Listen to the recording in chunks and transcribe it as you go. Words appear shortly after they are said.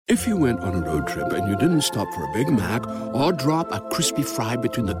If you went on a road trip and you didn't stop for a Big Mac or drop a crispy fry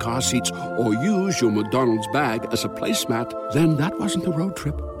between the car seats or use your McDonald's bag as a placemat, then that wasn't a road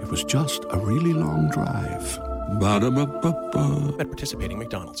trip. It was just a really long drive. Ba-da-ba-ba-ba. At participating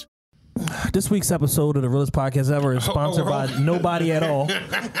McDonald's. This week's episode of the realest podcast ever is sponsored by nobody at all.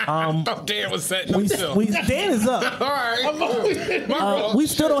 Dan was setting himself. Dan is up. All right. We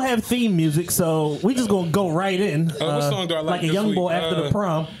still don't have theme music, so we just gonna go right in. What song do I like a this young week? boy after the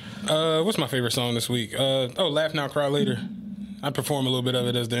prom. What's my favorite song this week? Laugh Now, Cry Later. I perform a little bit of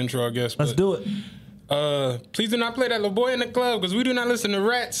it as the intro, I guess. Let's do it. Please do not play that little boy in the club because we do not listen to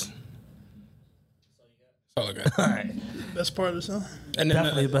rats. That's all I got. All right. Best part of the song? And then,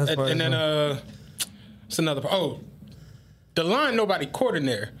 definitely the best part. And then it's another part. Oh, the line nobody caught in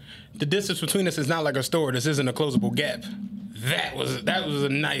there. The distance between us is not like a store. This isn't a closable gap. That was a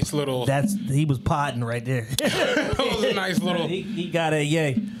nice little. He was potting right there. That was a nice little. He got a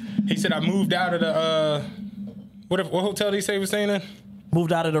yay. He said, "I moved out of the what hotel did he say he was staying in?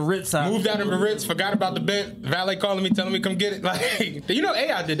 Moved out of the Ritz. Moved out of the Ritz. Forgot about the bed. Valet calling me, telling me come get it. Like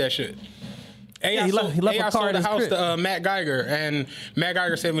AI did that shit. AI sold the house to Matt Geiger, and Matt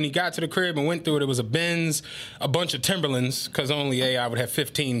Geiger said when he got to the crib and went through it, it was a Benz, a bunch of Timberlands, because only AI would have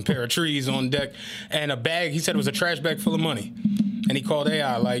 15 pair of trees on deck, and a bag. He said it was a trash bag full of money. And he called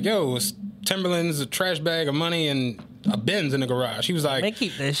AI like, yo, it's Timberlands, a trash bag of money, and a Benz in the garage. He was like, man,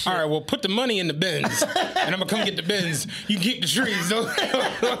 keep this shit. All right, well, put the money in the Benz, and I'm going to come get the Benz. You can keep the trees.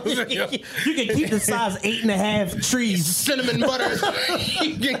 You can keep the size 8.5 trees. Cinnamon butter.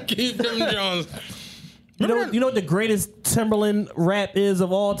 You can keep them Jones. You know what the greatest Timberland rap is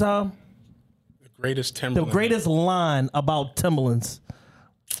of all time? The greatest Timberland. The greatest line about Timberlands.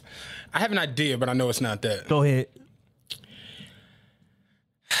 I have an idea, but I know it's not that. Go ahead.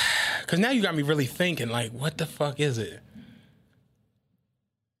 Because now you got me really thinking, like, what the fuck is it?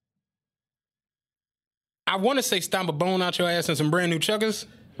 I want to say stomp a bone out your ass and some brand new chuckers.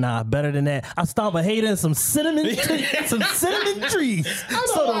 Nah, better than that. I stomp a hater and some cinnamon trees.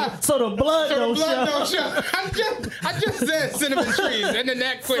 So the blood don't show. I just said cinnamon trees and then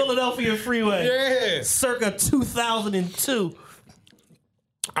that quick. Philadelphia Freeway. Yeah. Circa 2002.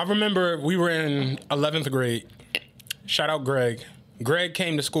 I remember we were in 11th grade. Shout out Greg. Greg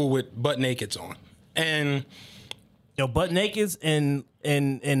came to school with butt nakeds on. And butt nakeds in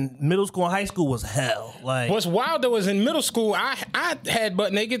middle school and high school was hell. Like, what's wild though is in middle school I had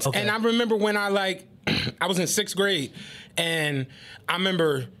butt nakeds, okay. And I remember when I was in 6th grade, and I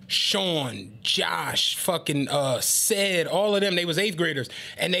remember Sean, Josh, fucking Sid, all of them. They was 8th graders,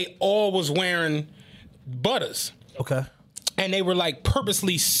 and they all was wearing butters. Okay. And they were like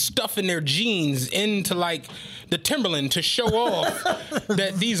purposely stuffing their jeans into like the Timberland to show off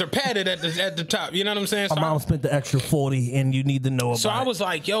that these are padded at the top. You know what I'm saying? So my mom spent the extra 40, and you need to know about it. So I was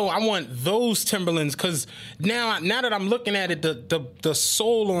like, yo, I want those Timberlands, because now that I'm looking at it, the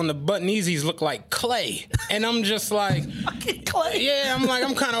sole on the button easies look like clay. And I'm just like, clay. Yeah, I'm like,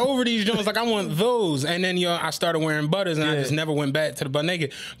 I'm kind of over these joints. Like, I want those. And then I started wearing butters, and I just never went back to the butt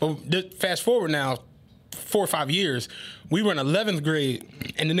naked. But fast forward now, 4 or 5 years, we were in 11th grade,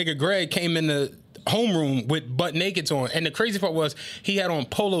 and the nigga Greg came in the homeroom with butt nakeds on. And the crazy part was he had on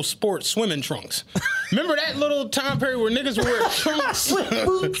Polo Sport swimming trunks. Remember that little time period where niggas would wear trunks? with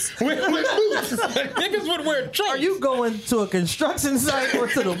boots. with boots. Niggas would wear trunks. Are you going to a construction site or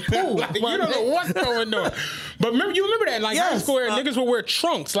to the pool? Like, you don't know what's going on. But you remember that? Like, high school, niggas would wear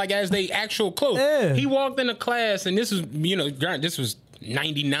trunks, like, as they actual clothes. Yeah. He walked into class, and this was, this was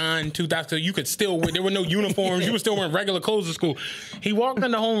 99, 2000, so you could still wear, there were no uniforms. You were still wearing regular clothes to school. He walked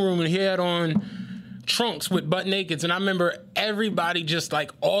in the homeroom, and he had on trunks with butt nakeds, and I remember everybody just,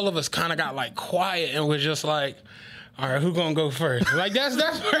 like, all of us kind of got, like, quiet and was just like, all right, who gonna go first? Like, that's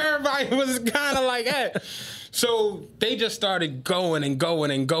where everybody was kind of like at. So they just started going and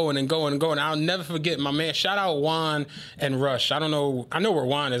going and going and going and going. I'll never forget my man. Shout out Juan and Rush. I know where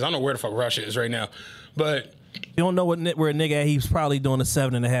Juan is. I don't know where the fuck Rush is right now, but you don't know where a nigga at. He's probably doing a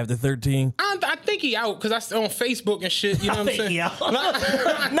 7.5 to 13. I think he out because I on Facebook and shit. You know what I'm saying? He out. Not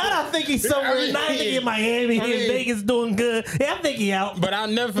I think he's somewhere. Not I think in Miami, in Vegas doing good. Yeah, I think he out. But I'll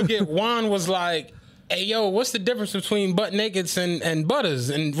never forget. Juan was like, hey, yo, what's the difference between butt nakeds and butters?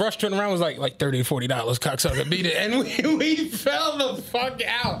 And Rush turned around and was like $30 or $40, cocksucker, beat it. And we fell the fuck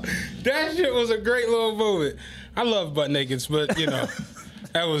out. That shit was a great little moment. I love butt nakeds, but,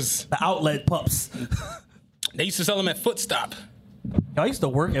 that was... The outlet pups. They used to sell them at Foot Stop. I used to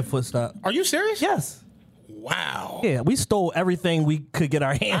work at Foot Stop. Are you serious? Yes. Wow. Yeah, we stole everything we could get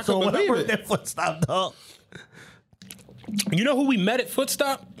our hands on when I worked at Foot Stop, dog. You know who we met at Foot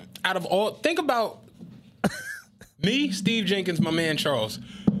Stop? Out of all... Think about... Me, Steve Jenkins, my man Charles.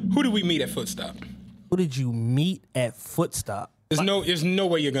 Who did we meet at Footstop? Who did you meet at Footstop? There's no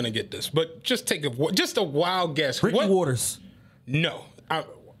way you're gonna get this, but just take a wild guess. Brittany Waters. No.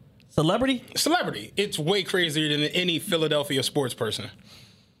 Celebrity? Celebrity. It's way crazier than any Philadelphia sports person.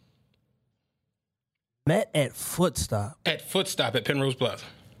 Met at Footstop. At Footstop at Penrose Plaza.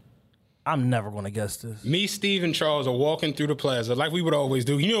 I'm never going to guess this. Me, Steve, and Charles are walking through the plaza like we would always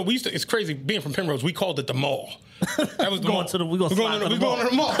do. You know, it's crazy being from Penrose. We called it the mall. That was the mall. We going to the mall.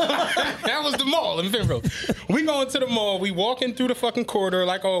 That was the mall in Penrose. We going to the mall. We walking through the fucking corridor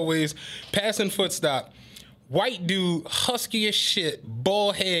like always, passing Footstop. White dude, husky as shit,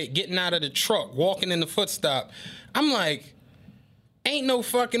 bald head, getting out of the truck, walking in the Footstop. I'm like, ain't no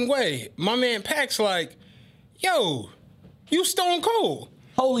fucking way. My man Pax like, yo, you Stone Cold.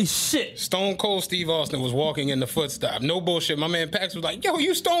 Holy shit. Stone Cold Steve Austin was walking in the Footstop. No bullshit. My man Pax was like, yo,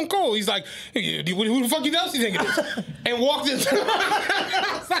 you Stone Cold. He's like, who the fuck else you think it is? And walked into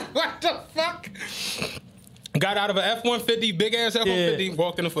I was like, what the fuck? Got out of an F-150, big ass F-150,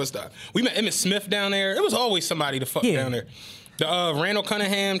 walked in the Footstop. We met Emmitt Smith down there. It was always somebody to fuck down there. Randall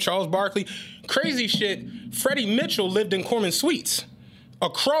Cunningham, Charles Barkley. Crazy shit. Freddie Mitchell lived in Corman Suites.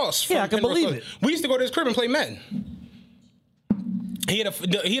 Across from I can believe it. We used to go to his crib and play Madden. He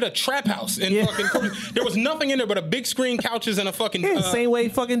had a trap house in fucking. There was nothing in there but a big screen, couches, and a fucking. Same way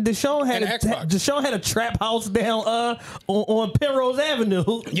fucking Deshaun had Deshaun had a trap house down on Penrose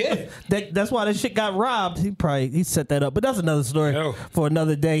Avenue. Yeah, that's why that shit got robbed. He set that up, but that's another story for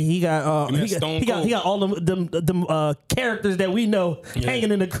another day. He got all them characters that we know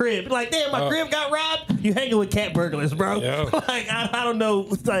hanging in the crib. Like, damn, my crib got robbed. You hanging with cat burglars, bro? Like, I don't know,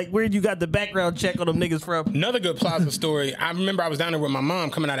 like, where you got the background check on them niggas from? Another good Plaza story. I remember I was down there with my mom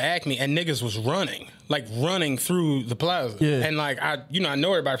coming out of Acme, and niggas was running through the plaza. Yeah. And like, I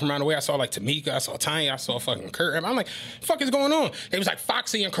know everybody from around the way. I saw like Tamika, I saw Tanya, I saw fucking Kurt. I'm like, the fuck is going on? It was like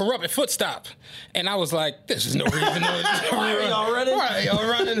Foxy and Corrupt at Footstop. And I was like, this is no reason. Why are y'all running? Why y'all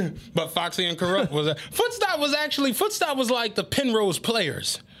running? But Foxy and Corrupt was Footstop was like the Penrose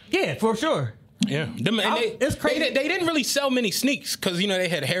Players. Yeah, for sure. Yeah, it's crazy. They didn't really sell many sneaks because they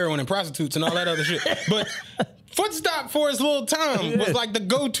had heroin and prostitutes and all that other shit. But Footstop for his little time was like the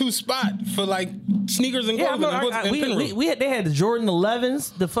go-to spot for like sneakers and clothing. They had the Jordan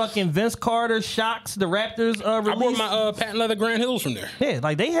 11s, the fucking Vince Carter Shocks, the Raptors. I bought my patent leather Grand Hills from there. Yeah,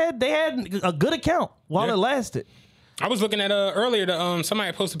 like they had a good account while it lasted. I was looking at earlier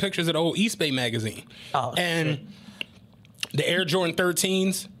somebody posted pictures of the old East Bay magazine, the Air Jordan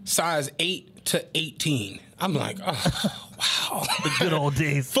 13s, size 8 to 18. I'm like, oh, wow. The good old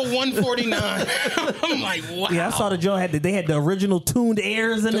days. For $149. I'm like, wow. Yeah, I saw the joint they had the original tuned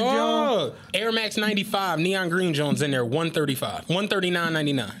Airs in the joint. Air Max 95, neon green Jones in there, $135.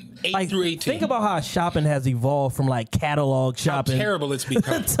 $139.99. 8 through 18. Think about how shopping has evolved from like catalog shopping. How terrible it's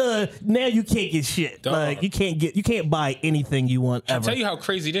become. To now you can't get shit. Dog. Like you can't buy anything you want ever. I'll tell you how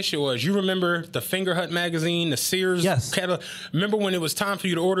crazy this shit was. You remember the Finger Hut magazine, the Sears catalog? Remember when it was time for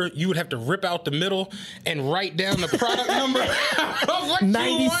you to order, you would have to rip out the middle and write down the product number?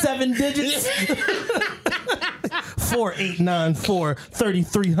 97 digits. 4894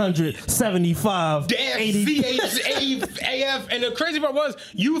 3375 CHAF. And the crazy part was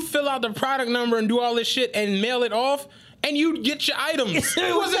you fill out the product number and do all this shit and mail it off, and you'd get your items.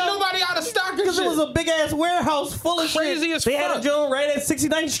 It wasn't nobody out of stock because it was a big ass warehouse full of crazy shit. As fuck. They had a joint right at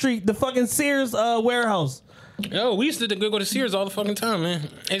 69th Street, the fucking Sears warehouse. Yo, we used to go to Sears all the fucking time, man.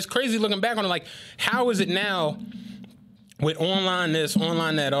 And it's crazy looking back on it. Like, how is it now? With online this,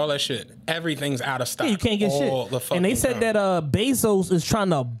 online that, all that shit, everything's out of stock. Yeah, you can't get shit. And they said that Bezos is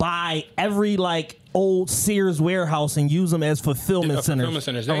trying to buy every like old Sears warehouse and use them as fulfillment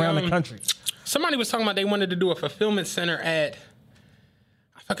centers around the country. Somebody was talking about they wanted to do a fulfillment center at,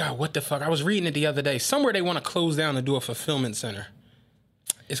 I forgot what the fuck. I was reading it the other day. Somewhere they want to close down and do a fulfillment center.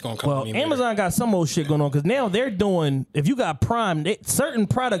 It's gonna come. Well, Amazon got some old shit going on because now they're doing. If you got Prime, certain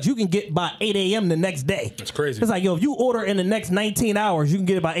products you can get by 8 a.m. the next day. That's crazy. It's like, yo, if you order in the next 19 hours, you can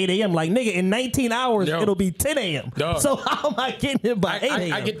get it by 8 a.m. Like, nigga, in 19 hours it'll be 10 a.m. So how am I getting it by 8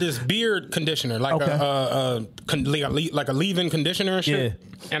 a.m.? I get this beard conditioner, like a leave-in conditioner and shit. Yeah.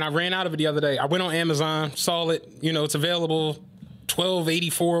 And I ran out of it the other day. I went on Amazon, saw it. It's available.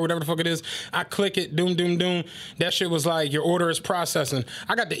 $12.84, whatever the fuck it is. I click it, doom. That shit was like, your order is processing.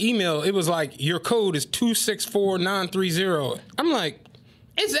 I got the email. It was like, your code is 264930. I'm like,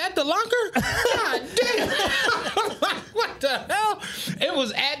 is that the locker? God damn. What the hell? It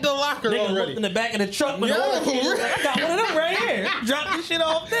was at the locker already. In the back of the truck with I got one of them right here. Drop this shit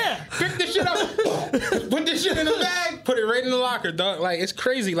off there. Pick this shit up. Put this shit in the bag. Put it right in the locker, dog. Like, it's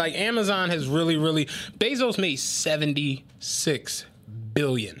crazy. Like, Amazon has really Bezos made $76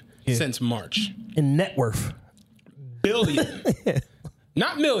 billion since March. In net worth. Billion.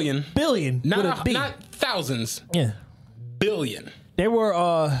 Not million. Billion. Not thousands. Yeah. Billion. They were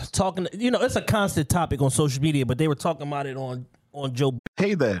talking, it's a constant topic on social media, but they were talking about it on Joe.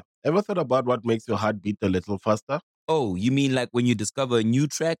 Hey there. Ever thought about what makes your heart beat a little faster? Oh, you mean like when you discover a new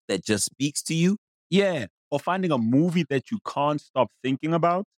track that just speaks to you? Yeah. Or finding a movie that you can't stop thinking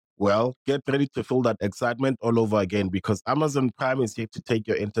about? Well, get ready to feel that excitement all over again because Amazon Prime is here to take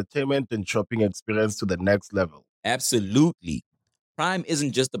your entertainment and shopping experience to the next level. Absolutely. Prime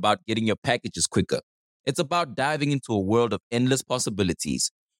isn't just about getting your packages quicker. It's about diving into a world of endless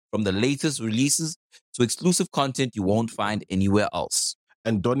possibilities, from the latest releases to exclusive content you won't find anywhere else.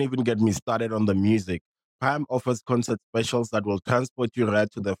 And don't even get me started on the music. Prime offers concert specials that will transport you right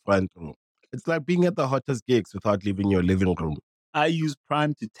to the front row. It's like being at the hottest gigs without leaving your living room. I use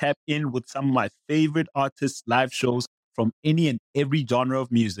Prime to tap in with some of my favorite artists' live shows from any and every genre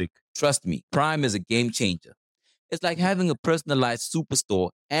of music. Trust me, Prime is a game changer. It's like having a personalized superstore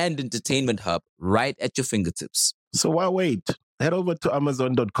and entertainment hub right at your fingertips. So why wait? Head over to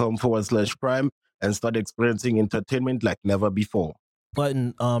amazon.com/Prime and start experiencing entertainment like never before.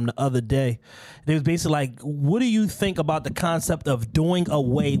 Button the other day. It was basically like, what do you think about the concept of doing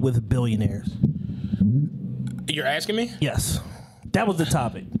away with billionaires? You're asking me? Yes. That was the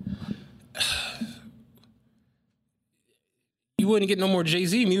topic. You wouldn't get no more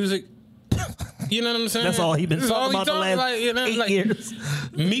Jay-Z music. You know what I'm saying? That's all he's been talking about the last 8 years.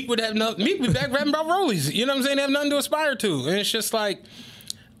 Meek would have nothing. Meek would be back rapping about rollies. You know what I'm saying? They have nothing to aspire to. And it's just like,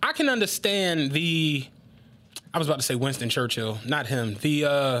 I can understand I was about to say Winston Churchill, not him.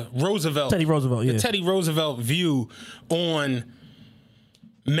 The Roosevelt. Teddy Roosevelt, yeah. The Teddy Roosevelt view on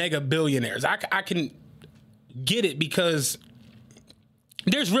mega billionaires. I can get it because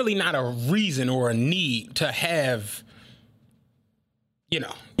there's really not a reason or a need to have,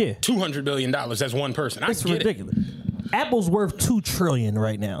 $200 billion as one person. It's ridiculous. Apple's worth $2 trillion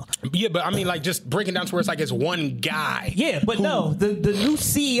right now. Yeah, but I mean, like, just breaking down to where it's like it's one guy. Yeah, but no, the new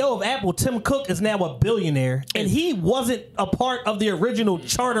CEO of Apple, Tim Cook, is now a billionaire, and he wasn't a part of the original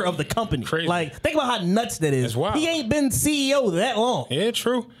charter of the company. Crazy. Like, think about how nuts that is. It's wild. He ain't been CEO that long. Yeah,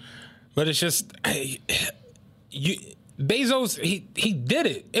 true. But it's just, Bezos, he did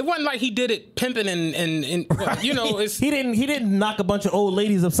it. It wasn't like he did it pimping and right. It's, he didn't knock a bunch of old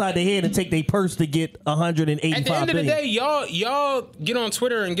ladies upside the head and take their purse to get $185 billion. At the end of the day, y'all get on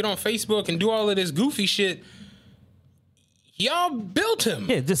Twitter and get on Facebook and do all of this goofy shit. Y'all built him.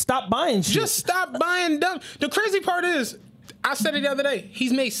 Yeah, just stop buying shit. Just stop buying dumb. The crazy part is, I said it the other day,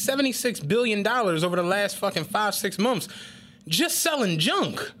 he's made $76 billion over the last fucking 5-6 months just selling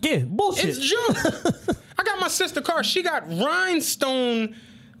junk. Yeah, bullshit. It's junk. I got my sister car. She got rhinestone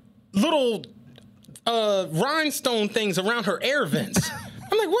rhinestone things around her air vents.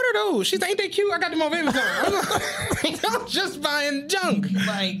 I'm like, what are those? She's like, ain't they cute? I got them on Amazon. I'm like, I'm just buying junk.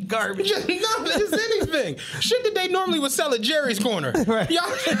 Buying garbage. Just anything. Shit that they normally would sell at Jerry's Corner. Right.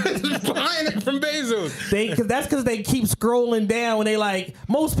 Y'all just buying it from Bezos. That's because they keep scrolling down when they like,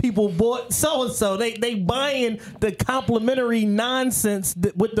 most people bought so-and-so. They buying the complimentary nonsense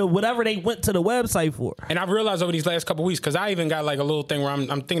with the whatever they went to the website for. And I've realized over these last couple weeks, because I even got like a little thing where I'm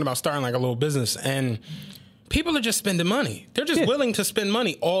thinking about starting like a little business, and people are just spending money. They're just willing to spend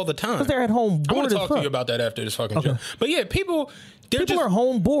money all the time. Because they're at home bored. I want to talk to you about that after this fucking show. But yeah, people are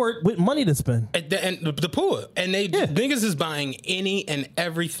home bored with money to spend. And the PUA. And niggas is buying any and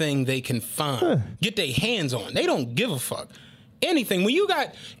everything they can find. Get their hands on. They don't give a fuck. Anything. When you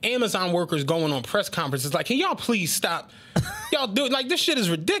got Amazon workers going on press conferences like, can y'all please stop? Y'all do it. Like, this shit is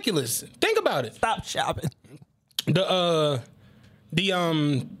ridiculous. Think about it. Stop shopping.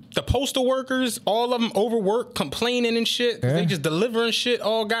 The postal workers, all of them overworked, complaining and shit. They just delivering shit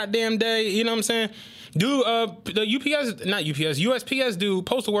all goddamn day. You know what I'm saying? Dude, the USPS dude,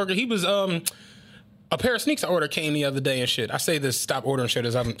 postal worker, he was, a pair of sneaks I ordered came the other day and shit. I say this, stop ordering shit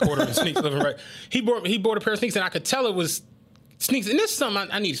as I'm ordering sneaks living right. He bought a pair of sneaks and I could tell it was sneaks. And this is something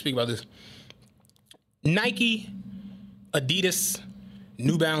I need to speak about this. Nike, Adidas,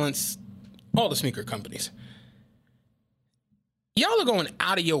 New Balance, all the sneaker companies. Y'all are going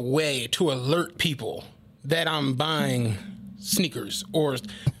out of your way to alert people that I'm buying sneakers. Or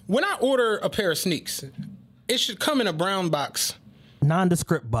when I order a pair of sneaks, it should come in a brown box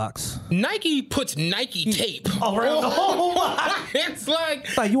Nondescript box. Nike puts Nike tape around the whole box. It's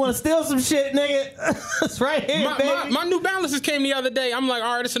like you want to steal some shit, nigga? It's right here, baby. My New Balances came the other day. I'm like,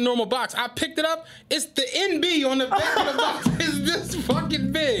 all right, it's a normal box. I picked it up. It's the NB on the back of the box. It's this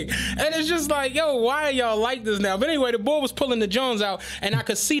fucking big. And it's just like, yo, why are y'all like this now? But anyway, the boy was pulling the Jones out, and I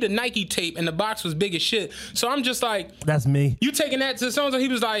could see the Nike tape, and the box was big as shit. So I'm just like, that's me. You taking that to so-and-so? He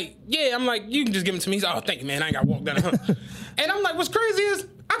was like, yeah. I'm like, you can just give it to me. He's like, oh, thank you, man. I ain't got to walk down. And I'm like, what's crazy is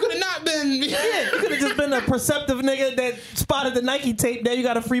I could have not been. Yeah, you could have just been a perceptive nigga that spotted the Nike tape. Now you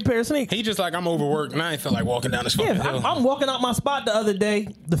got a free pair of sneakers. He just like, I'm overworked, and I ain't feel like walking down this fucking hill. I'm walking out my spot the other day.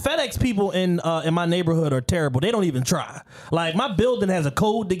 The FedEx people in my neighborhood are terrible. They don't even try. Like, my building has a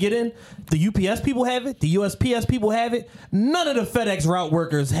code to get in. The UPS people have it. The USPS people have it. None of the FedEx route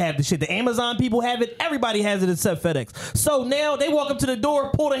workers have the shit. The Amazon people have it. Everybody has it except FedEx. So now they walk up to the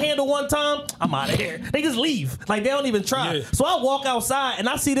door, pull the handle one time. I'm out of here. They just leave. Like, they don't even try. Yeah. So I walk outside and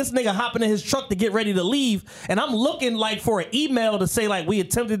I see this nigga hopping in his truck to get ready to leave, and I'm looking like for an email to say like we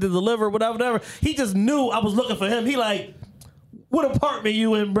attempted to deliver, whatever. He just knew I was looking for him. He like, what apartment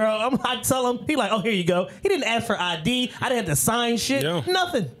you in, bro? I tell him. He like, oh, here you go. He didn't ask for ID. I didn't have to sign shit.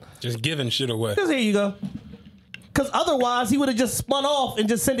 Nothing. Just giving shit away. Just here you go. Because otherwise, he would have just spun off and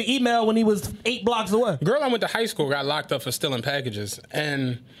just sent an email when he was 8 blocks away. Girl I went to high school got locked up for stealing packages,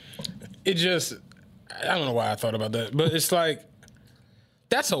 and it just, I don't know why I thought about that, but it's like,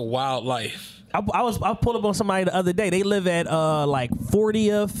 that's a wild life. I pulled up on somebody the other day. They live at like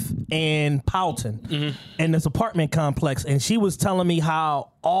 40th and Powelton in this apartment complex, and she was telling me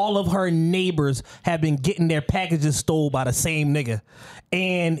how all of her neighbors have been getting their packages stole by the same nigga.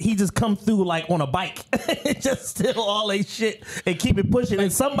 And he just come through like on a bike and just steal all they shit and keep it pushing.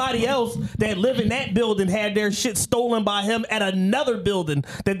 And somebody else that live in that building had their shit stolen by him at another building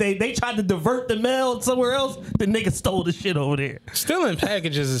that they tried to divert the mail somewhere else. The nigga stole the shit over there. Stealing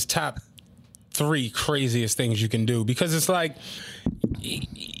packages is top 3 craziest things you can do, because it's like,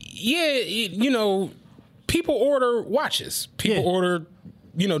 yeah, you know, people order watches. People order,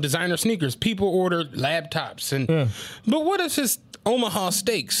 you know, designer sneakers. People order laptops. But what if it's Omaha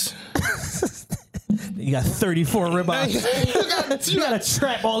steaks? You got 34 ribeyes. you got to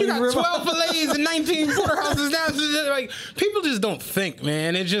trap all these ribeyes. 12 fillets and 19 porterhouses down. Like, people just don't think,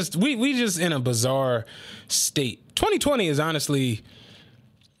 man. It just we just in a bizarre state. 2020 is honestly,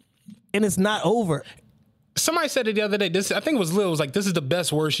 and it's not over. Somebody said it the other day. I think it was Lil. It was like, this is the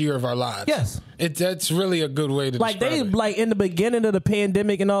best worst year of our lives. Yes, that's really a good way to describe it. Like in the beginning of the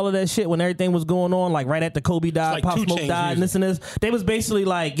pandemic and all of that shit, when everything was going on, like right after Kobe died, like Pop Smoke died, and this, they was basically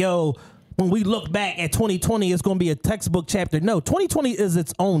like, yo, when we look back at 2020, it's going to be a textbook chapter. No, 2020 is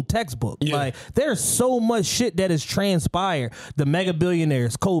its own textbook. Yeah. Like, there's so much shit that has transpired. The mega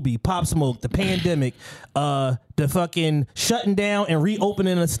billionaires, Kobe, Pop Smoke, the pandemic, the fucking shutting down and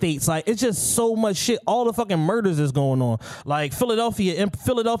reopening the states. Like, it's just so much shit. All the fucking murders is going on. Like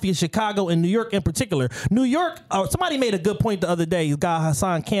Philadelphia, Chicago, and New York in particular. New York, somebody made a good point the other day. This guy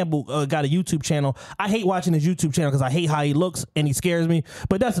Hassan Campbell got a YouTube channel. I hate watching his YouTube channel because I hate how he looks and he scares me.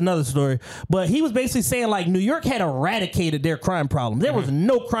 But that's another story. But he was basically saying like New York had eradicated their crime problem. There was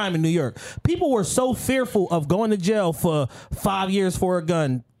no crime in New York. People were so fearful of going to jail for 5 years for a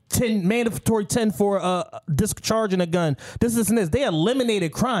gun, 10 mandatory 10 for discharging a gun. This and this. They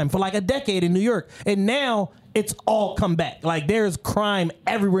eliminated crime for like a decade in New York, and now it's all come back. Like, there's crime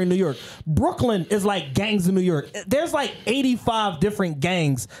everywhere in New York. Brooklyn is like gangs in New York. There's like 85 different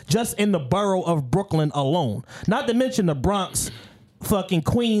gangs just in the borough of Brooklyn alone. Not to mention the Bronx, fucking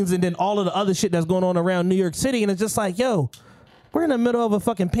Queens, and then all of the other shit that's going on around New York City. And it's just like, yo, we're in the middle of a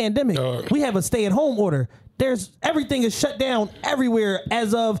fucking pandemic. We have a stay-at-home order. Everything is shut down everywhere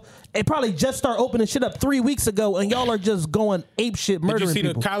as of, it probably just started opening shit up 3 weeks ago, and y'all are just going ape shit murdering people. Did you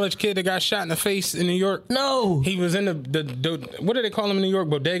see the college kid that got shot in the face in New York? No. He was in the what do they call them in New York?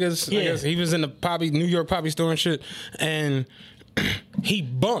 Bodegas? Yeah. I guess. He was in the New York poppy store and shit, and he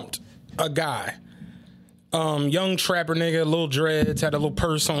bumped a guy. Young trapper nigga, little dreads, had a little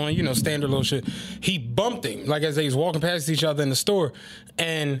purse on, you know, standard little shit. He bumped him, like, as they was walking past each other in the store,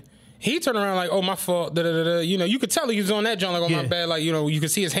 and he turned around like, oh, my fault, you know, you could tell he was on that joint, like, oh, my bad, like, you know, you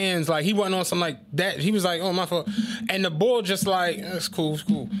could see his hands, like, he wasn't on something like that. He was like, oh, my fault. And the bull just like, it's cool,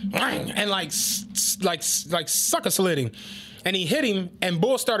 and like sucker slid him. And he hit him, and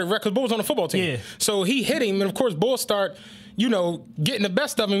Bull started, because Bull was on the football team. Yeah. So he hit him, and of course, Bull started, you know, getting the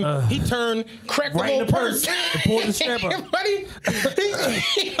best of him. He turned, cracked right the little purse. And pulled the strap up. He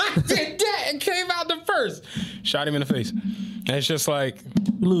did that and came out the purse. Shot him in the face. And it's just like,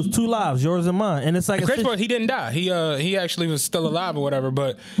 you lose 2 lives, yours and mine. And it's like, the crazy part, he didn't die. He actually was still alive or whatever,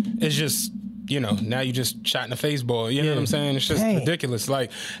 but it's just, now you just shot in the face ball. You know what I'm saying? It's just ridiculous.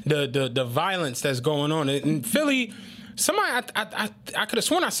 Like the violence that's going on in Philly. Somebody, I could have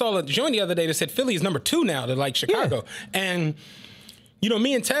sworn I saw a joint the other day that said Philly is number 2 now to like Chicago. And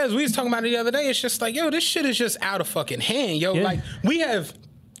me and Taz, we was talking about it the other day. It's just like, this shit is just out of fucking hand, yo. Yeah. Like we have,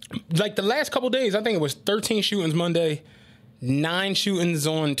 like the last couple days, I think it was 13 shootings Monday. 9 shootings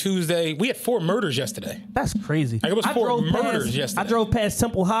on Tuesday. We had 4 murders yesterday. That's crazy. Like it was 4 murders yesterday. I drove past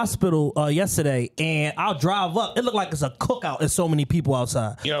Temple Hospital yesterday, and I'll drive up. It looked like it's a cookout. There's so many people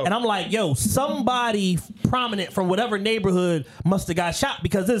outside. And I'm like, somebody prominent from whatever neighborhood must have got shot,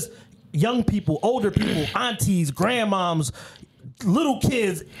 because there's young people, older people, aunties, grandmoms, little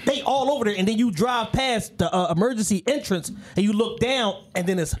kids, they all over there. And then you drive past the emergency entrance, and you look down, and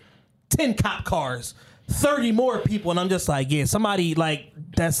then it's 10 cop cars. 30 more people, and I'm just like, somebody like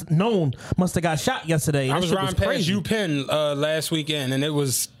that's known must have got shot yesterday. I was riding past UPenn last weekend, and it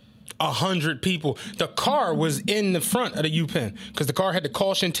was 100 people. The car was in the front of the UPenn because the car had the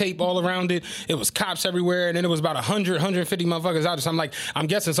caution tape all around it. It was cops everywhere, and then it was about 150 motherfuckers out. So I'm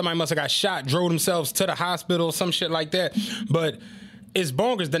guessing somebody must have got shot, drove themselves to the hospital, some shit like that. But it's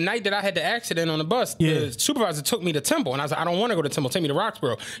bonkers. The night that I had the accident on the bus, the supervisor took me to Temple, and I was like, I don't want to go to Temple. Take me to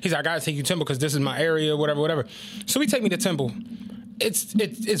Roxborough. He's like, I gotta take you to Temple because this is my area, whatever. So he take me to Temple.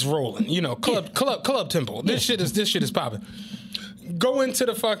 It's rolling, club Temple. This shit is popping. Go into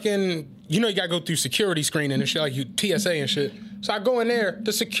the fucking, you gotta go through security screening and shit, like TSA and shit. So I go in there.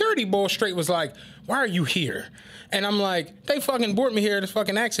 The security bull straight was like, why are you here? And I'm like, they fucking brought me here at this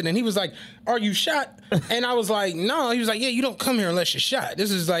fucking accident. He was like, are you shot? And I was like, no. He was like, you don't come here unless you're shot.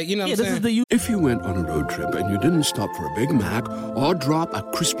 This is like, what I'm saying? If you went on a road trip and you didn't stop for a Big Mac or drop a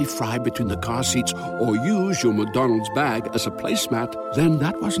crispy fry between the car seats or use your McDonald's bag as a placemat, then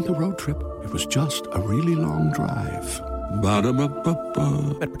that wasn't a road trip. It was just a really long drive.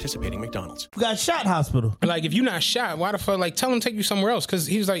 Ba-da-ba-ba-ba. At participating McDonald's. We got shot hospital. Like, if you're not shot, why the fuck? Like, tell him to take you somewhere else. Because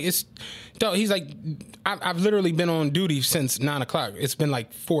he's like, I've literally been on duty since 9 o'clock. It's been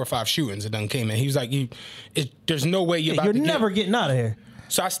like 4 or 5 shootings that done came in. He was like, there's no way you're never getting out of here.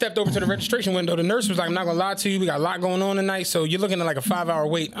 So I stepped over to the registration window. The nurse was like, I'm not going to lie to you. We got a lot going on tonight. So you're looking at like a 5-hour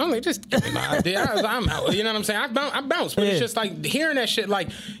wait. I'm like, just give me my idea. I'm out. You know what I'm saying? I bounce. But it's just like hearing that shit like,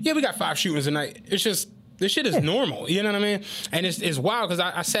 we got 5 shootings tonight. It's just, this shit is normal. You know what I mean? And it's wild because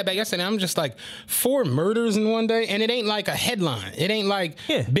I sat back yesterday. I'm just like, 4 murders in one day. And it ain't like a headline. It ain't like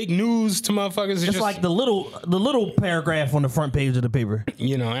big news to motherfuckers. It's just like the little paragraph on the front page of the paper.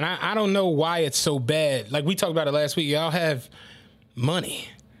 And I don't know why it's so bad. Like we talked about it last week. Y'all have money.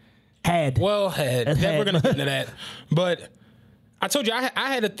 We're going to get into that. But I told you, I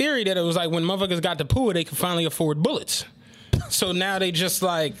had a theory that it was like when motherfuckers got the PUA, they could finally afford bullets. So now they just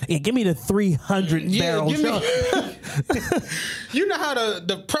like... give me the 300 barrels. You know how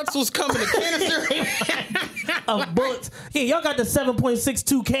the pretzels come in a canister? Of bullets. Y'all got the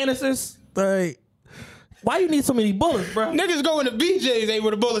 7.62 canisters? Like, why you need so many bullets, bro? Niggas go into BJ's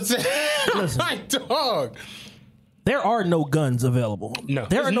with the bullets in. I'm like, dog. There are no guns available. No,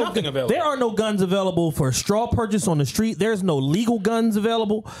 there's nothing available. There are no guns available for straw purchase on the street. There's no legal guns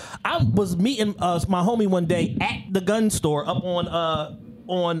available. I was meeting my homie one day at the gun store up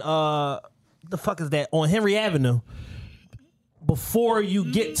on the fuck is that? On Henry Avenue. Before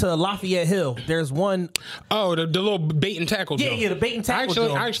you get to Lafayette Hill, there's one. Oh, the little bait and tackle joint. Yeah, the bait and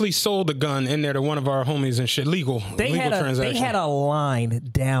tackle. I actually sold a gun in there to one of our homies and shit. Legal transaction. They had a line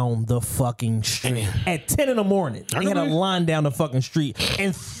down the fucking street at 10 in the morning. They had a line down the fucking street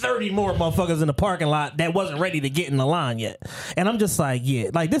and 30 more motherfuckers in the parking lot that wasn't ready to get in the line yet. And I'm just like,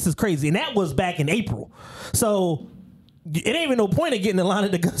 this is crazy. And that was back in April. So it ain't even no point of getting in line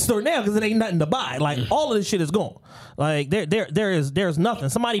at the gun store now because it ain't nothing to buy. Like all of this shit is gone. Like there's nothing.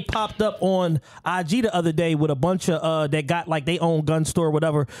 Somebody popped up on IG the other day with a bunch of that got like they own gun store or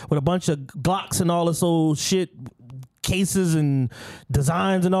whatever with a bunch of Glocks and all this old shit, cases and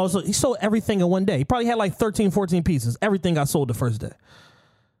designs and all this. He sold everything in one day. He probably had like 13, 14 pieces. Everything got sold the first day.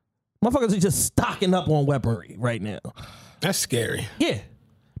 Motherfuckers are just stocking up on weaponry right now. That's scary. Yeah.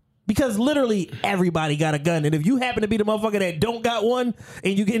 Because literally everybody got a gun. And if you happen to be the motherfucker that don't got one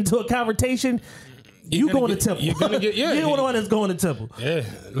and you get into a confrontation, you going to Temple. You're going to get, you're the one that's going to Temple. Yeah,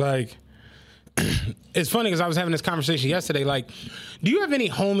 like, it's funny because I was having this conversation yesterday. Like, do you have any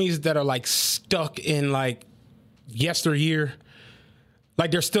homies that are like stuck in like yesteryear?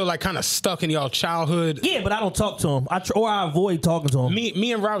 Like they're still like kind of stuck in y'all childhood? Yeah, but I don't talk to them. I avoid talking to them.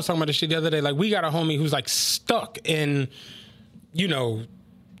 Me and Rob was talking about this shit the other day. Like we got a homie who's like stuck in,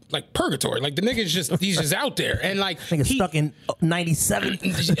 like purgatory. Like the nigga's he's just out there. And like nigga stuck in 97.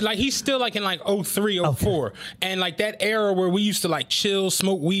 Like he's still like in like 03, 04. Okay. And like that era where we used to like chill,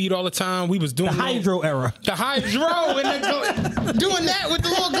 smoke weed all the time. We was doing the hydro era. The hydro and doing that with the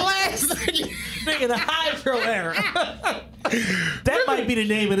little glass. Nigga, the hydro era. That might be the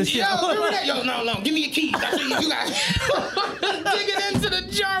name of the shit. Yo, remember that? Yo, no, give me your keys. I see you guys digging into the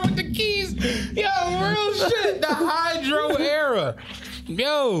jar with the keys. Yo, real shit. The hydro era.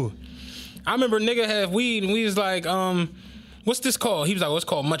 Yo, I remember nigga had weed and we was like, what's this called? He was like, oh, it's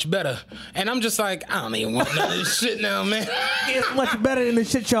called Much Better. And I'm just like, I don't even want none of this shit now, man. It's much better than the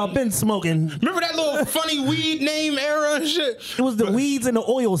shit y'all been smoking. Remember that little funny weed name era and shit? It was the weeds and the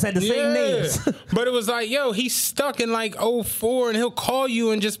oils had the same names. But it was like, yo, he's stuck in like 04 and he'll call you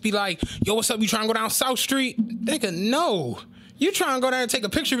and just be like, yo, what's up? You trying to go down South Street? Nigga, no. You trying to go down and take a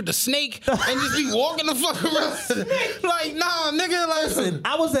picture with the snake and just be walking the fuck around? Like, nah, nigga. Like, listen,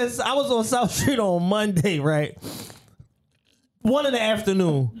 I was on South Street on Monday, right? 1 in the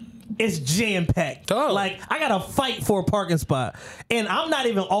afternoon. It's jam packed. Oh. Like I got to fight for a parking spot, and I'm not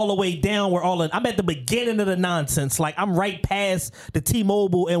even all the way down where I'm at the beginning of the nonsense. Like I'm right past the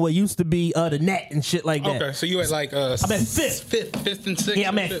T-Mobile and what used to be the net and shit like that. Okay, so you at like I'm at fifth and sixth. Yeah,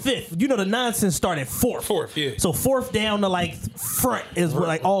 I'm at fifth. You know the nonsense started fourth. Yeah. So fourth down to like front is where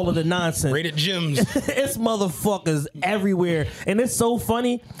like all of the nonsense. Rated gyms. It's motherfuckers everywhere, and it's so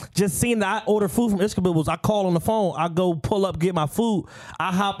funny. Just seeing that I order food from Iskabil's. I call on the phone. I go pull up, get my food.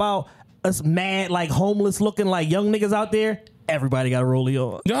 I hop out. Us mad, like homeless looking like young niggas out there. Everybody got a rollie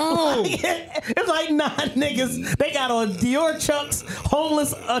on. No. It's like 9 niggas. They got on Dior Chucks,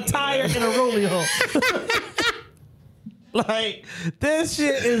 homeless attire, and a rollie on. Like, this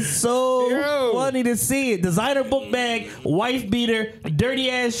shit is so funny to see it. Designer book bag, wife beater,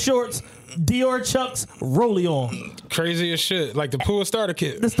 dirty ass shorts, Dior Chucks, rollie on. Crazy as shit. Like the PUA starter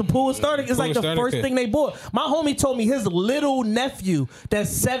kit. This the PUA starter. It's like the first thing they bought. My homie told me his little nephew that's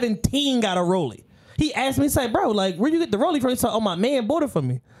 17 got a rollie. He asked me, he's like, bro, like, where you get the rollie from? He's like, oh, my man bought it for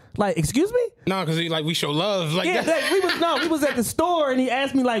me. Like, excuse me? No, because like we show love. Like yeah, that. we was at the store and he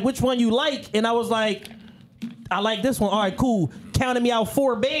asked me like which one you like, and I was like, I like this one. All right, cool. Counted me out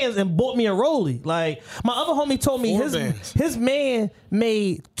 4 bands and bought me a rollie. Like my other homie told me his man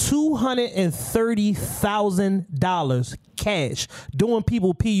made $230,000 cash doing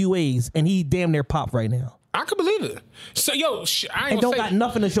people PUAs, and he damn near popped right now. I could believe it. So yo, I ain't don't got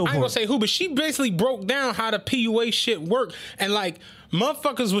nothing to show for it. I ain't gonna say who, but she basically broke down how the PUA shit worked, and like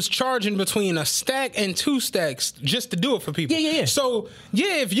motherfuckers was charging between a stack and 2 stacks just to do it for people. Yeah. So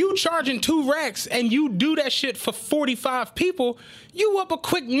yeah, if you charging 2 racks and you do that shit for 45 people, you up a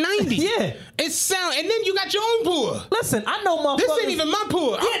quick 90. Yeah. And then you got your own PUA. Listen, I know motherfuckers. This ain't even my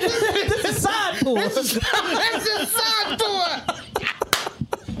PUA. Yeah, this is side PUA. This is side PUA.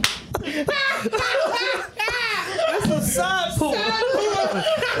 That's a side PUA.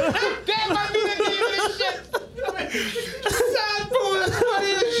 That might be the name of this shit. Side PUA is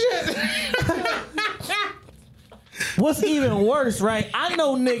funny as shit. What's even worse, right? I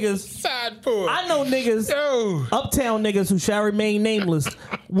know niggas. Side PUA. I know niggas. Uptown niggas who shall remain nameless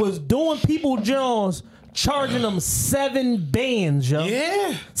was doing people Jones. Charging them 7 bands, yo.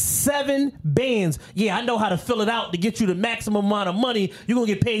 Yeah. 7 bands. Yeah, I know how to fill it out to get you the maximum amount of money. You're going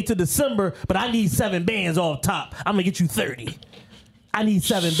to get paid to December, but I need 7 bands off top. I'm going to get you 30. I need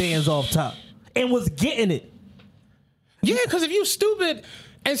 7 bands off top. And was getting it. Yeah, because if you stupid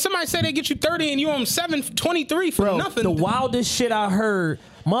and somebody say they get you 30 and you owe them 723 for nothing. The wildest shit I heard,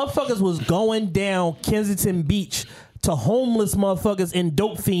 motherfuckers was going down Kensington Beach to homeless motherfuckers and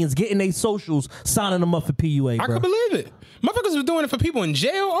dope fiends, getting their socials, signing them up for PUA, bro. I could believe it. Motherfuckers was doing it for people in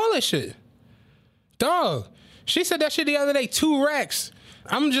jail, all that shit. Dog. She said that shit the other day, 2 racks.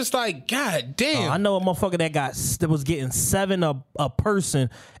 I'm just like, God damn. I know a motherfucker that was getting 7 a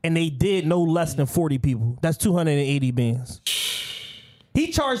person, and they did no less than 40 people. That's 280 bands.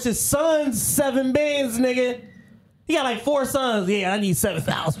 He charged his sons 7 bands, nigga. He got like 4 sons. Yeah, I need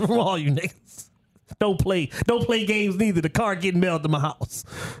 7,000 from all you niggas. Don't play games neither. The car getting mailed to my house.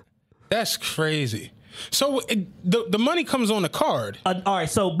 That's crazy. So the money comes on the card. All right,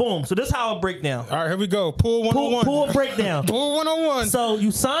 so boom. So this is how it break down. All right, here we go. PUA 101. PUA breakdown. PUA 101. So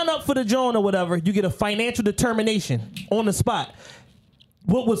you sign up for the joint or whatever. You get a financial determination on the spot.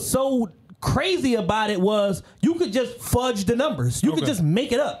 What was so crazy about it was you could just fudge the numbers. You could just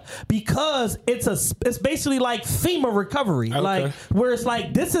make it up because it's basically like FEMA recovery. Like where it's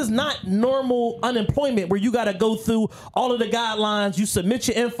like this is not normal unemployment where you got to go through all of the guidelines. You submit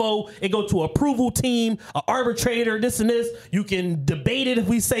your info, it go to approval team, an arbitrator, this and this. You can debate it if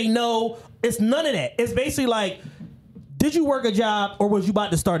we say no. It's none of that. It's basically like Did you work a job or was you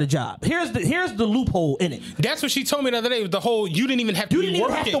about to start a job? Here's the loophole in it. That's what she told me the other day. The whole you didn't even have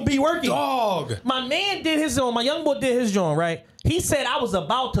to be working. Dog. My man did his own. My young boy did his joint, right? He said I was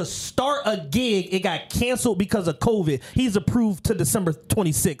about to start a gig. It got canceled because of COVID. He's approved to December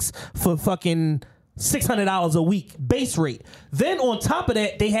 26th for fucking $600 a week base rate. Then on top of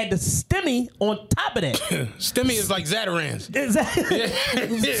that, they had the STEMI on top of that. STEMI is like Zatarans. Spray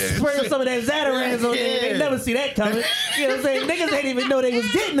some of that Zatarans on there. They never see that coming. You know what I'm saying? Niggas ain't even know they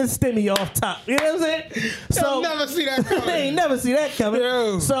was getting the STEMI off top. You know what I'm saying? So never see that coming. They ain't never see that coming.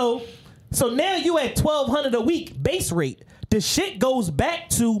 Yo. So now you at $1,200 a week base rate. The shit goes back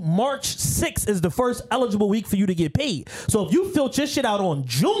to March 6th is the first eligible week for you to get paid. So if you filled your shit out on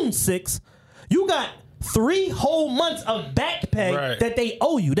June 6th, you got 3 whole months of back pay that they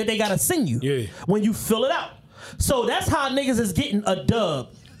owe you, that they gotta send you when you fill it out. So that's how niggas is getting a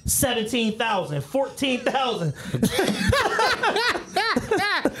dub. 17,000, 14,000.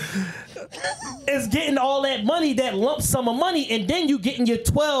 It's getting all that money, that lump sum of money, and then you getting your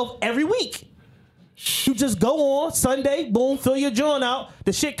 12 every week. You just go on Sunday, boom, fill your joint out.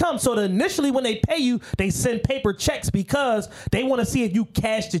 The shit comes. So initially when they pay you, they send paper checks because they want to see if you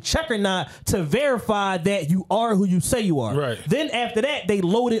cash the check or not to verify that you are who you say you are. Right. Then after that, they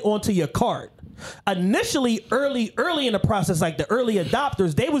load it onto your card. Initially, early in the process, like the early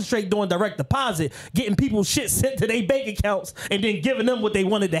adopters, they was straight doing direct deposit, getting people shit sent to their bank accounts and then giving them what they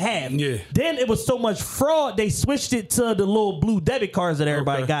wanted to have. Yeah. Then it was so much fraud, they switched it to the little blue debit cards that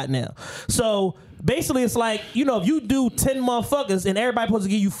everybody got now. So basically, it's like, you know, if you do 10 motherfuckers and everybody supposed to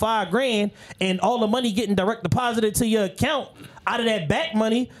give you $5,000 and all the money getting direct deposited to your account, out of that back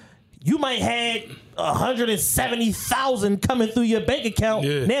money, you might have 170,000 coming through your bank account.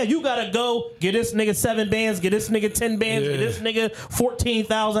 Yeah. Now you gotta go get this nigga 7 bands, get this nigga 10 bands, get this nigga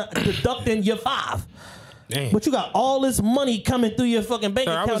 14,000, deducting your 5. Damn. But you got all this money coming through your fucking bank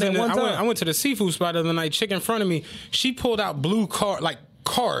account at one time. I went to the seafood spot the other night. Chick in front of me, she pulled out blue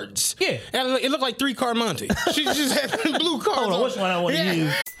cards. Yeah. And it looked like 3-card Monte. She just had blue cards. Hold on, which one I want to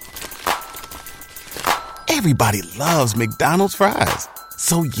use? Everybody loves McDonald's fries.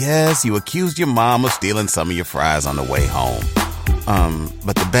 So yes, you accused your mom of stealing some of your fries on the way home.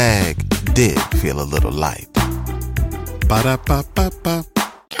 But the bag did feel a little light. Ba-da-ba-ba-ba.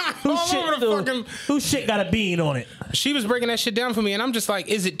 Whose shit got a bean on it? She was breaking that shit down for me, and I'm just like,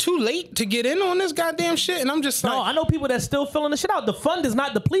 is it too late to get in on this goddamn shit? And I'm just like, no, I know people that's still filling the shit out. The fund is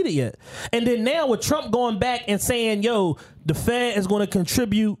not depleted yet. And then now with Trump going back and saying, yo, the Fed is going to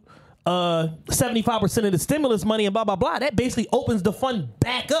contribute 75% of the stimulus money and blah, blah, blah, that basically opens the fund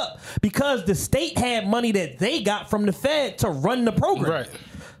back up because the state had money that they got from the Fed to run the program. Right.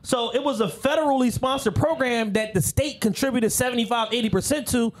 So it was a federally sponsored program that the state contributed 75-80%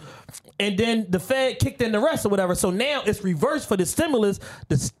 to, and then the Fed kicked in the rest or whatever. So now it's reversed for the stimulus.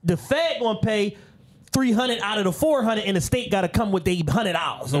 The Fed gonna pay $300 out of the $400, and the state got to come with the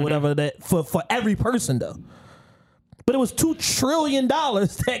 $100 or whatever that for every person though. But it was $2 trillion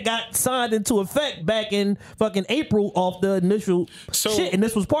that got signed into effect back in fucking April off the initial shit, and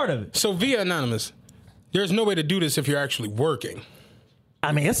this was part of it. So via Anonymous, there's no way to do this if you're actually working.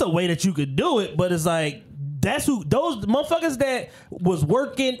 I mean, it's a way that you could do it, but it's like, that's who, those motherfuckers that was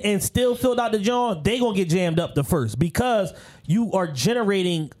working and still filled out the job, they gonna get jammed up the first because you are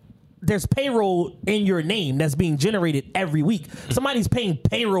generating, there's payroll in your name that's being generated every week. Somebody's paying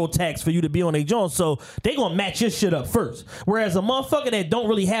payroll tax for you to be on a job, so they gonna match your shit up first. Whereas a motherfucker that don't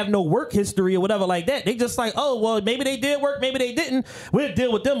really have no work history or whatever like that, they just like, oh, well, maybe they did work, maybe they didn't. We'll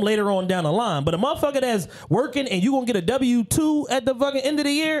deal with them later on down the line. But a motherfucker that's working and you gonna get a W-2 at the fucking end of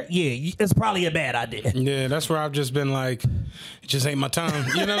the year, yeah, it's probably a bad idea. Yeah, that's where I've just been like, it just ain't my time.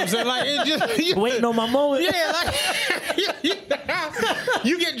 You know what I'm saying? Like, it just waiting on my moment. Yeah, like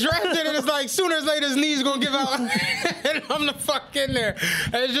you get drafted and it's like sooner or later his knees gonna give out and I'm the fuck in there.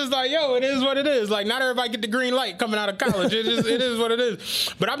 And it's just like, yo, it is what it is. Like, not everybody get the green light coming out of college. It is what it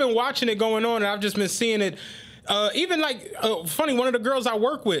is. But I've been watching it going on and I've just been seeing it. Even like, funny, one of the girls I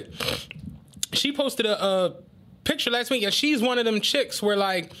work with, she posted a picture last week and she's one of them chicks where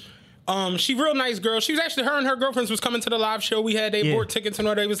like, she real nice girl. She was actually, her and her girlfriends was coming to the live show we had. They bought tickets and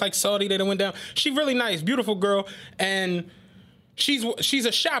all. They was like salty. They done went down. She really nice, beautiful girl. And she's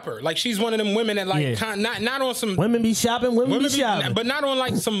a shopper. Like, she's one of them women that like not on some women be shopping, women be shopping, but not on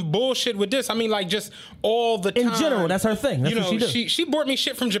like some bullshit with this. I mean, like just all the time. In general, that's her thing. That's what she bought me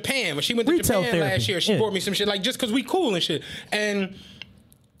shit from Japan. When she went to Retail Japan therapy. last year, she bought me some shit like just because we cool and shit. And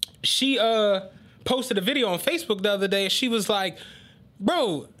she posted a video on Facebook the other day. She was like,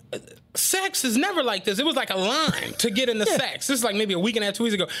 bro, Saks is never like this. It was like a line to get into Saks. This is like maybe a week and a half, 2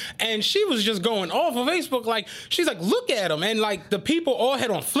 weeks ago. And she was just going off of Facebook. Like, she's like, look at them. And like the people all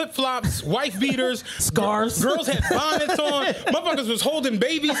had on flip-flops, wife beaters, scarves. Girls had bonnets on. Motherfuckers was holding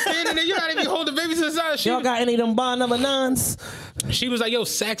babies standing there. You gotta be holding babies to the side. Y'all got any of them bond number 9s? She was like, yo,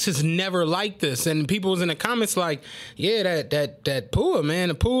 Saks is never like this. And people was in the comments like, yeah, that PUA, man.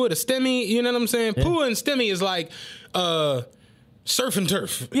 The PUA, the STEMI, you know what I'm saying? Yeah. PUA and STEMI is like, surf and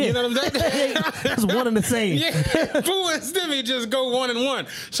turf. Yeah. You know what I'm saying? It's one and the same. Yeah. PUA and STEMI just go 1 and 1.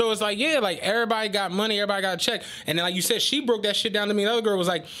 So it's like, yeah, like everybody got money, everybody got a check. And then like you said, she broke that shit down to me. The other girl was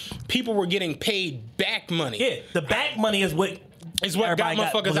like, people were getting paid back money. Yeah, the back money is what got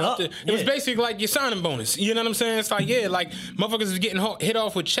motherfuckers out there. It was basically like your signing bonus. You know what I'm saying? It's like, yeah, like motherfuckers is getting hit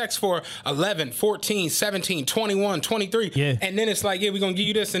off with checks for 11, 14, 17, 21, 23. Yeah. And then it's like, yeah, we're going to give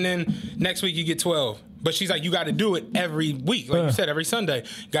you this. And then next week you get 12. But she's like, you got to do it every week. Like you said, every Sunday.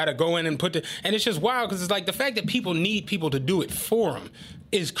 Got to go in and put and it's just wild because it's like the fact that people need people to do it for them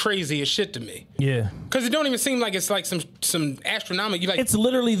is crazy as shit to me. Yeah. Because it don't even seem like it's like some astronomical. Like, it's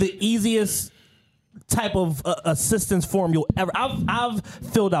literally the easiest type of assistance form you'll ever. I've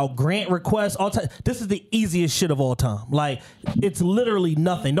filled out grant requests all time. This is the easiest shit of all time. Like, it's literally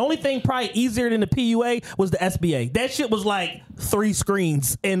nothing. The only thing probably easier than the PUA was the SBA. That shit was like 3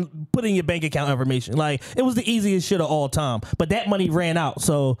 screens and put in your bank account information. Like, it was the easiest shit of all time. But that money ran out.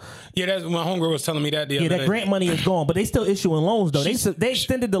 So yeah, that's my homegirl was telling me that the other day. That grant money is gone, but they still issuing loans though. They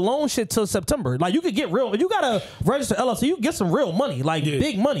extended the loan shit till September. Like, you could get real. If you gotta register LLC, you can get some real money, like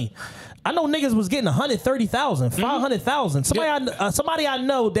big money. I know niggas was getting 130,000, 500,000. Somebody I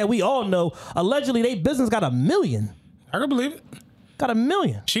know that we all know, allegedly they business got $1 million. I can believe it. Got $1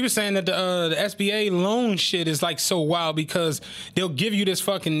 million. She was saying that the SBA loan shit is like so wild because they'll give you this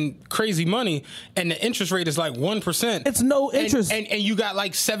fucking crazy money and the interest rate is like 1%. It's no interest, and you got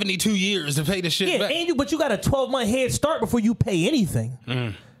like 72 years to pay the shit back. But you got a 12-month head start before you pay anything.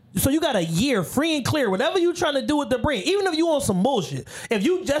 So you got a year free and clear. Whatever you trying to do with the brand, even if you on some bullshit, if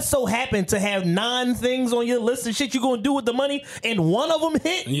you just so happen to have 9 things on your list of shit you gonna do with the money, and one of them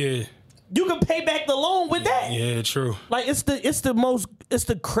hit, you can pay back the loan with that. Yeah, true. Like, it's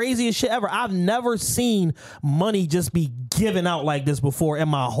the craziest shit ever. I've never seen money just be given out like this before in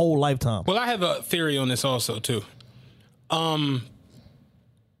my whole lifetime. Well, I have a theory on this also too. White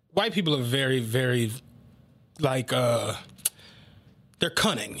people are very, very like they're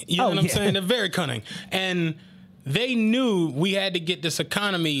cunning. You know what I'm saying? They're very cunning. And they knew we had to get this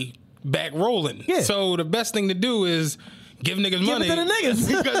economy back rolling. Yeah. So the best thing to do is give niggas money. Give it to the niggas.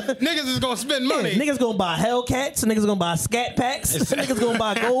 Because niggas is going to spend money. Niggas going to buy Hellcats. Niggas going to buy scat packs. Niggas going to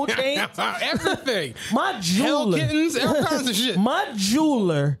buy gold chains. Everything. My jeweler. Hell kittens, all kinds of shit. My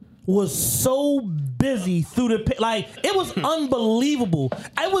jeweler was so busy through the... Like, it was unbelievable.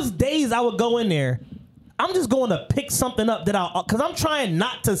 It was days I would go in there. I'm just going to pick something up because I'm trying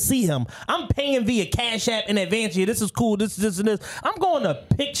not to see him. I'm paying via Cash App in advance. Yeah, this is cool. This, and this. I'm going to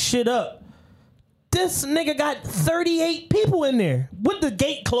pick shit up. This nigga got 38 people in there with the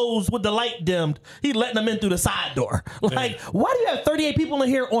gate closed, with the light dimmed. He letting them in through the side door. Like, why do you have 38 people in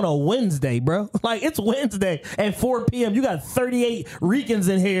here on a Wednesday, bro? Like, it's Wednesday at 4 p.m. You got 38 Ricans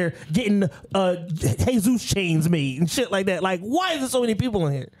in here getting Jesus chains made and shit like that. Like, why is there so many people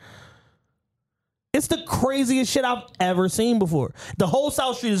in here? It's the craziest shit I've ever seen before. The whole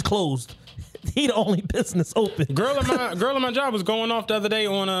South Street is closed. He the only business open. Girl in my job was going off the other day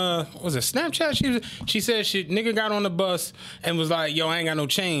on was it Snapchat? She said nigga got on the bus and was like, yo, I ain't got no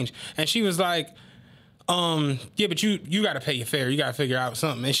change. And she was like, yeah, but you gotta pay your fare. You gotta figure out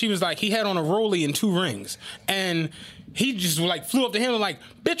something. And she was like, he had on a rollie and 2 rings. And he just like flew up to him and like,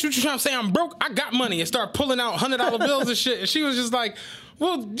 bitch, what you trying to say? I'm broke? I got money. And started pulling out $100 bills and shit. And she was just like,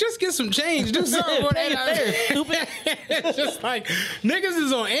 well, just get some change. Do something with that. Stupid. It's just like, niggas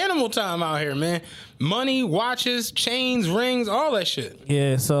is on animal time out here, man. Money, watches, chains, rings, all that shit.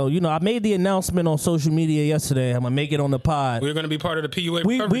 Yeah, so, I made the announcement on social media yesterday. I'm going to make it on the pod. We're going to be part of the PUA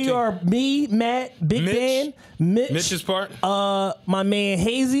recovery team. We are me, Matt, Big Dan, Mitch. Mitch's part. My man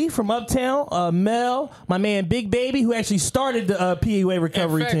Hazy from Uptown, Mel, my man Big Baby, who actually started the PUA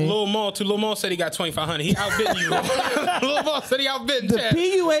recovery team. Lil Maul said he got 2,500. He outbid you. Lil Maul said he outbid the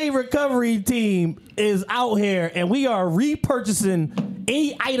PUA recovery team is out here, and we are repurchasing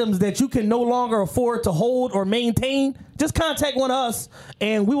any items that you can no longer afford to hold or maintain. Just contact one of us,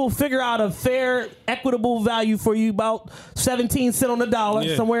 and we will figure out a fair, equitable value for you, about 17 cents on the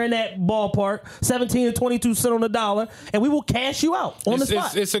dollar, somewhere in that ballpark, 17 to 22 cents on the dollar, and we will cash you out on the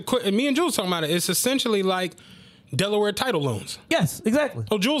spot. Me and Jules talking about it. It's essentially like Delaware title loans. Yes, exactly.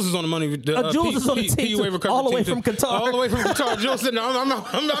 Oh, Jules is on the money. Jules is on the team PUA all the way from Qatar. All the way from Qatar. Jules said, I'm down.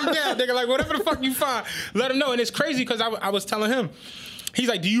 Nigga, like, whatever the fuck you find, let him know. And it's crazy because I was telling him, he's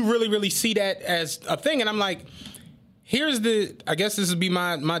like, do you really see that as a thing? And I'm like, I guess this would be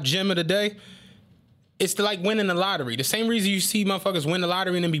my gem of the day. It's like winning the lottery. The same reason you see motherfuckers win the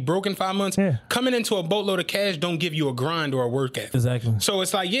lottery and then be broke in 5 months. Yeah. Coming into a boatload of cash don't give you a grind or a work ethic. Exactly. So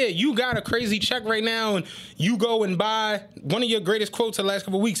it's like, yeah, you got a crazy check right now and you go and buy one of your greatest quotes of the last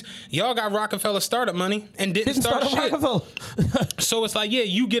couple of weeks. Y'all got Rockefeller startup money and didn't start shit. So it's like, yeah,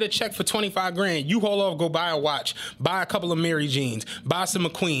 you get a check for $25,000. You haul off, go buy a watch, buy a couple of Mary Jeans, buy some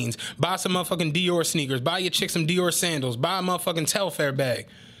McQueens, buy some motherfucking Dior sneakers, buy your chick some Dior sandals, buy a motherfucking Telfair bag.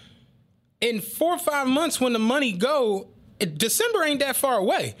 In 4 or 5 months when the money go, December ain't that far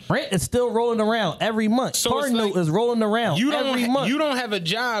away. Rent is still rolling around every month. So car note is rolling around every month. You don't have a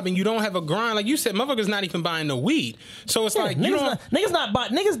job and you don't have a grind. Like you said, motherfuckers not even buying no weed. So it's like,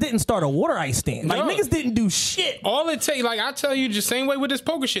 niggas didn't start a water ice stand. Like niggas didn't do shit. All it takes, like I tell you, just same way with this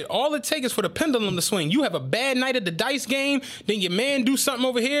poker shit, all it takes is for the pendulum to swing. You have a bad night at the dice game, then your man do something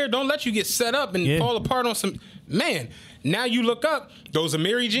over here. Don't let you get set up and fall apart on some, man. Now you look up, those are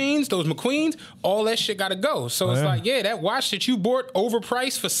Mary Jeans, those McQueens, all that shit gotta go. So it's like, yeah, that watch that you bought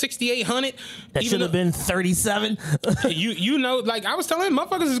overpriced for $6,800. That should have been $37. you know, like I was telling him,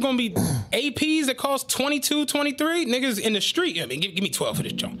 motherfuckers is gonna be APs that cost $22, $23. Niggas in the street, I mean, give me 12 for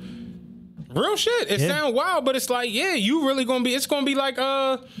this joint. Real shit. It sound wild, but it's like, yeah, you really gonna be, it's gonna be like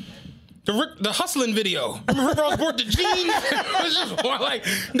the hustling video. Remember Rick Ross bought the jeans? It's just like,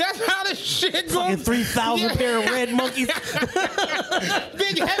 that's how this shit goes. 3,000 pair of red monkeys.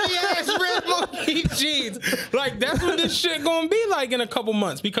 Big heavy ass red monkey jeans. Like that's what this shit gonna be like in a couple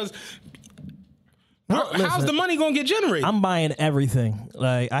months because how's the money gonna get generated? I'm buying everything.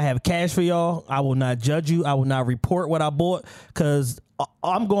 Like I have cash for y'all. I will not judge you. I will not report what I bought because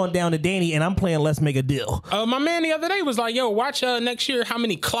I'm going down to Danny and I'm playing Let's Make a Deal. My man the other day was like, yo, watch next year how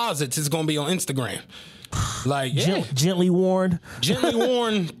many closets is going to be on Instagram. Like, yeah. Gently worn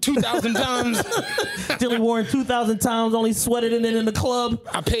 2,000 times. Gently worn 2,000 times, only sweated in the club.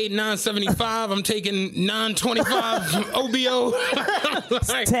 I paid $9.75. I'm taking $9.25 OBO.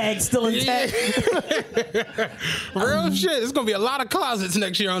 Like, tag still intact. Real shit. It's going to be a lot of closets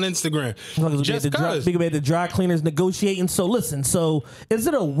next year on Instagram. Just because. Think about the dry cleaners negotiating. So listen, is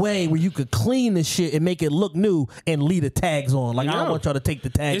it a way where you could clean this shit and make it look new and leave the tags on? Like, I don't want y'all to take the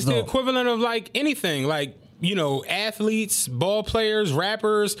tags off. It's the equivalent of like anything. Like, you know, athletes, ball players,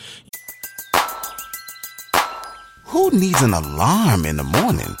 rappers. Who needs an alarm in the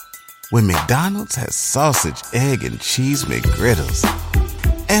morning when McDonald's has sausage, egg, and cheese McGriddles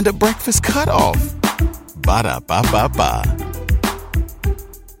and a breakfast cutoff? Ba-da-ba-ba-ba.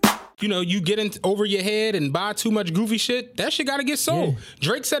 You know, you get over your head and buy too much goofy shit, that shit gotta get sold. Yeah.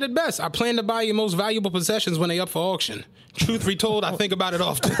 Drake said it best. I plan to buy your most valuable possessions when they up for auction. Truth be told, I think about it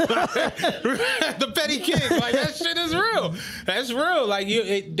often. The petty king, like that shit is real. That's real. Like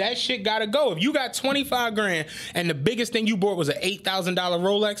that shit gotta go. If you got $25,000 and the biggest thing you bought was an $8,000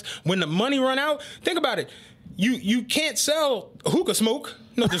 Rolex, when the money run out, think about it. You can't sell hookah smoke.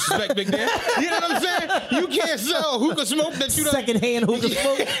 No disrespect, Big Dan. You know what I'm saying? You can't sell hookah smoke that you don't... Secondhand hookah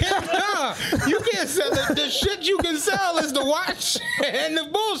smoke? Nah, you can't sell it. The shit you can sell is the watch and the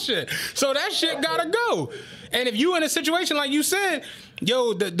bullshit. So that shit gotta go. And if you in a situation like you said,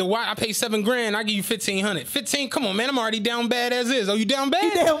 yo, the watch, I pay $7,000, I give you $1,500. 15, come on, man, I'm already down bad as is. Oh, you down bad?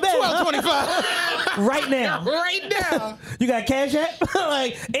 You down bad? $12.25. Right now. Right now. You got Cash App?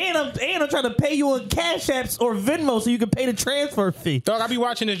 and I'm trying to pay you on Cash Apps or Venmo so you can pay the transfer fee. Dog, I be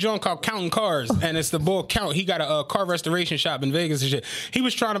watching this joint called Counting Cars, and it's the bull Count. He got a car restoration shop in Vegas and shit. He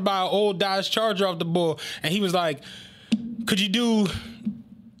was trying to buy an old Dodge Charger off the bull, and he was like, could you do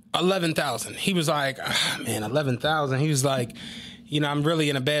 11,000? He was like, man, 11,000. He was like, you know, I'm really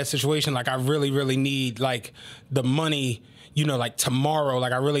in a bad situation. Like, I really, really need like the money, you know, like tomorrow.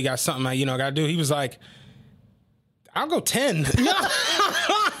 Like, I really got something I, gotta do. He was like, I'll go 10. Like,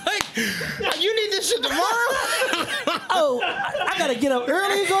 you need this shit tomorrow? Oh, I gotta get up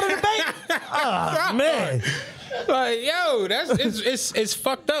early and go to the bank? Oh, man. Like, yo, it's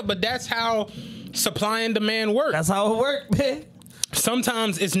fucked up, but that's how supply and demand work. That's how it works, man.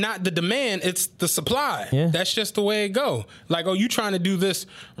 Sometimes it's not the demand, it's the supply. Yeah. That's just the way it go. Like, oh, you trying to do this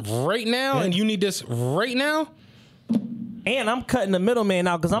right now and you need this right now? And I'm cutting the middleman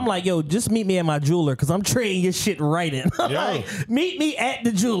out because I'm like, yo, just meet me at my jeweler because I'm trading your shit right in. Like, meet me at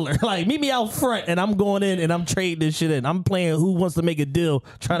the jeweler. Like, meet me out front and I'm going in and I'm trading this shit in. I'm playing Who Wants to Make a Deal,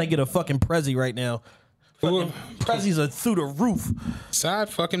 trying to get a fucking Prezi right now. Prezzies are through the roof. Side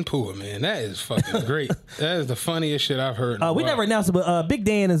fucking PUA, man. That is fucking great. That is the funniest shit I've heard. We never announced it, but Big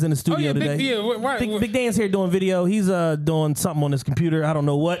Dan is in the studio today. Big Dan's here doing video. He's doing something on his computer. I don't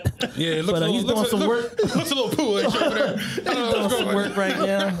know what. Yeah, it looks he's doing some work. Looks a little PUA over there. He's doing some work right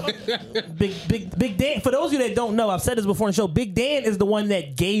now. Big Dan. For those of you that don't know, I've said this before in the show. Big Dan is the one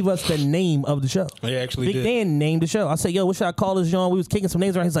that gave us the name of the show. He actually Big Dan named the show. I said, "Yo, what should I call this, John?" We was kicking some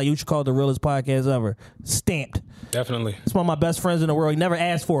names around. He's like, "You should call it the realest podcast ever." Stamped. Definitely. It's one of my best friends in the world. He never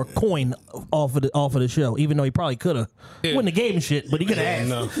asked for a coin off of the show, even though he probably could have. Yeah. Wouldn't have gave him shit, but he could have asked.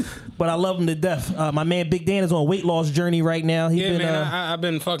 No. But I love him to death. My man Big Dan is on a weight loss journey right now. I've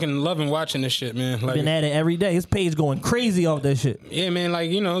been fucking loving watching this shit, man. Like, been at it every day. His page going crazy off that shit. Yeah, man. Like,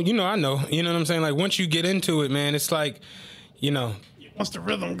 I know. You know what I'm saying? Like, once you get into it, man, it's like, once the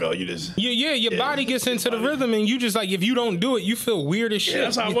rhythm go, you just your body gets into the rhythm, and you just like, if you don't do it, you feel weird as shit. Yeah,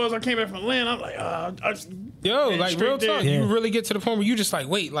 that's how it was. I came back from Atlanta. I'm like, like real talk. You really get to the point where you just like,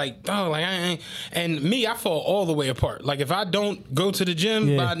 wait, like, I ain't. And me, I fall all the way apart. Like, if I don't go to the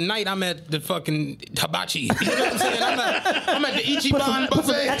gym by night, I'm at the fucking hibachi. You know what I'm saying? I'm at the Ichiban buffet. Put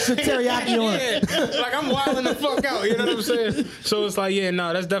some extra teriyaki on it. Like, I'm wilding the fuck out. You know what I'm saying? So it's like,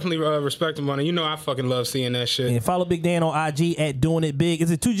 that's definitely respectable. And I fucking love seeing that shit. Yeah, follow Big Dan on IG at Doing It Big. Is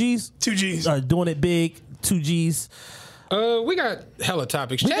it 2 G's? 2 G's. Doing It Big, 2 G's. We got hella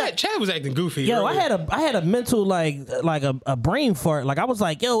topics. Chad was acting goofy. Yo, earlier. I had a mental like a brain fart. Like, I was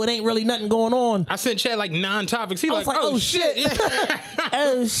like, yo, it ain't really nothing going on. I sent Chad like 9 topics. He was like, oh shit.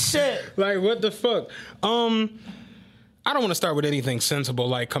 Oh shit. Like, what the fuck? I don't want to start with anything sensible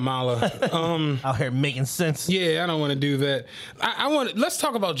like Kamala. Out here making sense. Yeah, I don't want to do that. Let's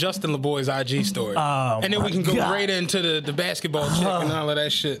talk about Justin LeBoy's IG story. And then we can go right into the basketball chick and all of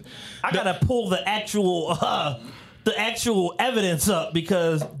that shit. I gotta pull the actual evidence up,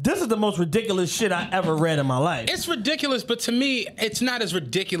 because this is the most ridiculous shit I ever read in my life. It's ridiculous, but to me, it's not as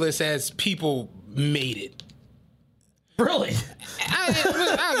ridiculous as people made it. Really?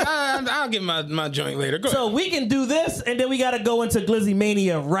 I'll get my joint later. Go so ahead. we can do this, and then we got to go into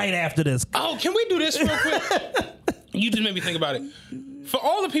GLIZZYMANIA right after this. Oh, can we do this real quick? You just made me think about it. For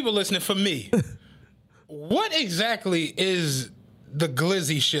all the people listening, for me, what exactly is the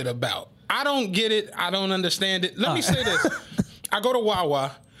glizzy shit about? I don't get it. I don't understand it. Let me say this. I go to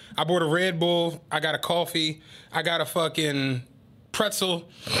Wawa. I bought a Red Bull. I got a coffee. I got a fucking pretzel.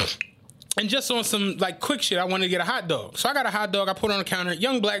 And just on some like quick shit, I wanted to get a hot dog. So I got a hot dog. I put it on the counter.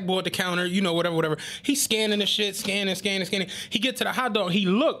 Young black boy at the counter, whatever. He's scanning the shit, scanning. He get to the hot dog. He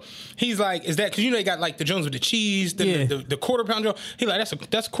look. He's like, is that, because they got like the Jones with the cheese, the quarter pound Jones. He like,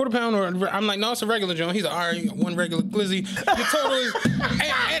 that's a quarter pound, or I'm like, no, it's a regular Jones. He's like, all right, you got one regular glizzy. The total is, and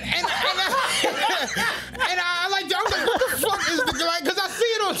I'm like, what the fuck is the, like, because I see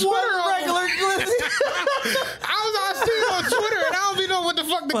it on Twitter. One regular glizzy. I see it on Twitter, and I don't even know what the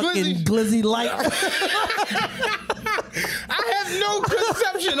fuck the glizzy light. I have no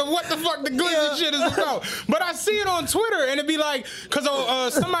conception of what the fuck the glizzy shit is about. But I see it on Twitter, and it'd be like,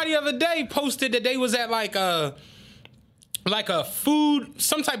 because somebody the other day posted that they was at like a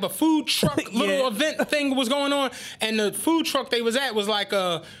some type of food truck little event thing was going on, and the food truck they was at was like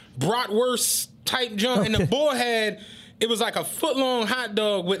a bratwurst type junk, and the boy it was like a foot-long hot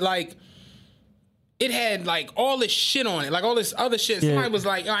dog with like, it had like all this shit on it, like all this other shit. Somebody was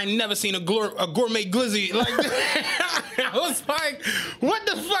like, I ain't never seen a gourmet glizzy. Like, I was like, what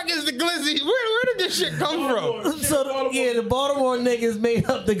the fuck is the glizzy? Where did this shit come from? So the Baltimore niggas made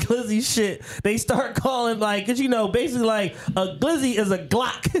up the glizzy shit. They start calling like, cause basically like a glizzy is a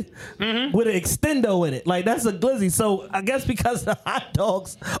Glock with an extendo in it. Like, that's a glizzy. So I guess because the hot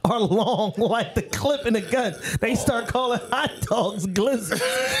dogs are long, like the clip in the gun, they start calling hot dogs glizzy.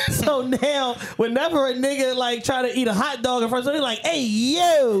 So now whenever a nigga like try to eat a hot dog in front of, they're like, hey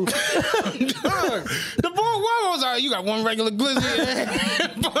yo. Dog, the boy was like, you got one regular glizzy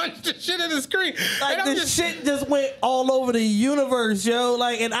and bunch of shit in the screen. Like, this shit just went all over the universe, yo.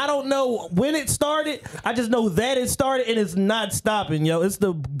 Like, and I don't know when it started. I just know that it started, and it's not stopping, yo. It's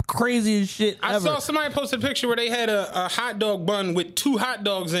the craziest shit ever. I saw somebody post a picture where they had a hot dog bun with 2 hot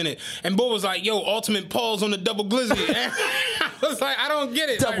dogs in it, and boy was like, yo, ultimate pause on the double glizzy. And I was like, I don't get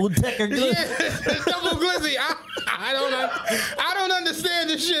it. Double decker glizzy. Yeah, double glizzy. I don't understand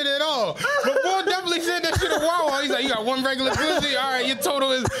this shit at all. But boy definitely said that shit Wow. He's like, you got one regular glizzy? All right, your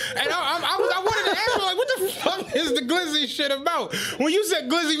total is... And I wanted to ask him, like, what the fuck is the glizzy shit about? When you said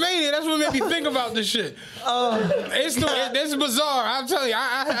GLIZZYMANIA, that's what made me think about this shit. It's bizarre. I'm telling you,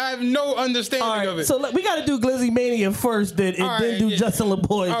 I have no understanding of it. So we got to do GLIZZYMANIA first, then do Justin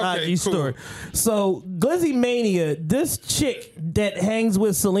LeBoy's IG story. So GLIZZYMANIA, this chick that hangs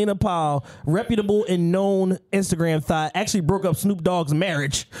with Selena Powell, reputable and known Instagram thought, actually broke up Snoop Dogg's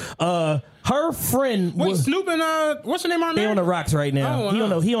marriage. Her friend Snoop and what's her name on there? They on the rocks right now.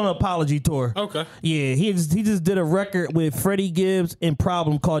 He on an apology tour. Okay. Yeah, he just did a record with Freddie Gibbs and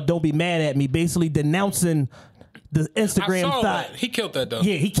Problem called "Don't Be Mad at Me," basically denouncing the Instagram thought. That. He killed that though.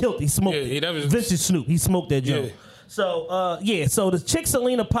 Yeah, he smoked it. That was Vintage Snoop. He smoked that joke. Yeah. So so the chick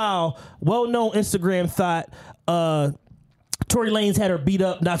Selena Powell, well-known Instagram thought, Tory Lanez had her beat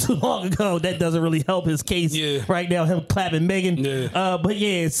up not too long ago. That doesn't really help his case right now, him clapping Megan.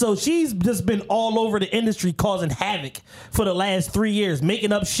 Yeah. So she's just been all over the industry causing havoc for the last 3 years,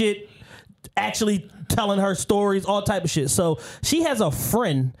 making up shit, actually telling her stories, all type of shit. So she has a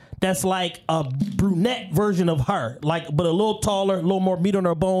friend that's like a brunette version of her, but a little taller, a little more meat on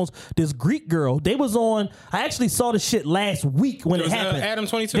her bones. This Greek girl, they was on, I actually saw the shit last week when it happened. Adam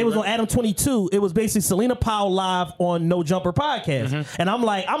 22. They was on Adam 22. It was basically Selena Powell live on No Jumper podcast. And I'm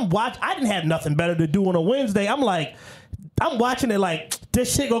like, I didn't have nothing better to do on a Wednesday. I'm watching it like,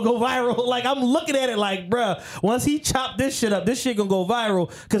 this shit gonna go viral. Like, I'm looking at it like, bruh, once he chopped this shit up, this shit gonna go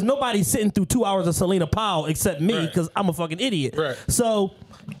viral, because nobody's sitting through 2 hours of Selena Powell except me, because I'm a fucking idiot. Right. So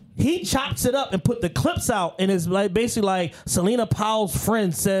he chops it up and put the clips out, and it's like basically like Selena Powell's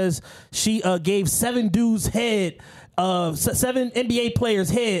friend says she gave 7 dudes head, 7 NBA players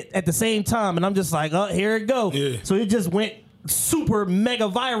head at the same time, and I'm just like, oh, here it go. Yeah. So it just went super mega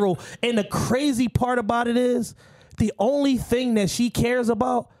viral, and the crazy part about it is the only thing that she cares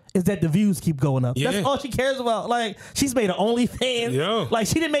about is that the views keep going up. Yeah. That's all she cares about. Like, she's made an OnlyFans. Yo. Like,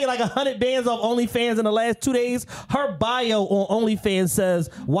 she didn't make like 100 bands off OnlyFans in the last 2 days. Her bio on OnlyFans says,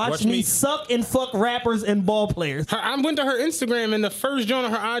 watch me suck and fuck rappers and ball players. I went to her Instagram, and the first joint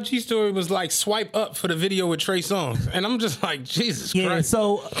on her IG story was like, swipe up for the video with Trey Songz. And I'm just like, Jesus Christ.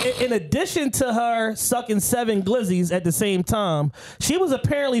 So in addition to her sucking 7 glizzies at the same time, she was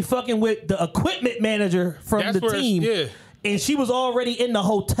apparently fucking with the equipment manager from the team. Yeah. And she was already in the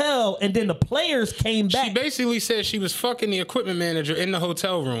hotel, and then the players came back. She basically said she was fucking the equipment manager in the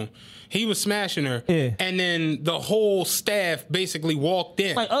hotel room. He was smashing her. Yeah. And then the whole staff basically walked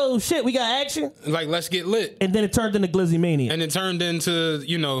in. Like, oh shit, we got action? Like, let's get lit. And then it turned into GLIZZYMANIA. And it turned into, the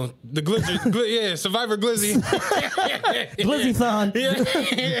Glizzy, Survivor Glizzy. Glizzy-thon.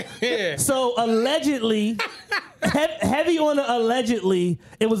 Yeah. So allegedly, heavy on the allegedly,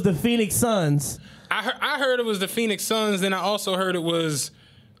 it was the Phoenix Suns. I heard it was the Phoenix Suns, then I also heard it was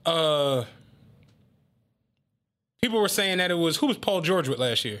people were saying that it was, who was Paul George with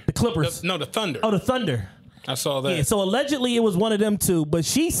last year? The Clippers. The Thunder. Oh, the Thunder. I saw that. Yeah, so allegedly it was one of them two, but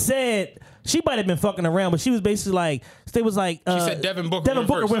she said she might have been fucking around, but she was basically like, they was like, she said Devin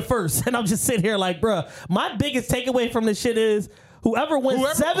Booker went first. And I'm just sitting here like, bruh, my biggest takeaway from this shit is, Whoever went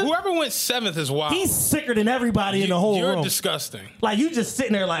seventh is wild. He's sicker than everybody in the whole room. You're disgusting. Like, you just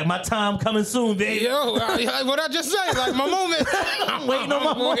sitting there like, my time coming soon, baby. Yo, what I just say, like, my moment. I'm waiting on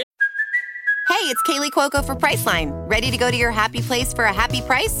my moment. Hey, it's Kaylee Cuoco for Priceline. Ready to go to your happy place for a happy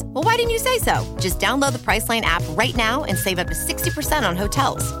price? Well, why didn't you say so? Just download the Priceline app right now and save up to 60% on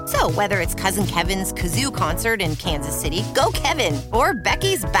hotels. So whether it's Cousin Kevin's Kazoo Concert in Kansas City, go Kevin, or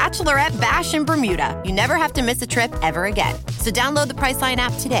Becky's Bachelorette Bash in Bermuda, you never have to miss a trip ever again. So download the Priceline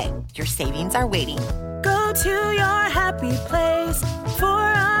app today. Your savings are waiting. Go to your happy place for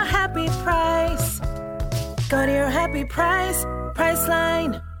a happy price. Go to your happy price,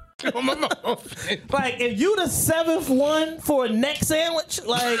 Priceline. Like, if you the 7th one for a neck sandwich,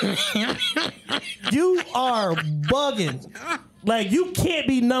 like, you are bugging. Like, you can't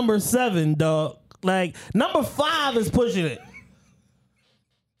be number 7, dog. Like, number 5 is pushing it.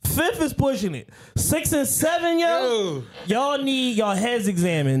 5th is pushing it. 6 and 7, y'all need y'all heads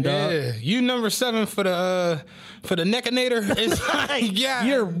examined, dog. Yeah, you number 7 for the neckinator. It's like, yeah,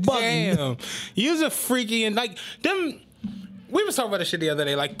 you're bugging. Damn, you's a freaky, and like them. We was talking about this shit the other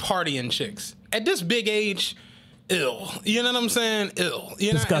day, like partying chicks. At this big age, ill. You know what I'm saying? Ill.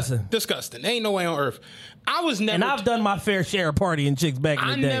 Disgusting. Disgusting. Ain't no way on earth. I was never... And I've done my fair share of partying chicks back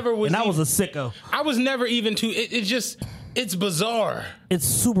in the day. I was a sicko. I was never even too... It's bizarre. It's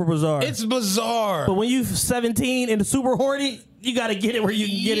super bizarre. It's bizarre. But when you're 17 and super horny, you got to get it where you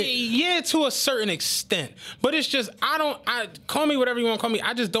can get it. Yeah, to a certain extent. But it's just, call me whatever you want to call me.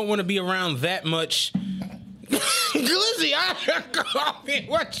 I just don't want to be around that much... Glizzy, call me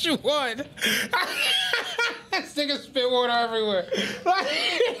what you want. This nigga spit water everywhere. Like,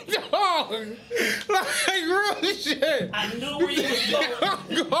 dog. Like, real shit. I knew where you was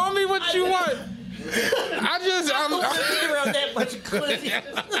going. Call me what you want. I'm around that much Glizzy.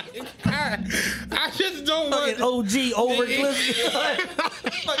 I just don't want OG over Glizzy.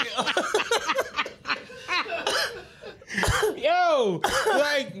 Yo,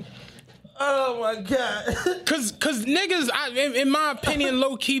 like, oh my god. Cause niggas, in my opinion,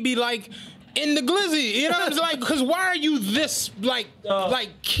 low key be like in the Glizzy. You know what I'm saying? Like, cause why are you this like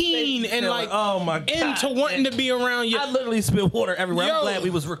keen and like oh my god, into wanting to be around you? I literally spit water everywhere. Yo, I'm glad we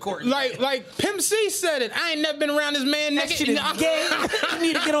was recording. Like Pimp C said it. I ain't never been around this man. That nigga. Shit is gay. You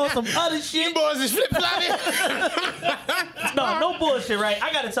need to get on some other shit. You boys is flip flopping. No bullshit, right?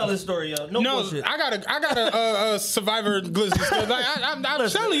 I gotta tell this story, yo. No bullshit. I got a Survivor Glizzy story. Like, I'm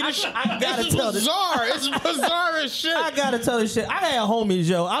telling you, this is bizarre. It's bizarre as shit. I gotta tell this shit. I had homies,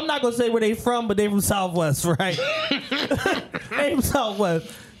 yo. I'm not gonna say where they from, but they from Southwest, right? They from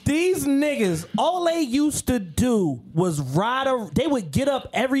Southwest. These niggas, all they used to do was they would get up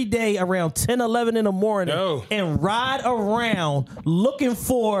every day around 10, 11 in the morning and ride around looking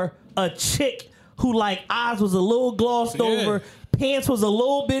for a chick who like eyes was a little glossed over, pants was a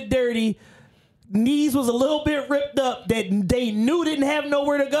little bit dirty, knees was a little bit ripped up that they knew didn't have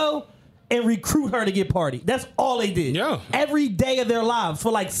nowhere to go, and recruit her to get party. That's all they did. Yeah. Every day of their lives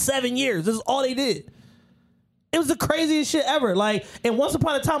for like 7 years. This is all they did. It was the craziest shit ever. Like, and once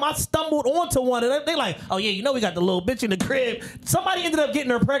upon a time, I stumbled onto one, and they like, oh yeah, you know we got the little bitch in the crib. Somebody ended up getting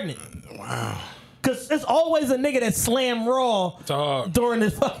her pregnant. Wow. Cause it's always a nigga that slam raw during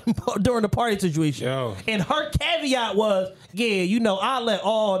the party situation. Yo. And her caveat was, yeah, you know, I'll let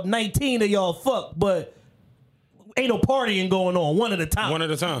all 19 of y'all fuck, but ain't no partying going on. One at a time. One at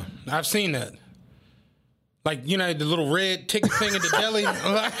a time. I've seen that. Like, you know, the little red ticket thing at the deli,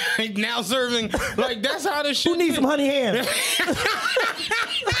 like, now serving. Like, that's how this shit Who needs some honey ham?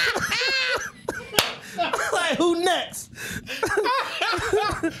 Like, who next?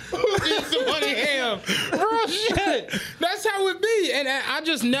 Who needs some honey ham? Real shit. That's how it be. And I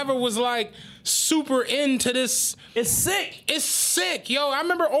just never was, like, super into this. It's sick. It's sick. Yo, I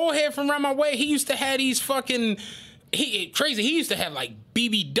remember old head from around my way. He used to have these fucking... He used to have like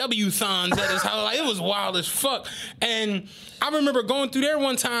BBW-thons at his house. Like, it was wild as fuck. And I remember going through there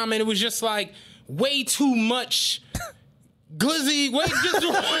one time, and it was just like way too much glizzy,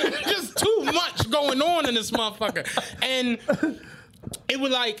 just too much going on in this motherfucker. And it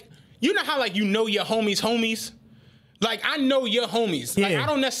was like, you know how like you know your homies? Like, I know your homies. Yeah. Like, I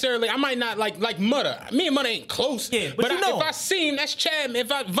don't necessarily, I might not like Mudder. Me and Mudder ain't close. Yeah, but you know. If I see him, that's Chad. If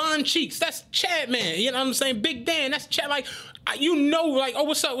Von Cheeks, that's Chad, man. You know what I'm saying? Big Dan, that's Chad. Like, you know, like, oh,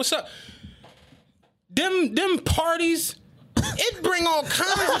 what's up? Them parties, it bring all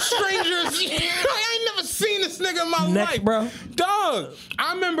kinds of strangers. I ain't never seen this nigga in my life. Bro. Dog.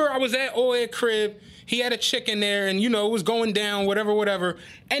 I remember I was at Oed crib. He had a chick in there, and, you know, it was going down, whatever.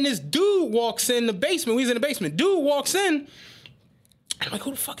 And this dude walks in the basement. We was in the basement. Dude walks in. I'm like,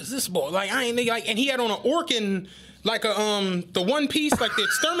 who the fuck is this boy? Like, I ain't like, and he had on an Orkin, like the one piece, like the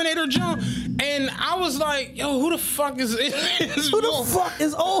exterminator jump. And I was like, yo, who the fuck is this? Who the fuck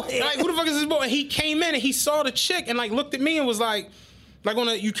is old head? Like, who the fuck is this boy? And he came in and he saw the chick and like looked at me and was like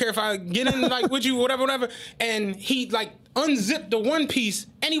you care if I get in like with you, whatever. And he like unzipped the one piece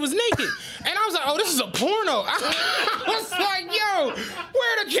and he was naked. And I was like, oh, this is a porno. I was like, yo,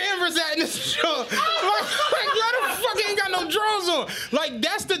 where the cameras at in this show? Like, yo, the fuck ain't got no drawers on. Like,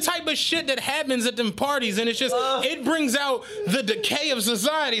 that's the type of shit that happens at them parties, and it's just, it brings out the decay of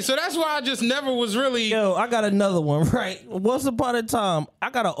society. So that's why I just never was really... Yo, I got another one, right? Once upon a time, I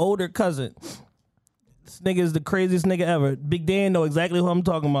got an older cousin. This nigga is the craziest nigga ever. Big Dan know exactly who I'm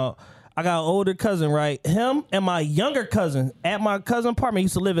talking about. I got an older cousin, right? Him and my younger cousin at my cousin apartment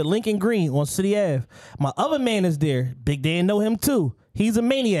used to live at Lincoln Green on City Ave. My other man is there. Big Dan know him too. He's a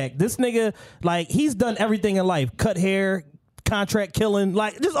maniac. This nigga, like, he's done everything in life. Cut hair, contract killing,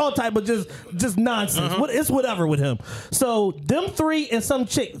 like, just all type of just nonsense. It's whatever with him. So them three and some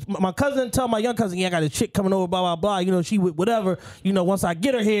chick. My cousin tell my young cousin, yeah, I got a chick coming over, blah, blah, blah. You know, she with whatever. You know, once I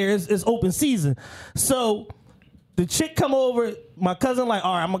get her here, it's open season. So... the chick come over, my cousin like,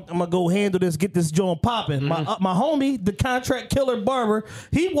 all right, I'm gonna go handle this, get this joint popping. My homie, the contract killer barber,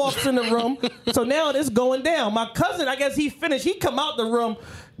 he walks in the room. So now it's going down. My cousin, I guess he finished. He come out the room.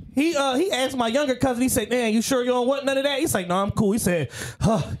 He asked my younger cousin, he said, man, you sure you don't want none of that? He's like, no, I'm cool. He said,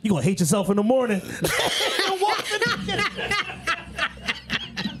 you gonna hate yourself in the morning.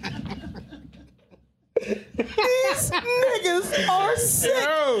 These niggas are sick.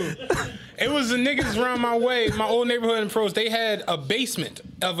 Yo, It was the niggas around my way, my old neighborhood in Pros. They had a basement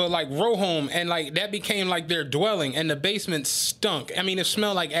of a like row home, and like that became like their dwelling, and the basement stunk. I mean, it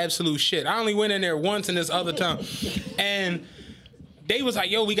smelled like absolute shit. I only went in there once in this other time, and they was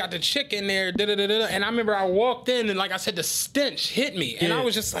like, yo, we got the chick in there, da-da-da-da. And I remember I walked in and like I said, the stench hit me. And I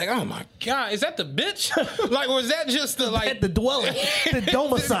was just like, oh my God, is that the bitch? Like, was that just the like... the dwelling, the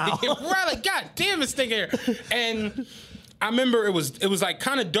domicile. Right, like, God damn, it's stinking here. And I remember it was like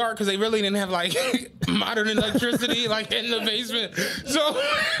kind of dark because they really didn't have like modern electricity like in the basement. So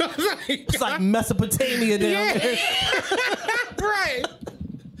it's like Mesopotamia down there. Right.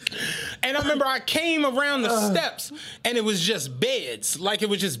 And I remember I came around the steps and it was just beds. Like it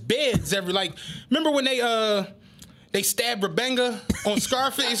was just beds every like remember when they stabbed Rebenga on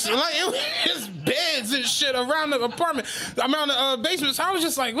Scarface? Like it was just beds and shit around the apartment, around the basement. So I was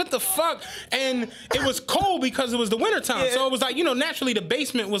just like, what the fuck? And it was cold because it was the wintertime. Yeah. So it was like, you know, naturally the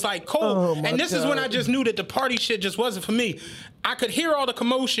basement was like cold. And this is when I just knew that the party shit just wasn't for me. I could hear all the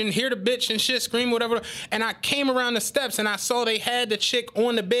commotion, hear the bitch and shit scream, whatever. And I came around the steps and I saw they had the chick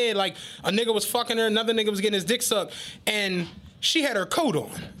on the bed. Like a nigga was fucking her, another nigga was getting his dick sucked. And she had her coat on.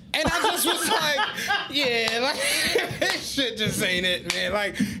 And I just was like, yeah, like, this shit just ain't it, man.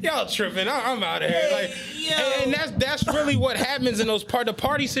 Like, y'all tripping. I'm out of here. Like, and that's really what happens in those the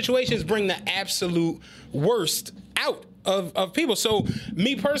party situations bring the absolute worst out of people. So,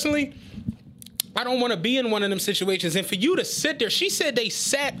 me personally, I don't want to be in one of them situations. And for you to sit there, she said they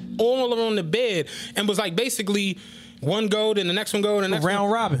sat all on the bed and was like basically one go, then the next one go, and the next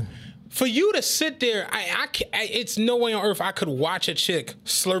round robin. For you to sit there, it's no way on earth I could watch a chick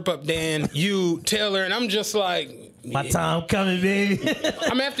slurp up Dan, you, Taylor, and I'm just like... My time coming, baby.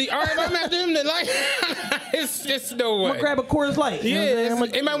 I'm after him to like... it's just no way. I'm gonna grab a Coors Light. Yeah.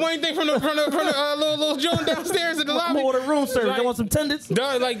 Anybody want anything from the little joint downstairs at the lobby? More of the room service. You want some tenders? For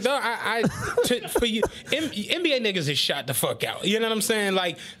you, NBA niggas is shot the fuck out. You know what I'm saying?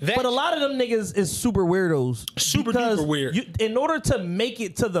 Like that. But a lot of them niggas is super weirdos. Super duper weird. In order to make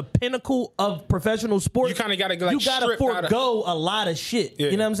it to the pinnacle of professional sports, you kind of gotta like, you gotta forego a lot of shit. Yeah.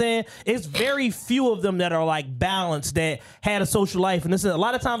 You know what I'm saying? It's very few of them that are like balanced that had a social life, and this is a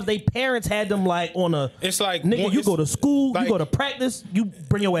lot of times they parents had them like on a. It's like nigga, you go to school, like, you go to practice, you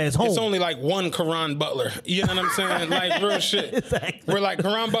bring your ass home. It's only like one Karan Butler. You know what I'm saying? Like real shit. Exactly. Where like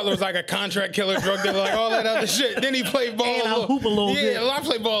Karan Butler was like a contract killer, drug dealer, like all that other shit. Then he played ball. And I hoop a little bit. Yeah, I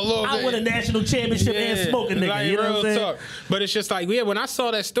play ball a little bit. I win a national championship and smoking nigga. Like, you know real what I'm saying? talk. But it's just like, yeah, when I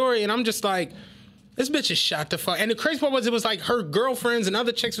saw that story, and I'm just like, this bitch is shot the fuck. And the crazy part was it was like her girlfriends and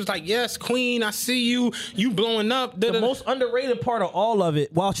other chicks was like, yes, queen, I see you. You blowing up. The most underrated part of all of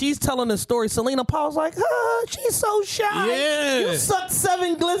it, while she's telling the story, Selena Paul's like, she's so shy. Yeah. You sucked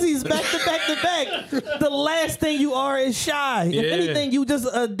 7 glizzies back to back to back. The last thing you are is shy. Yeah. If anything, you just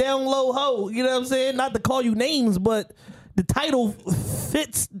a down low hoe. You know what I'm saying? Not to call you names, but the title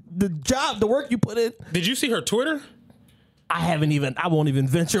fits the job, the work you put in. Did you see her Twitter? I won't even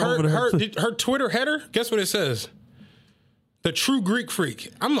venture over to her Twitter header, guess what it says? The true Greek freak.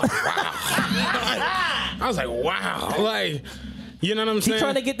 I'm like, wow. I was like, wow. Like, you know what I'm saying? She's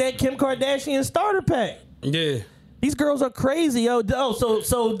trying to get that Kim Kardashian starter pack. Yeah. These girls are crazy, yo.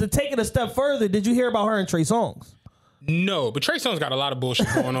 So to take it a step further, did you hear about her and Trey Songz? No, but Trey Songz got a lot of bullshit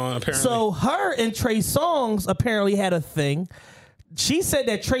going on, apparently. So her and Trey Songz apparently had a thing. She said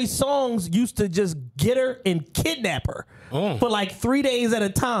that Trey Songz used to just get her and kidnap her for like 3 days at a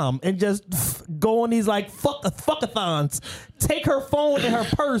time and just go on these like fuck-a-thons, take her phone and her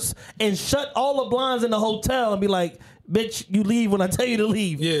purse and shut all the blinds in the hotel and be like, bitch, you leave when I tell you to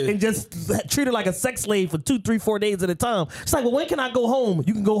leave. Yeah. And just treat her like a sex slave for 2, 3, 4 days at a time. It's like, well, when can I go home?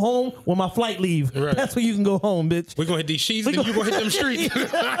 You can go home when my flight leave. Right. That's when you can go home, bitch. We're going to hit these sheets and you going to hit them streets.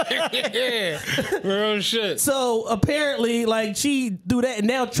 Yeah. Real shit. So apparently, like, she do that. And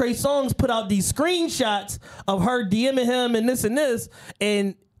now Trey Songz put out these screenshots of her DMing him and this.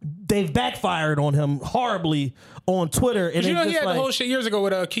 And they've backfired on him horribly on Twitter. And you know he had the whole shit years ago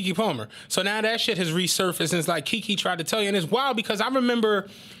with Keke Palmer. So now that shit has resurfaced and it's like Keke tried to tell you. And it's wild because I remember,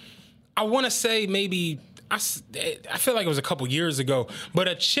 I want to say maybe, I feel like it was a couple years ago, but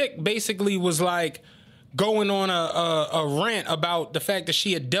a chick basically was like going on a rant about the fact that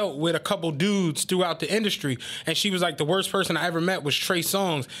she had dealt with a couple dudes throughout the industry. And she was like, the worst person I ever met was Trey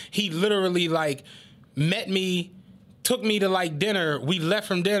Songz. He literally like met me, took me to like dinner. We left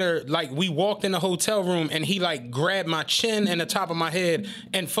from dinner, like we walked in the hotel room and he like grabbed my chin and the top of my head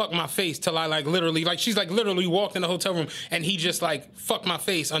and fucked my face till I like literally, like she's like literally walked in the hotel room and he just like fucked my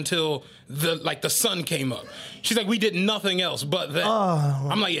face until the sun came up. She's like, we did nothing else but that.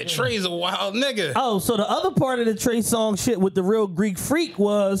 I'm like, yeah, Trey's a wild nigga. Oh, so the other part of the Trey Songz shit with the real Greek freak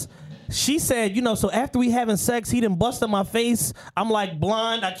was she said, you know, so after we having sex, he done busted my face. I'm like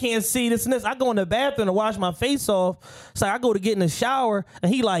blind. I can't see this and this. I go in the bathroom to wash my face off. So I go to get in the shower,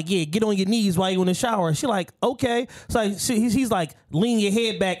 and he like, yeah, get on your knees while you in the shower. And she like, okay. So he's like, lean your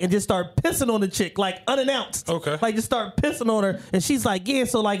head back and just start pissing on the chick, like unannounced. Okay. Like just start pissing on her. And she's like, yeah.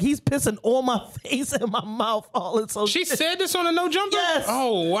 So like he's pissing on my face and my mouth. All and so she said this on a No Jumper? Yes.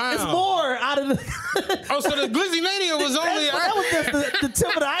 Oh, wow. It's more out of the... So the GLIZZYMANIA was only... That was just the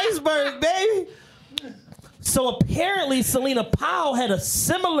tip of the iceberg, baby. So apparently Selena Powell had a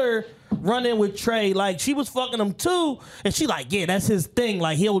similar run-in with Trey. Like, she was fucking him too, and she like, yeah, that's his thing.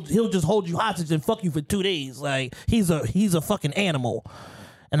 Like, he'll just hold you hostage and fuck you for 2 days. Like, he's a fucking animal.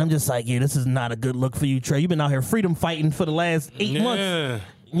 And I'm just like, yeah, this is not a good look for you, Trey. You've been out here freedom fighting for the last 8 months.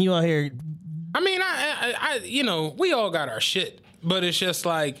 And you out here... I mean, I you know, we all got our shit, but it's just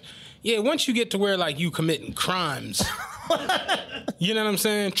like, yeah, once you get to where like you committing crimes, you know what I'm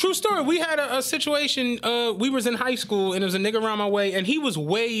saying? True story. We had a situation. We was in high school, and there was a nigga around my way, and he was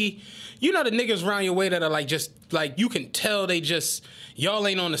way, you know, the niggas around your way that are like just like you can tell they just y'all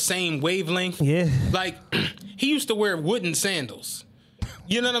ain't on the same wavelength. Yeah. Like he used to wear wooden sandals.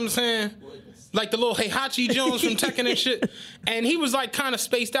 You know what I'm saying? Like the little Heihachi Jones from Tekken and shit. And he was like kind of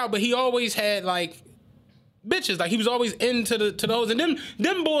spaced out, but he always had like bitches. Like he was always into those. And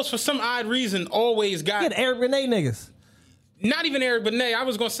them boys for some odd reason always got... Yeah, the Eric Benet niggas. Not even Eric Benet. I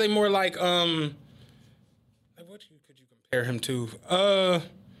was going to say more like... what could you compare him to?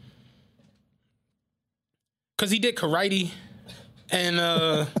 Because he did karate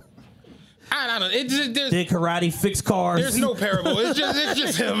and... I don't know. Did karate, fix cars. There's no parable. It's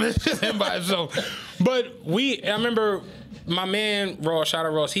just him. It's just him by himself. But I remember my man Ross, shout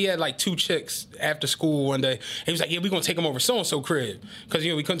out Ross. He had like 2 chicks after school one day. He was like, "Yeah, we gonna take him over so and so crib because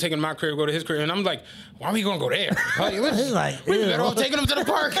you know we couldn't take him to my crib, go to his crib." And I'm like, "Why are we gonna go there? Like, we better off taking him to the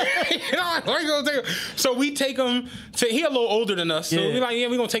park." You know, why are you gonna take him? So we take him to. He a little older than us, so we like, yeah,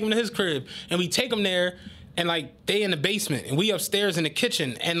 we gonna take him to his crib, and we take him there, and like they in the basement, and we upstairs in the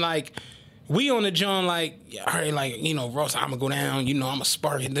kitchen, and like. We on the John like, all right, like, you know, Ross, I'm gonna go down, you know, I'm a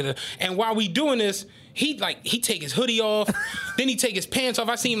spark. And while we doing this, he take his hoodie off, then he take his pants off.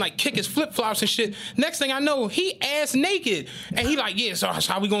 I see him like kick his flip flops and shit. Next thing I know, he ass naked, and he like, yeah, so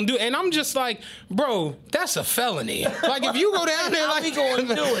how we gonna do it? And I'm just like, bro, that's a felony. Like if you go down there, like, going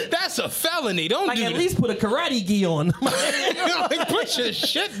to do it? That's a felony. Don't like do at that. least put a karate gi on. Like put your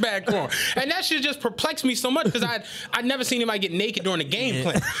shit back on. And that shit just perplexed me so much because I'd never seen anybody get naked during a game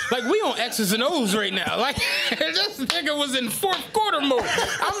plan. Like we on X's and O's right now. Like this nigga was in 4th quarter mode.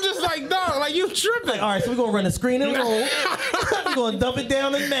 I'm just like, dog, like you tripping. Like, all right, so we're gonna run a screen and roll. We're gonna dump it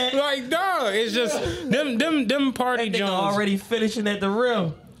down the mat. Like, dog, it's just them party that Jones already finishing at the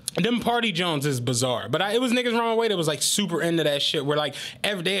rim. Them party Jones is bizarre, but it was niggas wrong way that was like super into that shit. Where like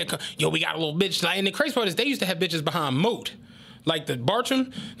every day, yo, we got a little bitch. Like, and the crazy part is they used to have bitches behind moat. Like the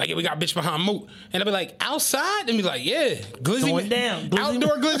Bartram, like, yeah, we got a bitch behind moat. And I'd be like, outside? And be like, yeah, Going down.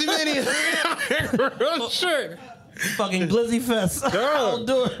 Outdoor GLIZZYMANIA. Real shit. Fucking Glizzy Fest.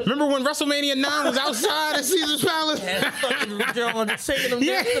 Outdoor. Remember when WrestleMania 9 was outside at Caesar's Palace? Yeah, fucking John shaking them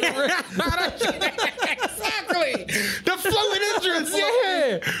down to the rim. Exactly. The floating entrance.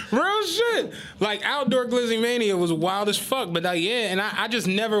 Yeah. Real shit. Like outdoor GLIZZYMANIA was wild as fuck. But yeah, and I just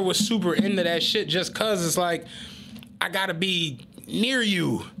never was super into that shit just cause it's like I gotta be near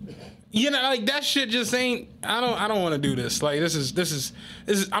you. You know, like that shit just ain't. I don't want to do this. Like this is.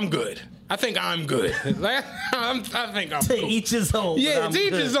 I'm good. I think I'm good. Like I think I'm. To cool. each his own. Yeah, to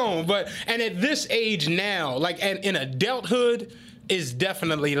each his own. But and at this age now, like and in adulthood, is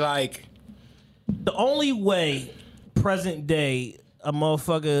definitely like the only way present day a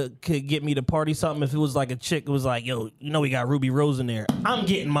motherfucker could get me to party something if it was like a chick who was like, yo, you know we got Ruby Rose in there. I'm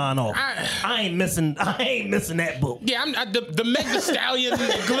getting mine off. I ain't missing that book. Yeah, I'm the Meg Thee Stallion,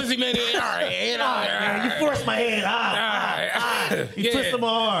 GLIZZYMANIA. All right, man, you forced my hand. You twisted my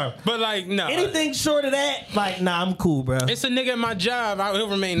arm. But like, no. Anything short of that, like, nah, I'm cool, bro. It's a nigga at my job. He'll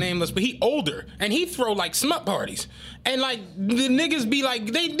remain nameless, but he older and he throw like smut parties. And like the niggas be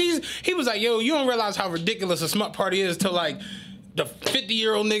like, he was like, yo, you don't realize how ridiculous a smut party is till like the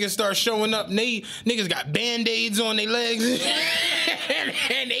 50-year-old niggas start showing up and niggas got Band-Aids on their legs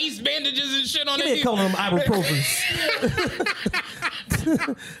and ace bandages and shit on their Give me a couple of them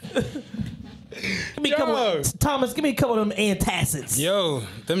ibuprofens. Thomas, give me a couple of them antacids. Yo,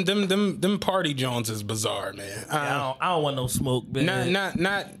 them party Jones is bizarre, man. I don't want no smoke, man.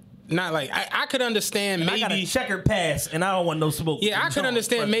 Not like I could understand maybe I got a checkered pass and I don't want no smoke. Yeah, I could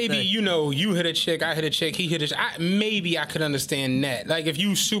understand maybe you know you hit a chick, I hit a chick, he hit a chick. Maybe I could understand that. Like if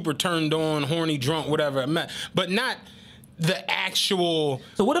you super turned on, horny, drunk, whatever. But not the actual.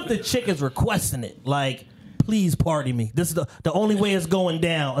 So what if the chick is requesting it? Like, please party me. This is the only way it's going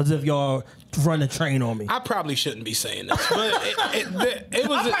down, as if y'all run a train on me. I probably shouldn't be saying this, but it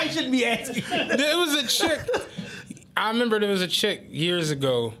was. I probably shouldn't be asking. There was a chick. I remember there was a chick years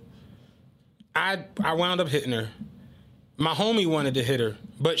ago. I wound up hitting her. My homie wanted to hit her,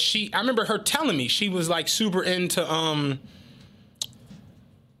 but I remember her telling me she was like super into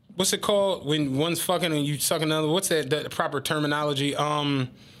what's it called when one's fucking and you suck another? What's the proper terminology?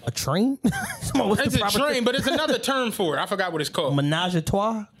 A train? It's a train, but it's another term for it. I forgot what it's called. Menage a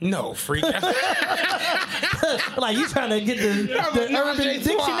trois? No, freak. Like you trying to get the Urban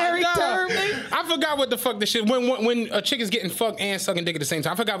Dictionary term? I forgot what the fuck this shit. When a chick is getting fucked and sucking dick at the same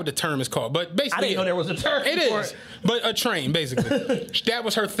time, I forgot what the term is called. But basically, I didn't know there was a term. It is, but a train basically. That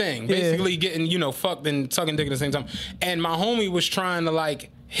was her thing. Basically, getting fucked and sucking dick at the same time. And my homie was trying to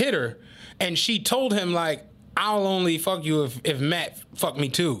like hit her, and she told him like, I'll only fuck you if Matt fuck me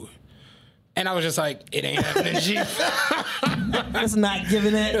too. And I was just like, it ain't happening, G. That's not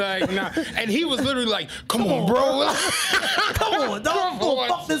giving it. Like, nah. And he was literally like, come on, bro. Come on, don't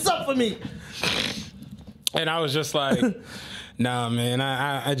fuck this up for me. And I was just like, nah, man,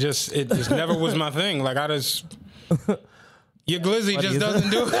 it just never was my thing. Like, your glizzy just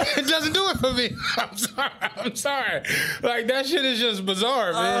doesn't do it. It doesn't do it for me. I'm sorry. Like, that shit is just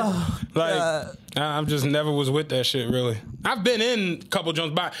bizarre, man. I'm just never was with that shit, really. I've been in a couple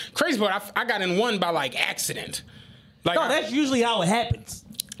joints by crazy, but I got in one by like accident. Like, no, that's usually how it happens.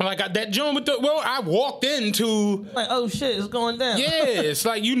 Like that joint with I walked into like, oh shit, it's going down. Yeah, it's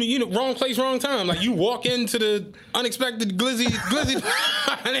like you know, wrong place, wrong time. Like you walk into the unexpected glizzy.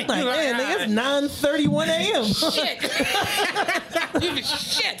 Like, man, nigga, it's 9:31 a.m.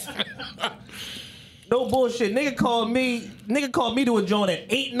 Shit. No bullshit. Nigga called me to a joint at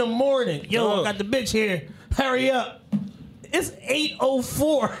 8 in the morning. Yo, I got the bitch here. Hurry up. It's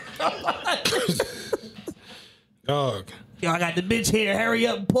 8:04. Dog. Yo, I got the bitch here. Hurry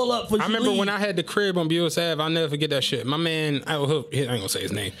up and pull up for I remember when I had the crib on Buick Ave. I'll never forget that shit. My man, I ain't gonna say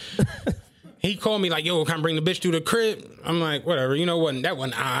his name. He called me like, yo, can I bring the bitch to the crib? I'm like, whatever. You know what? That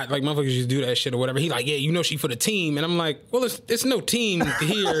wasn't odd. Like, motherfuckers used to do that shit or whatever. He like, yeah, you know she for the team. And I'm like, well, it's no team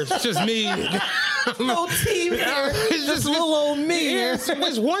here. It's just me. No team here. It's just little old me here. It's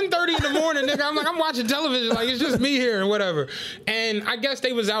 1:30 in the morning, nigga. I'm like, I'm watching television. Like, it's just me here and whatever. And I guess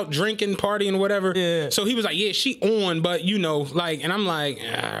they was out drinking, partying, whatever. Yeah. So he was like, yeah, she on, but you know, like, and I'm like, all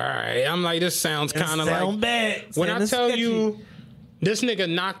right. I'm like, this sounds kind of like. Bad. When I tell you. This nigga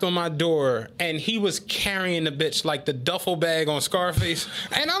knocked on my door and he was carrying the bitch like the duffel bag on Scarface.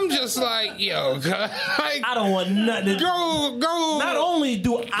 And I'm just like, yo, God, like, I don't want nothing. Go. Not only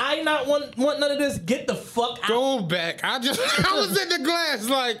do I not want none of this, get the fuck out. Go back. I was in the glass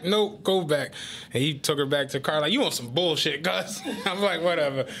like, nope, go back. And he took her back to the car like, you want some bullshit, Gus? I'm like,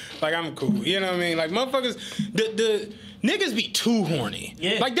 whatever. Like, I'm cool. You know what I mean? Like, motherfuckers, the niggas be too horny.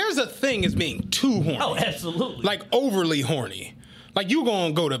 Yeah. Like, there's a thing as being too horny. Oh, absolutely. Like, overly horny. Like, you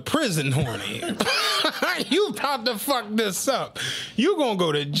gonna go to prison horny. You about to fuck this up. You gonna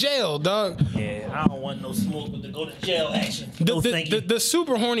go to jail, dog. Yeah, I don't want no smoke with the go to jail action. The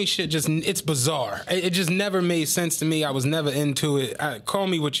super horny shit it's bizarre. It just never made sense to me. I was never into it. Call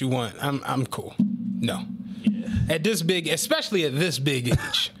me what you want. I'm cool. No. Yeah. At this big, especially at this big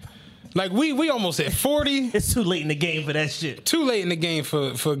age. Like, we almost at 40. It's too late in the game for that shit. Too late in the game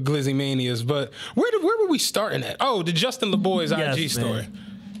for GLIZZYMANIAs. But where were we starting at? Oh, the Justin LaBoy's IG story.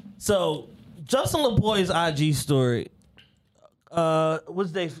 So, Justin LaBoy's IG story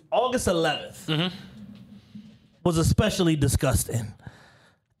was August 11th. Mm-hmm. Was especially disgusting.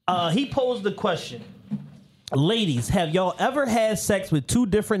 He posed the question. Ladies, have y'all ever had sex with two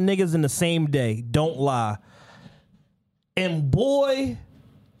different niggas in the same day? Don't lie. And boy...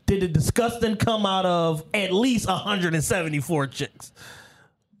 did the disgusting come out of at least 174 chicks.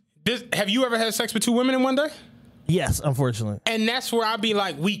 Have you ever had sex with two women in one day? Yes, unfortunately. And that's where I'd be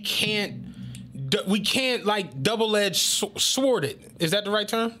like, we can't like double-edged sword it. Is that the right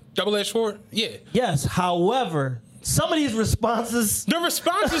term? Double-edged sword? Yeah. Yes, however, some of these responses... The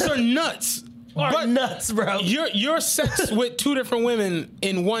responses are nuts. But nuts, bro. Your sex with two different women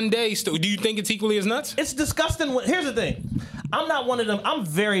in one day, do you think it's equally as nuts? It's disgusting. Here's the thing. I'm not one of them. I'm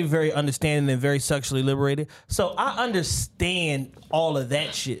very, very understanding and very sexually liberated. So I understand all of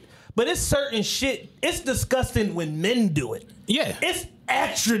that shit. But it's certain shit. It's disgusting when men do it. Yeah. It's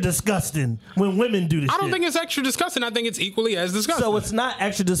extra disgusting when women do this shit. I don't think it's extra disgusting. I think it's equally as disgusting. So it's not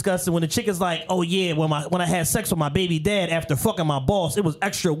extra disgusting when the chick is like, oh yeah, when I had sex with my baby dad after fucking my boss, it was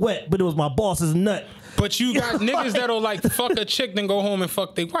extra wet, but it was my boss's nut. But you got niggas that'll like fuck a chick then go home and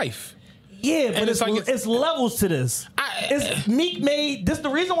fuck their wife. Yeah, but it's levels to this. It's Meek made this. The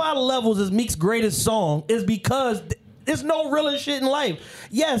reason why Levels is Meek's greatest song is because there's no real shit in life.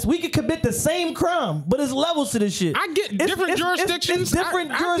 Yes, we could commit the same crime, but it's levels to this shit. I get different jurisdictions. It's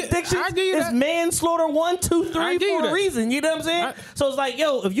different jurisdictions. I get you it's that. manslaughter 1, 2, 3 for a reason. You know what I'm saying? So it's like,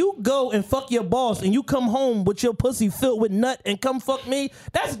 yo, if you go and fuck your boss and you come home with your pussy filled with nut and come fuck me,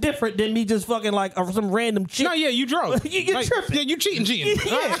 that's different than me just fucking like some random chick. No, yeah, you drunk. You're like, tripping. Yeah, you cheating. Yeah,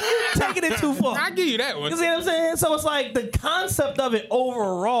 you're taking it too far. I give you that one. You see what I'm saying? So it's like the concept of it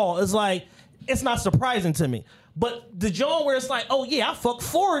overall is like, it's not surprising to me. But the joint where it's like, oh yeah, I fucked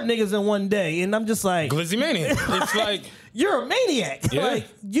 4 niggas in one day, and I'm just like, GLIZZYMANIA. It's like you're a maniac. Yeah. Like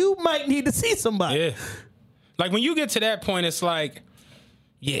you might need to see somebody. Yeah. Like when you get to that point, it's like,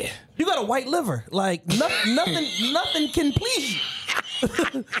 yeah, you got a white liver. Like nothing can please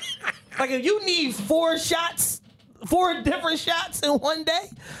you. Like if you need 4 different shots in one day,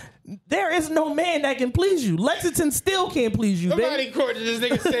 there is no man that can please you. Lexington still can't please you, Somebody baby. quoted this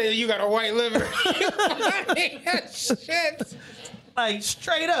nigga saying you got a white liver. Shit. Like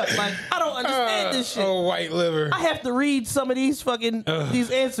straight up. Like I don't understand this shit. Oh, white liver. I have to read some of these fucking these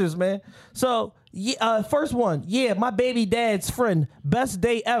answers, man. So first one, yeah, my baby dad's friend, best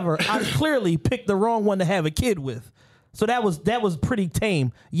day ever. I clearly picked the wrong one to have a kid with. So that was pretty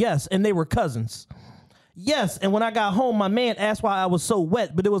tame. Yes, and they were cousins. Yes, and when I got home, my man asked why I was so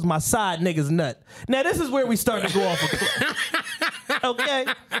wet, but it was my side nigga's nut. Now, this is where we start to go off a cliff. Okay?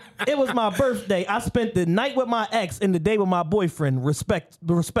 It was my birthday. I spent the night with my ex and the day with my boyfriend,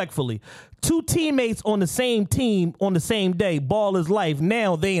 respectfully. 2 teammates on the same team on the same day. Ball is life.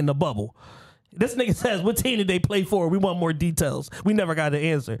 Now they in the bubble. This nigga says, what team did they play for? We want more details. We never got the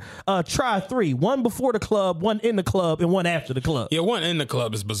answer. Try 3. 1 before the club, 1 in the club, and 1 after the club. Yeah, 1 in the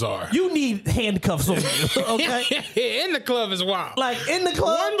club is bizarre. You need handcuffs on you, okay? Yeah, in the club is wild. Like, in the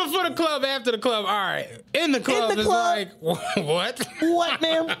club? 1 before the club, after the club, all right. In the club is like, what? What,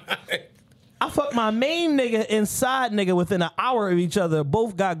 man? I fucked my main nigga and side nigga within an hour of each other.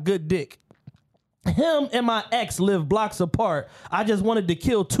 Both got good dick. Him and my ex live blocks apart. I just wanted to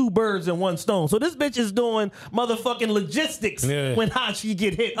kill 2 birds in 1 stone. So this bitch is doing motherfucking logistics when how she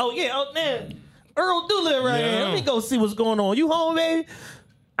get hit. Oh yeah, oh man, Earl do live right here. Let me go see what's going on. You home, baby?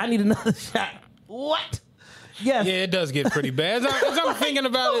 I need another shot. What? Yes. Yeah, it does get pretty bad. As I'm thinking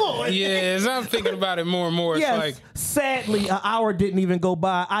about it, as I'm thinking about it more and more, it's like, sadly, an hour didn't even go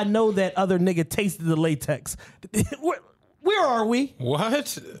by. I know that other nigga tasted the latex. Where are we?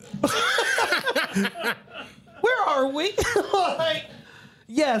 What? Where are we? Like,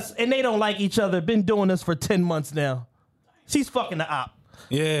 yes, and they don't like each other. Been doing this for 10 months now. She's fucking the op.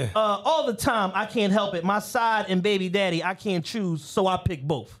 Yeah. All the time, I can't help it. My side and baby daddy, I can't choose, so I pick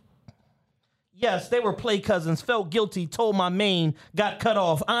both. Yes, they were play cousins. Felt guilty. Told my main. Got cut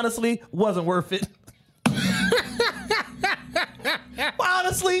off. Honestly, wasn't worth it.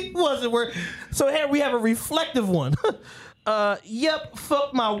 Honestly, wasn't worth it. So here we have a reflective one. Yep,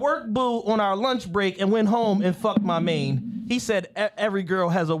 fucked my work boo on our lunch break and went home and fucked my main. He said every girl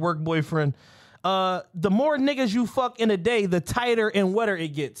has a work boyfriend. The more niggas you fuck in a day, the tighter and wetter it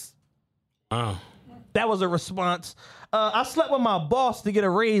gets. Wow. That was a response. I slept with my boss to get a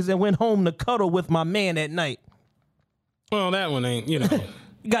raise and went home to cuddle with my man at night. Well, that one ain't, you know.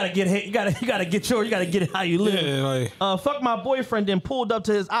 You gotta get it how you live. Yeah, like, fuck my boyfriend, then pulled up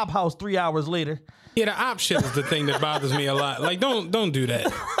to his op house 3 hours later. Yeah, the op shit is the thing that bothers me a lot. Like, don't do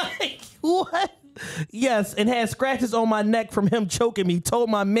that. Like, what? Yes, and had scratches on my neck from him choking me. Told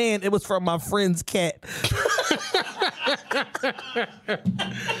my man it was from my friend's cat.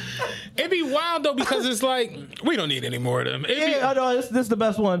 It'd be wild though, because it's like, we don't need any more of them. I know, this is the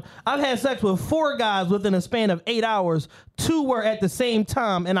best one. I've had sex with 4 guys within a span of 8 hours. 2 were at the same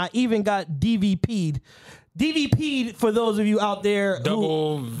time, and I even got DVP'd. DVP'd, for those of you out there,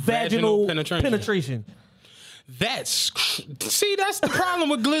 double vaginal penetration. That's the problem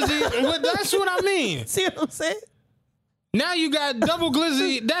with glizzy. That's what I mean. See what I'm saying? Now you got double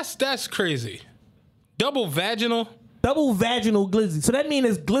glizzy. That's crazy. Double vaginal glizzy. So that means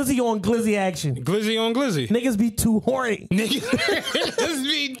it's glizzy on glizzy action. Glizzy on glizzy. Niggas be too horny. Niggas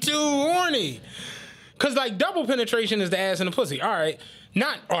be too horny. Cause like double penetration is the ass and the pussy. All right.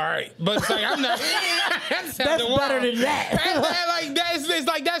 Not all right, but it's like I'm not. That's better than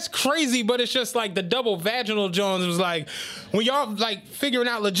that. That's crazy, but it's just like the double vaginal Jones was like when y'all like figuring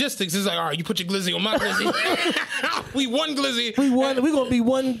out logistics. It's like, all right, you put your glizzy on my glizzy. We one glizzy. We gonna be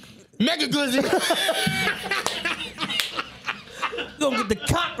one mega glizzy. We're gonna get the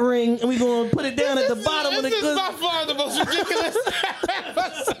cock ring and we're gonna put it down at the bottom of the glizzy. This is by far the most ridiculous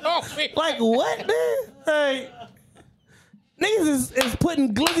episode. Like what, man? Hey. Niggas is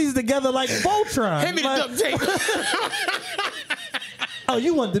putting glizzies together like Voltron. Hand me the duct tape. Oh,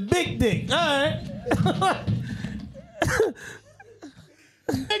 you want the big dick. All right.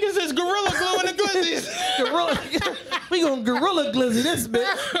 Niggas is gorilla gluing the glizzies. We gonna gorilla glizzy this bitch.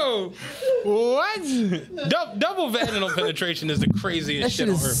 Oh, what? Double vaginal penetration is the craziest shit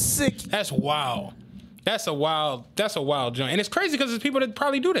on earth. Sick. That's wild. That's a wild joint. And it's crazy because there's people that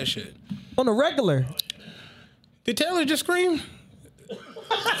probably do that shit. On the regular. Did Taylor just scream?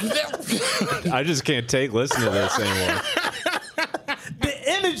 I just can't take listening to this anymore.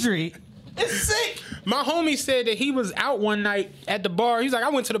 The imagery is sick. My homie said that he was out one night at the bar. He's like, I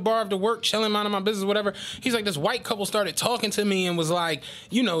went to the bar after work, chilling, minding my business, whatever. He's like, this white couple started talking to me and was like,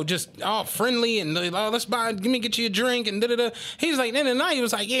 you know, just all friendly and let's get you a drink and da-da-da. He's like, then the night he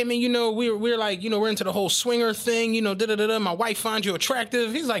was like, yeah, man, you know, we're like, you know, we're into the whole swinger thing, you know, da-da-da-da. My wife finds you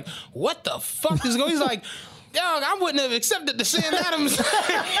attractive. He's like, what the fuck is going on? He's like, dog, I wouldn't have accepted the Sam Adams.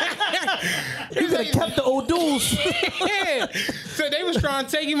 You could have kept the old dudes. Yeah. So they was trying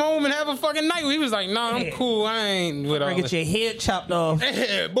to take him home and have a fucking night. He was like, nah, I'm cool. I ain't with all get this. your head chopped off.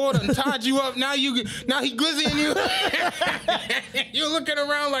 Yeah, boy done tied you up. Now he glizzying you. You're looking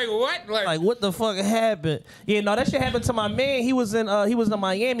around like, what? Like what the fuck happened? Yeah, no, that shit happened to my man. He was in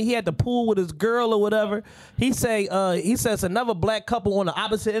Miami. He had the pool with his girl or whatever. He says another black couple on the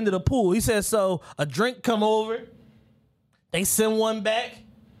opposite end of the pool. He says, so a drink come over. They send one back.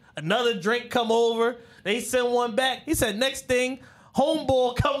 Another drink come over. They send one back. He said, next thing,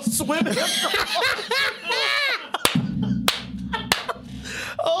 homeboy comes swimming.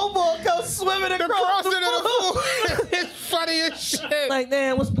 Homeboy comes swimming across the pool. It's funny as shit. Like,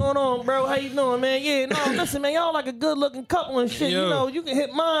 damn, what's going on, bro? How you doing, man? Yeah, no, listen, man, y'all like a good-looking couple and shit. Yo. You know, you can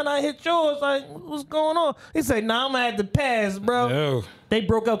hit mine, I hit yours. Like, what's going on? He said, nah, I'm gonna have to pass, bro. Yo. They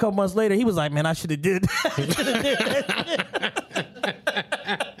broke up a couple months later. He was like, man, I should have did that.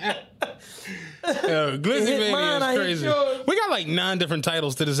 Glizzy Mania is crazy. We got like 9 different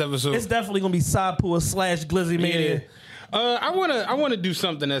titles to this episode. It's definitely gonna be Side PUA / Glizzy Mania. Yeah. I wanna do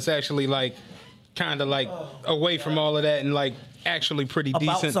something that's actually like kind of like away from all of that and like actually pretty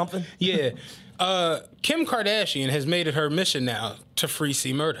About decent. something? Yeah. Kim Kardashian has made it her mission now to free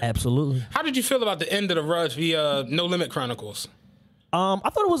C Murder. Absolutely. How did you feel about the end of the rush via No Limit Chronicles? I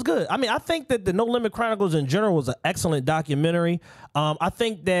thought it was good. I mean, I think that the No Limit Chronicles in general was an excellent documentary. I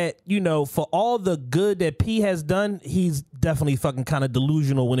think that, you know, for all the good that P has done, he's definitely fucking kind of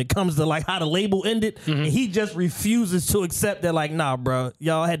delusional when it comes to like how the label ended. Mm-hmm. And he just refuses to accept that, like, nah, bro,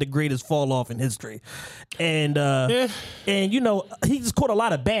 y'all had the greatest fall off in history. And and you know, he just caught a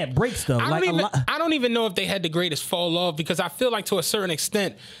lot of bad breaks though. I don't even know if they had the greatest fall off because I feel like to a certain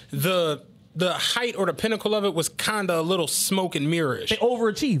extent the height or the pinnacle of it was kind of a little smoke and mirror-ish. They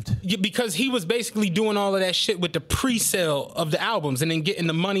overachieved. Yeah, because he was basically doing all of that shit with the pre-sale of the albums and then getting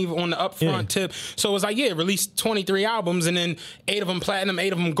the money on the upfront tip. So it was like, yeah, released 23 albums and then 8 of them platinum,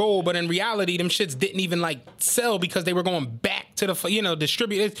 8 of them gold. But in reality, them shits didn't even like sell because they were going back to the, you know,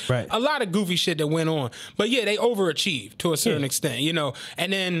 distributors. Right. A lot of goofy shit that went on. But yeah, they overachieved to a certain extent, you know.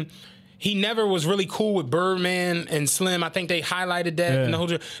 And then he never was really cool with Birdman and Slim. I think they highlighted that in the whole.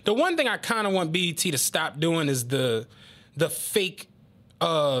 The one thing I kind of want BET to stop doing is the fake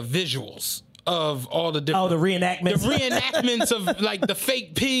visuals of all the different. Oh, the reenactments. The reenactments of like the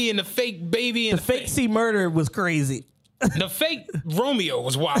fake P and the fake Baby and the fake C Murder was crazy. The fake Romeo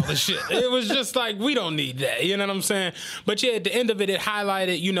was wild as shit. It was just like, we don't need that. You know what I'm saying? But yeah, at the end of it, it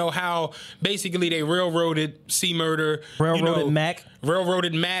highlighted, you know, how basically they railroaded C Murder. Railroaded Mac,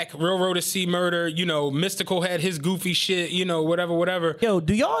 railroaded C Murder. You know, Mystical had his goofy shit, you know, whatever. Yo,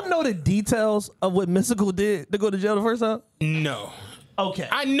 do y'all know the details of what Mystical did to go to jail the first time? No. Okay.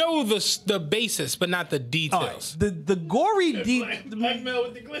 I know the basis, but not the details. Right. The gory blackmail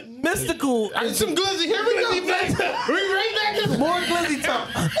with the glizzy. Mystical. Some glizzy. Here we go. We right back. More glizzy talk.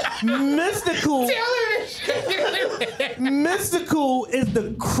 Mystical is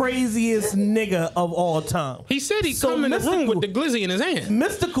the craziest nigga of all time. He said he'd come in the room with the glizzy in his hand.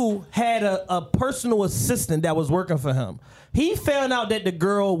 Mystical had a personal assistant that was working for him. He found out that the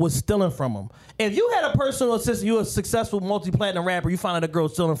girl was stealing from him. If you had a personal assistant, you're a successful multi-platinum rapper, you find out a girl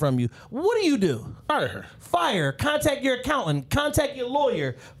stealing from you, what do? Fire her. Fire. Contact your accountant. Contact your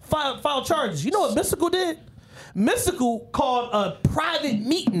lawyer. File charges. You know what Mystical did? Mystical called a private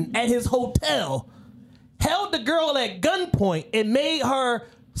meeting at his hotel, held the girl at gunpoint, and made her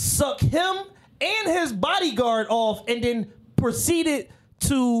suck him and his bodyguard off, and then proceeded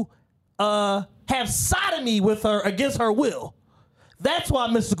to have sodomy with her against her will. That's why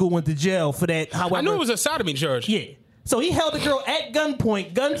Mystical went to jail for that. However, I knew it was a sodomy charge. Yeah. So he held the girl at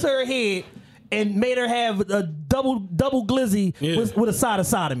gunpoint, gun to her head, and made her have a double glizzy with a side of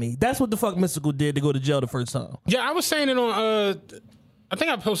sodomy. That's what the fuck Mystical did to go to jail the first time. Yeah, I was saying it on. I think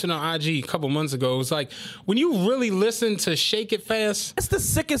I posted on IG a couple months ago. It was like, when you really listen to Shake It Fast, it's the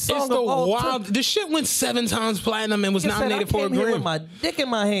sickest song it's of all time. The shit went 7 times platinum and was nominated for a Grammy. Grammy. With my dick in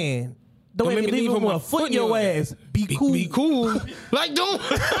my hand. Don't make me leave him with a foot in your ass. Be cool. Be cool. Like, don't.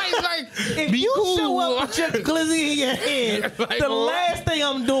 Like, if be you cool. show up with your glizzy in your hand, like, the last thing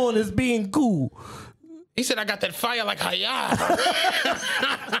I'm doing is being cool. He said, I got that fire like Hayat.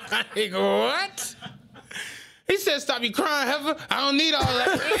 Like, what? He said, stop you crying, heifer. I don't need all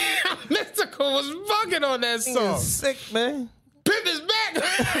that. Mystical was bugging on that song. Sick, man. Pimp is back.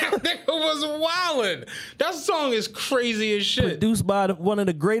 Nigga was wildin'. That song is crazy as shit. Produced by one of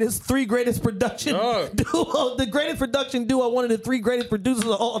the three greatest production duo, the greatest production duo, one of the 3 greatest producers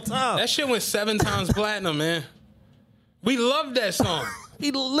of all time. That shit went 7 times platinum, man. We love that song.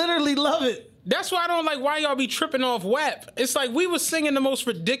 We literally love it. That's why I don't like why y'all be tripping off WAP. It's like we was singing the most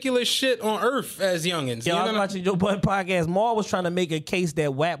ridiculous shit on earth as youngins. Yo, I was watching Joe Budden podcast. Maul was trying to make a case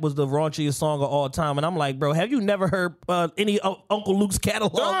that WAP was the raunchiest song of all time, and I'm like, bro, have you never heard any Uncle Luke's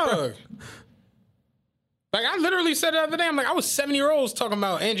catalog? Dog. Like, I literally said the other day, I'm like, I was 7-year-olds talking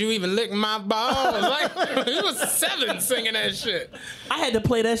about Andrew even licked my balls. Like, he was 7 singing that shit. I had to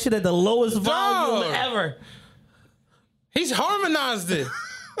play that shit at the lowest volume ever. He's harmonized it.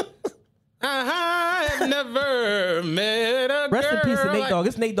 I have never met a girl. Rest in peace to Nate Dogg.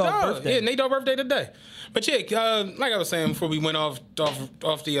 It's Nate Dogg's birthday. Yeah, Nate Dogg's birthday today. But yeah, like I was saying before we went off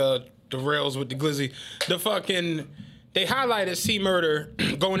the rails with the glizzy, they highlighted C Murder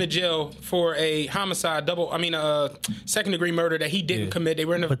going to jail for a homicide, second degree murder that he didn't commit. They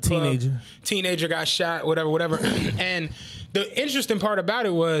were in a teenager got shot, whatever. And the interesting part about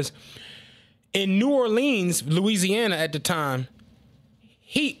it was in New Orleans, Louisiana at the time,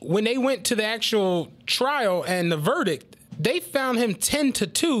 when they went to the actual trial and the verdict, they found him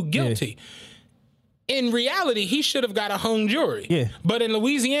 10-2 guilty. Yeah. In reality, he should have got a hung jury. Yeah. But in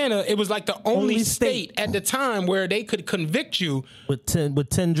Louisiana, it was like the only state at the time where they could convict you with 10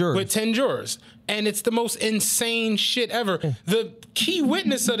 jurors. With 10 jurors. And it's the most insane shit ever. Yeah. The key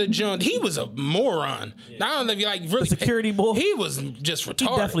witness of the joint, he was a moron. Yeah. I don't know if you like really. The security bull. He was just retarded. He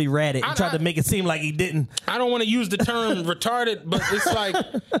definitely ratted and tried to make it seem like he didn't. I don't want to use the term retarded, but it's like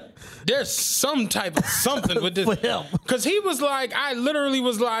there's some type of something with this. Because he was like, I literally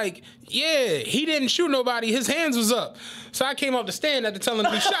was like, yeah, he didn't shoot nobody. His hands was up. So I came off the stand after telling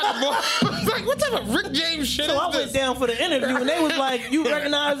him he shot the boy. I was like, what type of Rick James shit is this? So I went down for the interview and they was like, you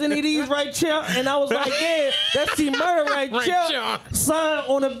recognize any of these right here? And I was like, yeah, that's C Murder right here. Sign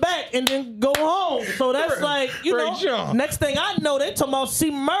on the back and then go home. So that's like, you know, next thing I know, they talking about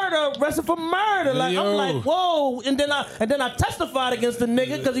C Murder arrested for murder. Like, I'm like, whoa. And then I testified against the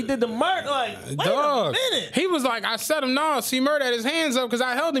nigga because he did the murder. Like, wait a minute. He was like, I said him, no, C Murder had his hands up because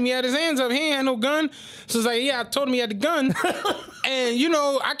I held him. He had his hands up. He ain't had no gun. So it's like, yeah, I told him he had the gun. And, you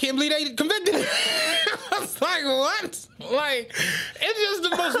know, I can't believe they convicted him. I was like, what? Like, it's just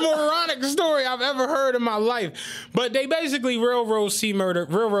the most moronic story I've ever heard in my life. But they basically railroaded C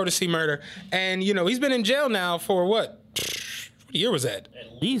Murder. And, you know, he's been in jail now for what? What year was that?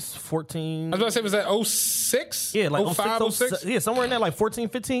 At least 14. I was about to say, was that 06? Yeah, like 05, 06? Yeah, somewhere in there, like 14,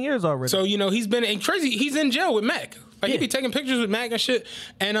 15 years already. So, you know, he's been in crazy. He's in jail with Mac. Like, he be taking pictures with Mac and shit.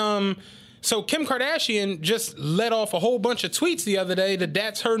 And, so Kim Kardashian just let off a whole bunch of tweets the other day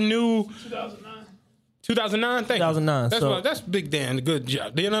that's her new 2009 thing. 2009. That's Big Dan. Good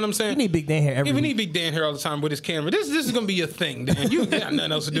job. You know what I'm saying? We need Big Dan here every week. We need Big Dan here all the time with his camera. This is gonna be your thing, Dan. You got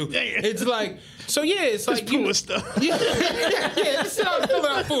nothing else to do. It's like, so yeah, it's like PUA stuff. Yeah. Just sit out and fill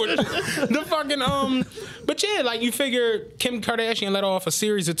out food. The fucking but yeah, like you figure Kim Kardashian let off a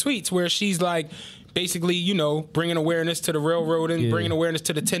series of tweets where she's like, basically, you know, bringing awareness to the railroading, bringing awareness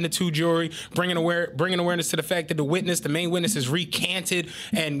to the 10-2 jury, bringing awareness to the fact that the main witness is recanted,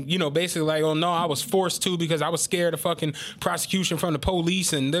 and, you know, basically like, oh no, I was forced to because I was scared of fucking prosecution from the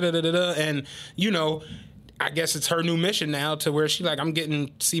police and da-da-da-da-da, and, you know, I guess it's her new mission now to where she like, I'm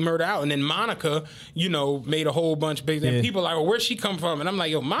getting C Murder out. And then Monica, you know, made a whole bunch of big, and people like, well, where'd she come from? And I'm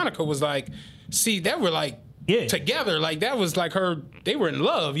like, yo, Monica was like, see, that were like, together, like that was like they were in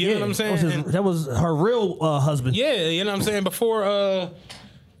love, you know what I'm saying? That was her real husband. Yeah, you know what I'm saying? Before,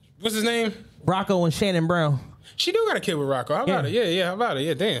 what's his name? Rocco and Shannon Brown. She do got a kid with Rocco. How about it? Yeah, how about it?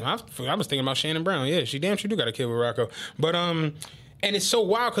 Yeah, damn. I was thinking about Shannon Brown. Yeah, she do got a kid with Rocco. But, and it's so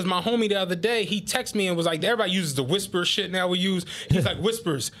wild because my homie the other day, he texted me and was like, everybody uses the whisper shit now we use. He's like,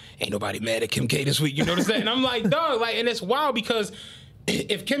 whispers, ain't nobody mad at Kim K this week. You notice that? And I'm like, dog, like, and it's wild because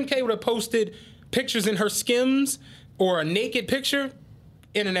if Kim K would have posted pictures in her Skims or a naked picture,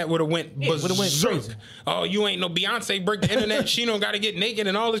 internet would have went berserk. Oh, you ain't no Beyonce, break the internet. She don't got to get naked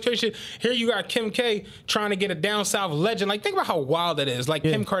and all this crazy shit. Here you got Kim K trying to get a down south legend. Like, think about how wild that is. Like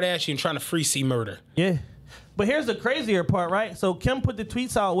Kim Kardashian trying to free C Murder. Yeah. But here's the crazier part, right? So Kim put the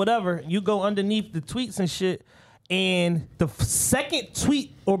tweets out, whatever. You go underneath the tweets and shit. And the second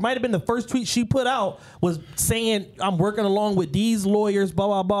tweet, or might have been the first tweet she put out, was saying, I'm working along with these lawyers, blah,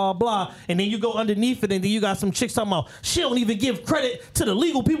 blah, blah, blah. And then you go underneath it, and then you got some chicks talking about, she don't even give credit to the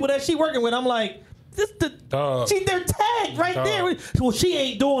legal people that she working with. I'm like, they're tagged right there. Well, she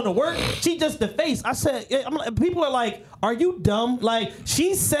ain't doing the work. She just the face. I said, people are like, are you dumb? Like,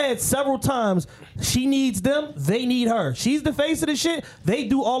 she said several times, she needs them, they need her. She's the face of the shit. They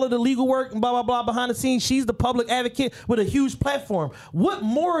do all of the legal work and blah, blah, blah behind the scenes. She's the public advocate with a huge platform. What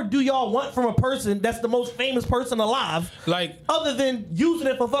more do y'all want from a person that's the most famous person alive? Like, other than using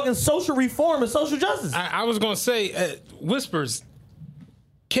it for fucking social reform and social justice? I was going to say, Whispers,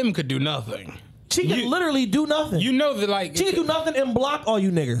 Kim could do nothing. She can literally do nothing. You know that, like, she can do nothing and block all you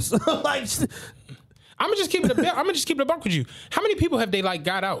niggas. Like, I'm gonna just keep it a buck with you. How many people have they like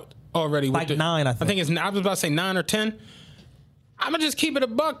got out already? Like 9, I think. I was about to say 9 or 10. I'm gonna just keep it a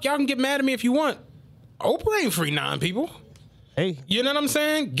buck. Y'all can get mad at me if you want. Oprah ain't free 9 people. Hey, you know what I'm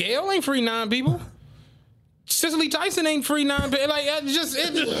saying? Gail ain't free 9 people. Cicely Tyson ain't free 9 people. Like, it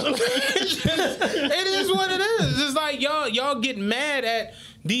is what it is. It's like y'all get mad at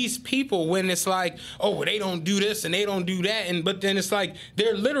these people when it's like, oh, well, they don't do this and they don't do that. But then it's like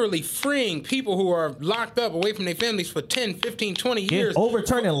they're literally freeing people who are locked up away from their families for 10, 15, 20 years.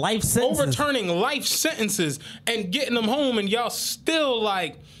 Overturning life sentences and getting them home, and y'all still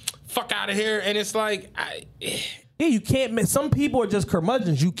like, fuck out of here. And it's like, yeah, you can't. Some people are just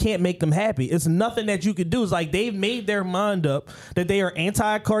curmudgeons. You can't make them happy. It's nothing that you could do. It's like they've made their mind up that they are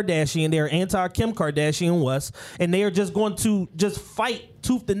anti-Kardashian, they are anti-Kim Kardashian West, and they are just going to just fight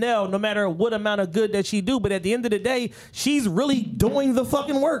tooth and nail no matter what amount of good that she do. But at the end of the day, she's really doing the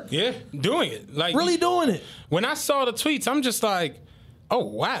fucking work. Yeah, doing it. Like, really doing it. When I saw the tweets, I'm just like, oh,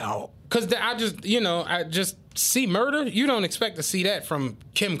 wow. Because I just see murder. You don't expect to see that from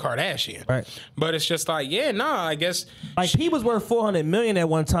Kim Kardashian. Right. But it's just like, I guess. Like, he was worth $400 million at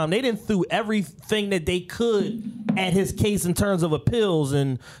one time. They didn't threw everything that they could at his case in terms of appeals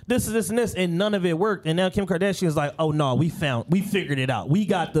and this, and none of it worked. And now Kim Kardashian is like, oh, no, we figured it out. We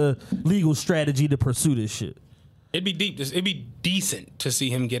got the legal strategy to pursue this shit. It'd be decent to see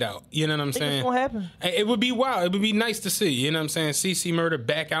him get out. You know what I'm saying? It's gonna happen. It would be wild. It would be nice to see. You know what I'm saying? CC Murder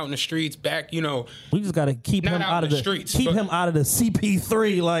back out in the streets. Back, We just gotta keep him out of the streets. Keep him out of the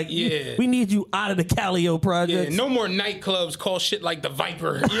CP3. Like, yeah, we need you out of the Calio project. Yeah, no more nightclubs call shit like the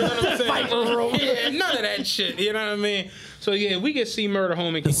Viper. You know what I'm saying? Viper Room. Yeah, none of that shit. You know what I mean? So yeah, we get C Murder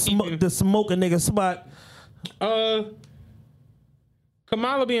home and the smoke a nigga spot.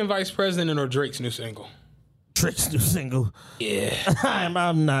 Kamala being vice president or Drake's new single? Drake's new single. Yeah.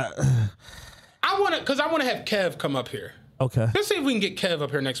 I'm not. I want to have Kev come up here. Okay. Let's see if we can get Kev up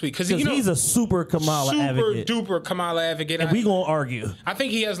here next week. Because he's a super Kamala advocate. Super duper Kamala advocate. And we going to argue. I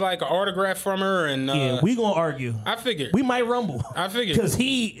think he has like an autograph from her. And we going to argue. I figured. We might rumble. I figured. Because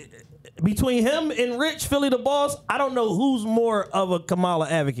between him and Rich, Philly the boss, I don't know who's more of a Kamala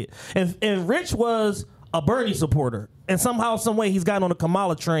advocate. And Rich was a Bernie supporter. And somehow, some way, he's gotten on the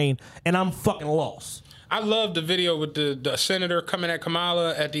Kamala train. And I'm fucking lost. I love the video with the senator coming at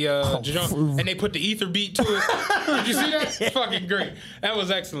Kamala at the and they put the ether beat to it. Did you see that? Fucking great. That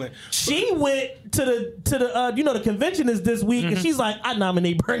was excellent. She went to the convention is this week, and she's like, I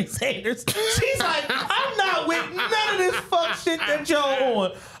nominate Bernie Sanders. She's like, I'm not with none of this fuck shit that y'all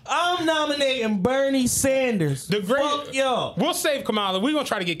on. I'm nominating Bernie Sanders. Fuck y'all. We'll save Kamala. We're going to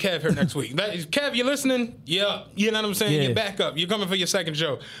try to get Kev here next week. Kev, you listening? Yeah. You know what I'm saying? Yeah. Get back up. You're coming for your second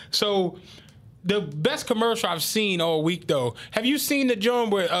show. So the best commercial I've seen all week, though. Have you seen the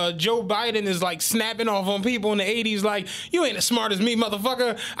joint where Joe Biden is like snapping off on people in the 80s like, you ain't as smart as me,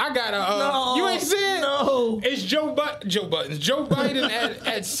 motherfucker. I got no, you ain't seen it? No. It's Joe Biden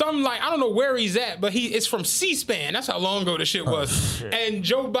at some, like, I don't know where he's at, but it's from C-SPAN. That's how long ago the shit was. Shit. And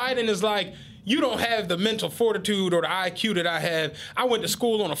Joe Biden is like, you don't have the mental fortitude or the IQ that I have. I went to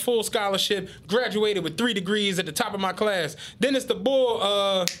school on a full scholarship, graduated with 3 degrees at the top of my class. Then it's the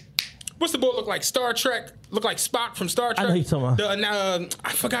bull, what's the boy look like? Star Trek? Look like Spock from Star Trek? I know you're talking about.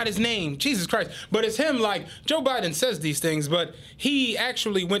 I forgot his name. Jesus Christ. But it's him, like, Joe Biden says these things, but he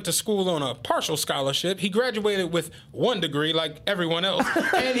actually went to school on a partial scholarship. He graduated with 1 degree, like everyone else.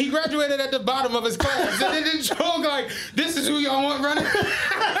 And he graduated at the bottom of his class. And then Joe like, this is who y'all want running?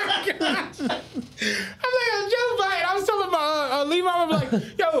 I'm like, Joe Biden. I was telling my Levi, I'm like,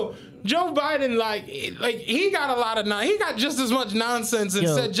 yo, Joe Biden, like he got a lot of he got just as much nonsense and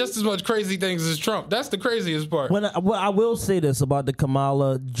said just as much crazy things as Trump. That's the craziest part. I will say this about the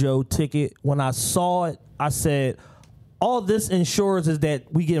Kamala Joe ticket. When I saw it, I said, all this ensures is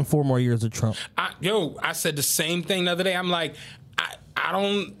that we getting 4 more years of Trump. I said the same thing the other day. I'm like, I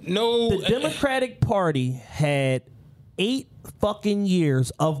don't know. The Democratic Party had 8 fucking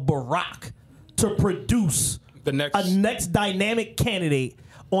years of Barack to produce a next dynamic candidate,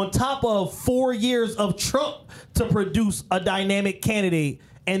 on top of 4 years of Trump to produce a dynamic candidate.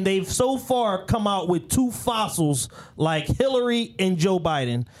 And they've so far come out with 2 fossils like Hillary and Joe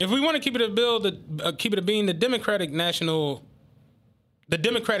Biden. If we want to keep it keep it a being, the Democratic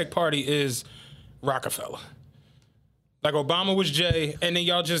Party is Rockefeller. Like Obama was Jay, and then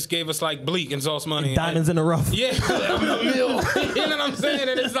y'all just gave us like Bleak and Sauce Money. Diamonds in the rough. Yeah. You know what I'm saying?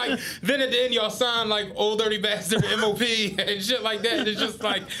 And it's like, then at the end y'all sign like Old Dirty Bastard, MOP, and shit like that. And it's just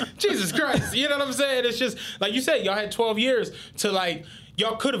like, Jesus Christ. You know what I'm saying? It's just, like you said, y'all had 12 years to like,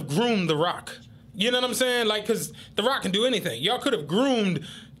 y'all could have groomed The Rock. You know what I'm saying? Like, because The Rock can do anything. Y'all could have groomed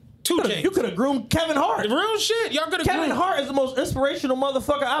 2 Chainz. You could have groomed Kevin Hart. Real shit. Y'all could have Kevin Hart is the most inspirational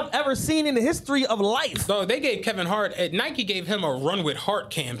motherfucker I've ever seen in the history of life. So they gave Kevin Hart, Nike gave him a Run With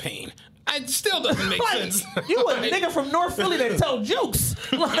Heart campaign. It still doesn't make sense. You a nigga from North Philly that tell jokes.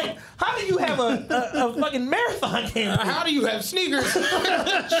 Like, how do you have a fucking marathon campaign? How do you have sneakers?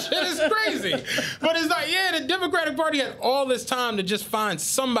 Shit is crazy. But it's like, yeah, the Democratic Party had all this time to just find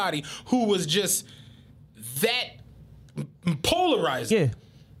somebody who was just that polarizing. Yeah.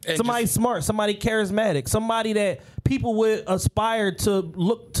 And somebody smart, somebody charismatic, somebody that people would aspire to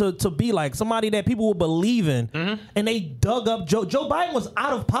look to be like, somebody that people would believe in. Mm-hmm. And they dug up Joe. Joe Biden was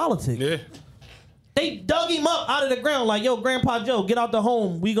out of politics. Yeah. They dug him up out of the ground like, yo, Grandpa Joe, get out the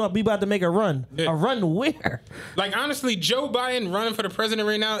home. We gonna be about to make a run. Yeah. A run to where? Like, honestly, Joe Biden running for the president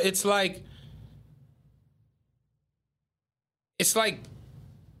right now, it's like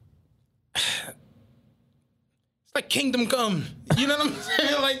Kingdom Come. You know what I'm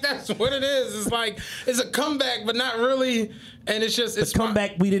saying? Like, that's what it is. It's like, it's a comeback, but not really. And it's just, it's a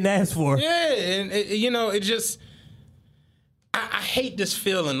comeback we didn't ask for. Yeah. And, it just, I hate this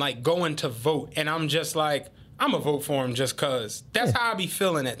feeling like going to vote. And I'm just like, I'm going to vote for him just because. That's how I be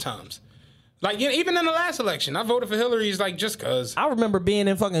feeling at times. Like, even in the last election, I voted for Hillary, like, just cause. I remember being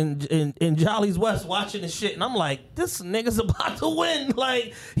in fucking in Jolly's West watching this shit, and I'm like, this nigga's about to win.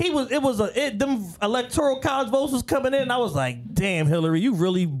 Like, them electoral college votes was coming in, and I was like, damn, Hillary, you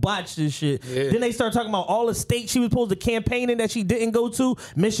really botched this shit. Yeah. Then they start talking about all the states she was supposed to campaign in that she didn't go to,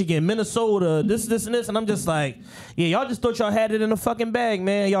 Michigan, Minnesota, this, and this, and I'm just like, yeah, y'all just thought y'all had it in a fucking bag,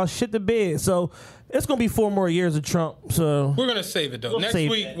 man. Y'all shit the bed. So it's going to be 4 more years of Trump. So we're going to save it, though. Next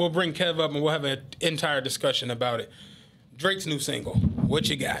week, we'll bring Kev up and we'll have an entire discussion about it. Drake's new single. What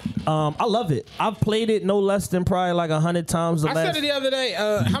you got? I love it. I've played it no less than probably like 100 times. I said it the other day.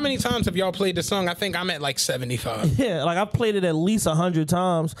 How many times have y'all played the song? I think I'm at like 75. Yeah, like I've played it at least 100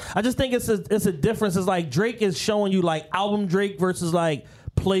 times. I just think it's a difference. It's like Drake is showing you like album Drake versus like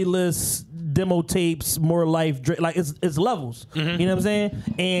playlists, demo tapes, more life Drake. Like it's levels. Mm-hmm. You know what I'm saying?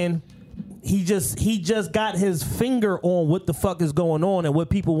 And he just got his finger on what the fuck is going on and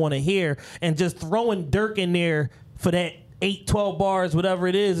what people want to hear, and just throwing Durk in there for that 8-12 bars, whatever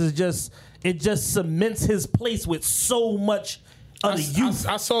it is it just cements his place with so much of the youth.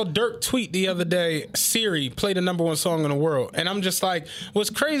 I saw Durk tweet the other day, Siri, play the #1 song in the world. And I'm just like, what's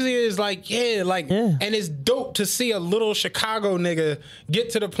crazy is and it's dope to see a little Chicago nigga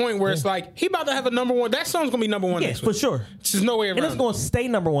get to the point where it's like, he about to have a #1. That song's gonna be #1 next week. For sure. There's no way around it. And it's gonna stay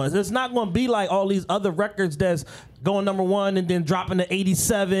 #1. It's not gonna be like all these other records that's going #1 and then dropping to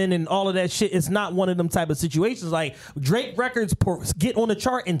 87 and all of that shit. It's not one of them type of situations. Like, Drake records get on the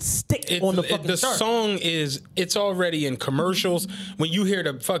chart and stick on the fucking chart. The song it's already in commercials. When you hear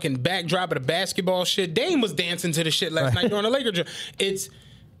the fucking backdrop of the basketball shit, Dame was dancing to the shit last night during the Lakers.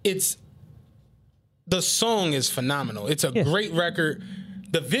 It's the song is phenomenal. It's a great record.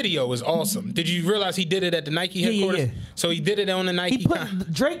 The video is awesome. Did you realize he did it at the Nike headquarters? Yeah. So he did it on the Nike.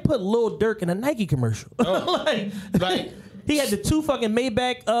 Drake put Lil Durk in a Nike commercial. Oh. like he had the 2 fucking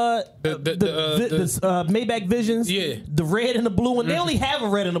Maybach, Maybach Visions. Yeah. The red and the blue one. They only have a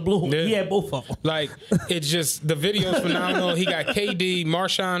red and a blue one. Yeah. He had both of them. Like, it's just, the video's phenomenal. He got KD,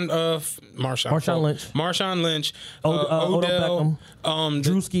 Marshawn Lynch, Odell Beckham,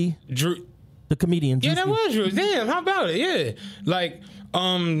 Drewski. The comedian. Yeah, that was Drew. Damn, how about it? Yeah. Like,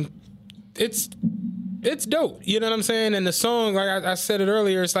 it's It's dope. You know what I'm saying? And the song, like I said it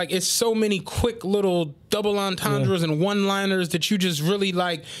earlier, it's like it's so many quick little double entendres and one-liners that you just really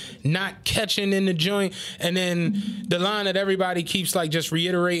like not catching in the joint. And then the line that everybody keeps like just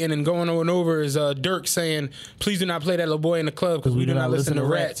reiterating and going over and over is Durk saying, "Please do not play that little boy in the club because we do not listen to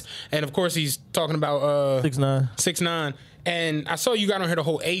rats." And of course he's talking about 6ix9ine. And I saw you got on here the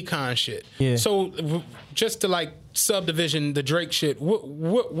whole Akon shit. Yeah. So just to like subdivision the Drake shit,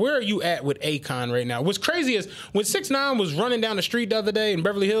 where are you at with Akon right now? What's crazy is when 6ix9ine was running down the street the other day in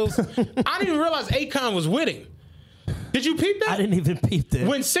Beverly Hills, I didn't even realize Akon was with him. Did you peep that? I didn't even peep that.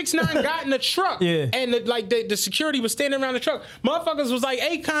 When 6ix9ine got in the truck and the security was standing around the truck, motherfuckers was like,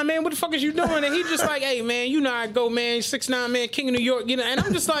 Akon, man, what the fuck is you doing? And he just like, hey, man, you know how I go, man. 6ix9ine, man, King of New York. You know, and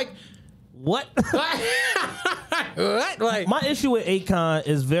I'm just like, what? What? Like, my issue with Akon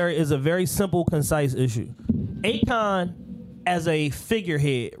is a very simple, concise issue. Akon, as a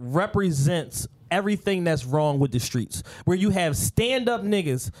figurehead, represents everything that's wrong with the streets. Where you have stand-up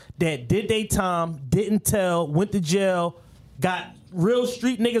niggas that did their time, didn't tell, went to jail, got real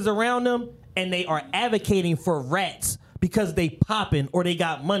street niggas around them, and they are advocating for rats because they popping or they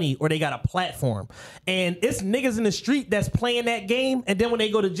got money or they got a platform. And it's niggas in the street that's playing that game, and then when they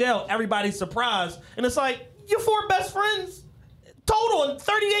go to jail, everybody's surprised. And it's like, your 4 best friends total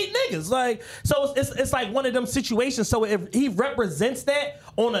 38 niggas. Like, so it's like one of them situations. So if he represents that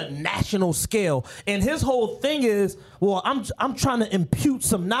on a national scale, and his whole thing is, well, I'm trying to impute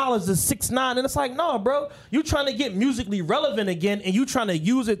some knowledge to 6ix9ine, and it's like, no, bro, you trying to get musically relevant again, and you trying to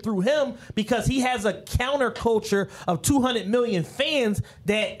use it through him because he has a counterculture of 200 million fans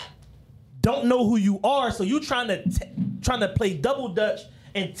that don't know who you are. So you trying to play double dutch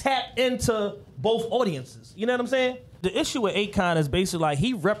and tap into both audiences. You know what I'm saying? The issue with Akon is basically like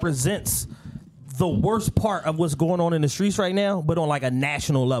he represents the worst part of what's going on in the streets right now, but on like a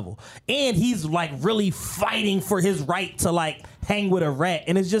national level. And he's like really fighting for his right to like hang with a rat.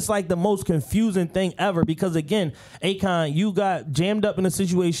 And it's just like the most confusing thing ever because again, Akon, you got jammed up in a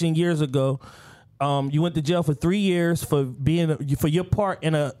situation years ago. You went to jail for 3 years for your part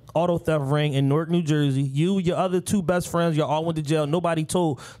in a auto theft ring in Newark, New Jersey. You, your other 2 best friends, y'all all went to jail. Nobody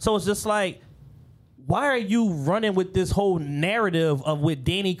told. So it's just like, why are you running with this whole narrative of what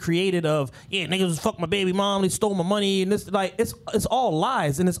Danny created of, yeah, niggas fucked my baby mom, they stole my money, and this, like, it's all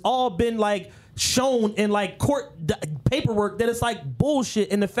lies, and it's all been like shown in like court paperwork that it's like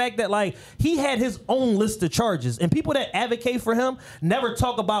bullshit. And the fact that like he had his own list of charges, and people that advocate for him never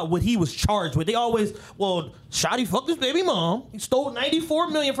talk about what he was charged with. They always, well, Shotty fucked his baby mom, he stole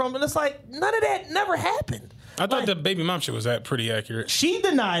 $94 million from him, and it's like none of that never happened. I thought the baby mom shit was pretty accurate. She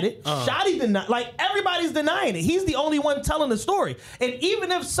denied it. Shotty denied. Like, everybody's denying it. He's the only one telling the story. And even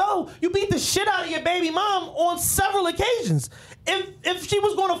if so, you beat the shit out of your baby mom on several occasions. If she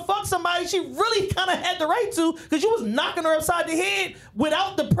was going to fuck somebody, she really kind of had the right to, because you was knocking her upside the head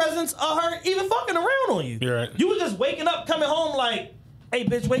without the presence of her even fucking around on you. You're right. You was just waking up, coming home like, hey,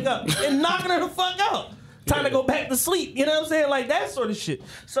 bitch, wake up, and knocking her the fuck out. Time to go back to sleep. You know what I'm saying? Like that sort of shit.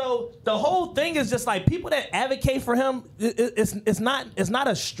 So the whole thing is just like people that advocate for him, it's not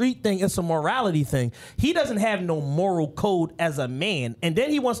a street thing, it's a morality thing. He doesn't have no moral code as a man. And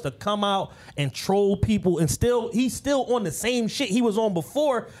then he wants to come out and troll people and he's still on the same shit he was on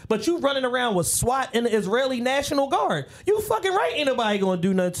before, but you running around with SWAT and the Israeli National Guard. You fucking right, ain't nobody gonna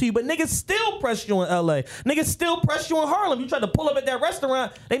do nothing to you. But niggas still press you in LA. Niggas still press you in Harlem. You tried to pull up at that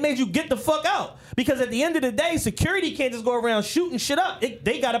restaurant, they made you get the fuck out. Because at the end of the day, security can't just go around shooting shit up.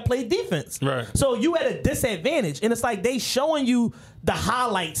 They got to play defense. Right. So you at a disadvantage. And it's like they showing you the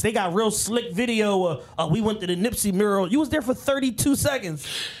highlights. They got real slick video of we went to the Nipsey mural. You was there for 32 seconds.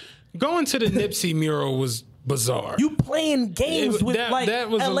 Going to the Nipsey mural was bizarre. You playing games with LA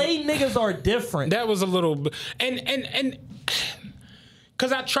niggas are different. That was a little... And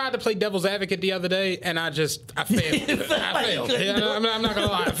because I tried to play devil's advocate the other day, and I failed. I failed. Yeah, I'm not going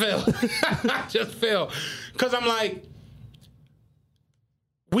to lie, I failed. I just failed. Because I'm like,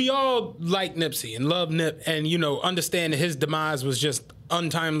 we all like Nipsey and love Nip, and, you know, understand that his demise was just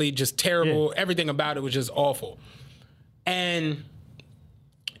untimely, just terrible. Yeah. Everything about it was just awful. And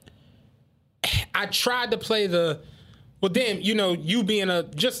I tried to play well, damn, you know, you being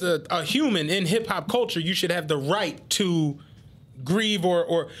just a human in hip-hop culture, you should have the right to grieve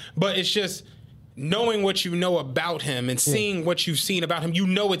but it's just knowing what you know about him and seeing what you've seen about him. You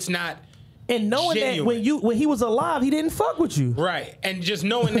know it's not and knowing genuine. That when he was alive, he didn't fuck with you. Right. And just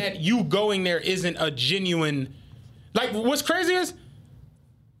knowing that you going there isn't a genuine... Like, what's crazy is,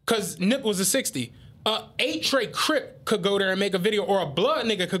 because Nip was a 60, a 8-tray Crip could go there and make a video, or a Blood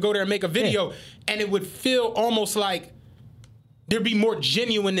nigga could go there and make a video, and it would feel almost like there'd be more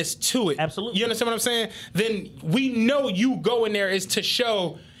genuineness to it. Absolutely. You understand what I'm saying? Then we know you going there is to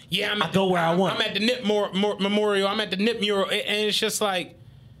show, I go where I want. I'm at the Nip Memorial. I'm at the Nip mural. And it's just like,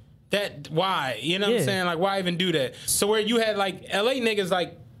 that, why? You know what I'm saying? Like, why even do that? So where you had, like, L.A. niggas,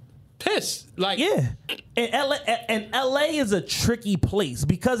 like, pissed. Like, And LA is a tricky place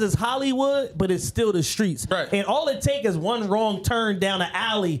because it's Hollywood, but it's still the streets. Right. And all it takes is one wrong turn down an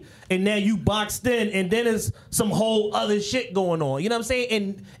alley, and now you boxed in, and then it's some whole other shit going on. You know what I'm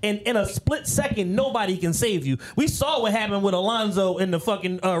saying? And in a split second, nobody can save you. We saw what happened with Alonzo in the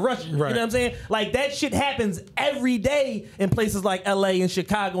fucking Russian. Right. You know what I'm saying? Like, that shit happens every day in places like LA and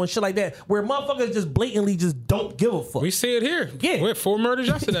Chicago and shit like that, where motherfuckers just blatantly just don't give a fuck. We see it here. Yeah. We had 4 murders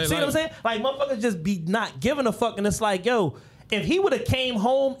yesterday. See what I'm saying? Like, motherfuckers just be not giving a fuck, and it's like, yo, if he would have came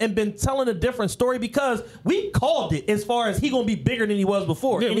home and been telling a different story, because we called it as far as he gonna be bigger than he was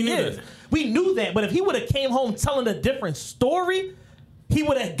before, and he is. We knew that, but if he would have came home telling a different story, he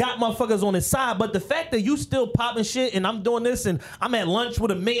would have got motherfuckers on his side. But the fact that you still popping shit and I'm doing this and I'm at lunch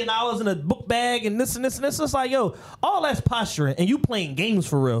with $1 million in a book bag and this and this and this, it's like, yo, all that's posturing and you playing games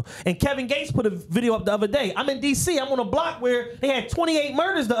for real. And Kevin Gates put a video up the other day. I'm in DC. I'm on a block where they had 28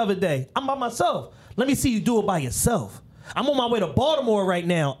 murders the other day. I'm by myself. Let me see you do it by yourself. I'm on my way to Baltimore right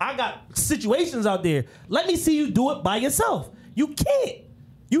now. I got situations out there. Let me see you do it by yourself. You can't.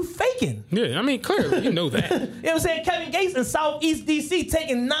 You faking. Yeah, I mean, clearly, you know that. You know what I'm saying? Kevin Gates in Southeast DC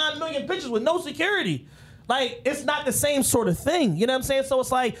taking 9 million pictures with no security. Like, it's not the same sort of thing. You know what I'm saying? So it's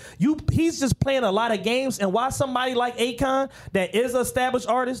like, he's just playing a lot of games. And why somebody like Akon, that is an established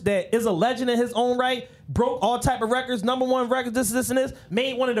artist, that is a legend in his own right, broke all type of records, #1 records, this, and this,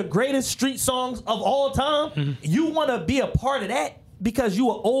 made one of the greatest street songs of all time. You want to be a part of that because you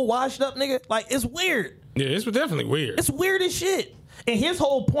an old washed up nigga? Like, it's weird. Yeah, it's definitely weird. It's weird as shit. And his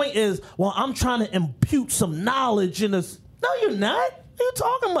whole point is, well, I'm trying to impute some knowledge in this. No, you're not. What are you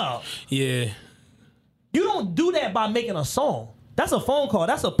talking about? Yeah. You don't do that by making a song. That's a phone call.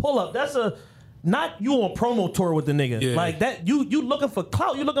 That's a pull-up. That's not you on promo tour with the nigga. Yeah. Like that, you looking for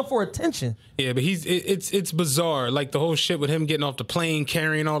clout. You looking for attention. Yeah, but it's bizarre. Like the whole shit with him getting off the plane,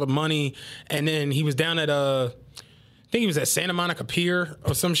 carrying all the money, and then he was down at I think he was at Santa Monica Pier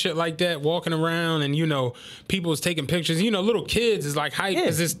or some shit like that, walking around, and, you know, people was taking pictures. You know, little kids is like hype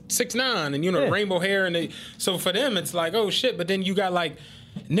because it's 6'9", and, you know, rainbow hair. And so for them, it's like, oh, shit. But then you got, like,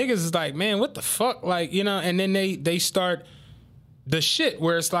 niggas is like, man, what the fuck? Like, you know, and then they start the shit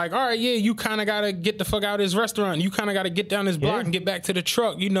where it's like, all right, yeah, you kind of got to get the fuck out of his restaurant. You kind of got to get down this block and get back to the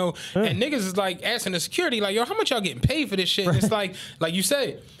truck, you know. And niggas is like asking the security, like, yo, how much y'all getting paid for this shit? And it's like you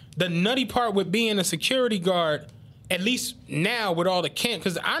say, the nutty part with being a security guard, at least now with all the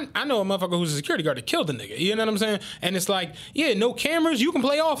because I know a motherfucker who's a security guard that killed a nigga. You know what I'm saying? And it's like, yeah, no cameras, you can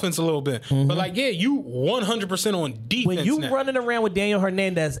play offense a little bit. But like, yeah, you 100% on defense. When you now. running around with Daniel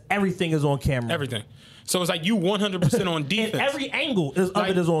Hernandez, everything is on camera. Everything. So it's like you 100% on defense. And every angle is like,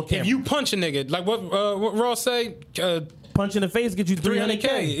 of it is on camera. If you punch a nigga, like what Ross say, punch in the face get you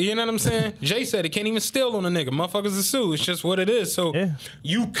 300K. You know what I'm saying? Jay said it can't even steal on a nigga. Motherfuckers are sue. It's just what it is. So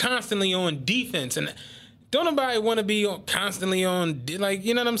you constantly on defense. And don't nobody want to be constantly on, like,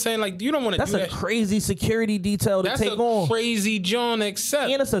 you know what I'm saying? Like, you don't want to do that. That's a crazy security detail to take on. That's a crazy John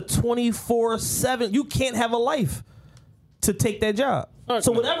accept. And it's a 24/7. You can't have a life to take that job.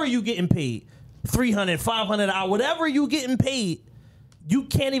 So whatever you getting paid, $300, $500, whatever you getting paid, you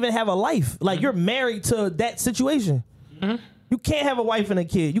can't even have a life. Like, you're married to that situation. You can't have a wife and a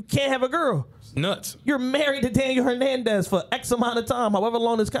kid. You can't have a girl. Nuts. You're married to Daniel Hernandez for X amount of time, however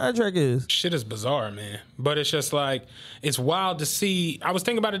long his contract is. Shit is bizarre, man. But it's just like, it's wild to see. I was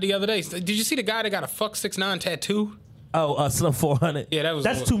thinking about it the other day. Did you see the guy that got a fuck 6'9" tattoo? Oh, Slim 400. Yeah,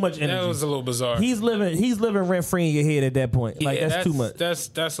 that's too much energy. That was a little bizarre. He's living rent free in your head at that point. Like, that's too much. That's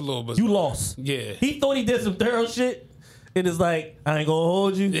a little bizarre. You lost. Yeah. He thought he did some thorough shit. It is like, I ain't gonna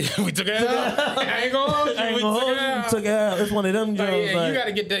hold you. We took it out. I ain't gonna hold you. I ain't gonna hold you. We took it out. It's one of them jokes. Yeah, you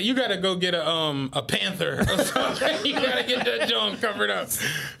gotta get that. You gotta go get a panther or something. You gotta get that joint covered up.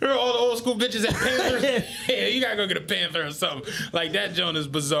 Remember all the old school bitches at Panthers? Yeah, you gotta go get a panther or something. Like, that joint is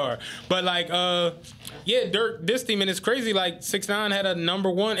bizarre. But like, yeah, Dirk dissed him, and it's crazy. Like, 6ix9ine had a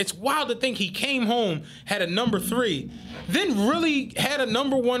 #1. It's wild to think he came home, had a #3, then really had a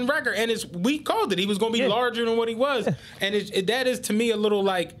 #1 record, and we called it. He was gonna be larger than what he was. And that is, to me, a little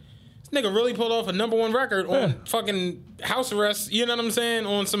like, this nigga really pulled off a #1 record on fucking house arrest, you know what I'm saying?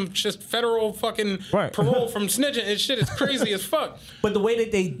 On some just federal fucking parole from snitching. And shit is crazy as fuck. But the way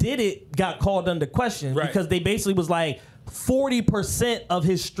that they did it got called under question because they basically was like, 40% of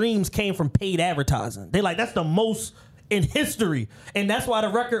his streams came from paid advertising. They like, that's the most in history. And that's why the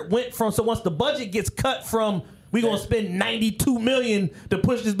record went from, so once the budget gets cut from We gonna spend $92 million to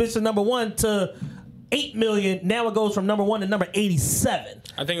push this bitch to number 1 to $8 million. Now it goes from number 1 to number 87.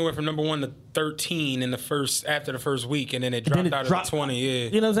 I think it went from number 1 to 13 after the first week, and then it dropped out of 20. Yeah,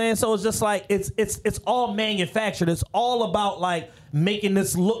 you know what I'm saying? So it's just like it's all manufactured. It's all about like making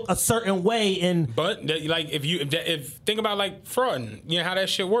this look a certain way. But like if think about like fraud, you know how that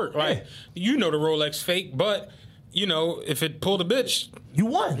shit work. Like you know the Rolex fake, but you know if it pulled a bitch, you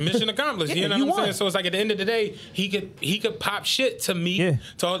won. Mission accomplished. You know what I'm saying? So it's like at the end of the day, he could pop shit to me. Yeah.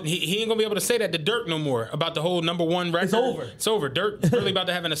 So he ain't gonna be able to say that to Durk no more about the whole number 1 record. It's over. Durk's really about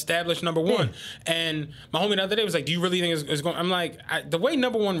to have an established number 1. Yeah. And my homie the other day was like, "Do you really think it's going?" I'm like, the way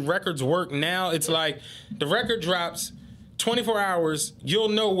number 1 records work now, it's like the record drops. 24 hours, you'll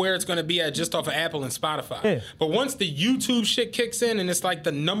know where it's going to be at just off of Apple and Spotify. Yeah. But once the YouTube shit kicks in and it's like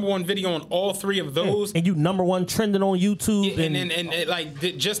the number 1 video on all 3 of those. And you number 1 trending on YouTube. And it,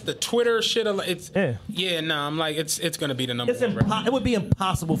 like just the Twitter shit. I'm like, it's going to be the number 1 record. It would be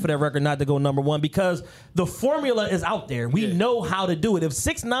impossible for that record not to go number 1 because the formula is out there. We know how to do it. If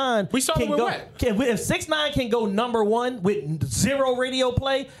 6ix9ine if 6ix9ine can go number 1 with 0 radio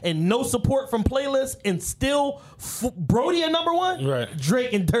play and no support from playlists and still Brody at number 1, right?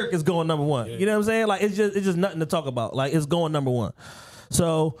 Drake and Durk is going number 1. Yeah. You know what I'm saying? Like it's just nothing to talk about. Like it's going number 1.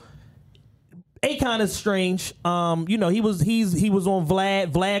 So Akon is strange. You know, he was on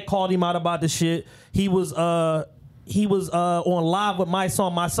Vlad. Vlad called him out about the shit. He was on live with my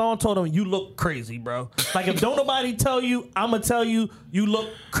song. My song told him, "You look crazy, bro." Like if don't nobody tell you, I'ma tell you, you look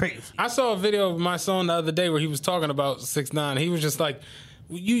crazy. I saw a video of my song the other day where he was talking about 6ix9ine. He was just like,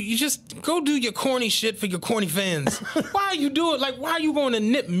 You just go do your corny shit for your corny fans. Why you do it? Like, why are you going to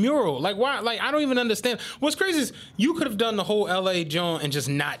Nip Mural? Like, why? Like, I don't even understand. What's crazy is you could have done the whole LA joint and just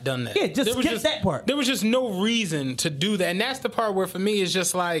not done that. Yeah, just skip that part. There was just no reason to do that. And that's the part where for me it's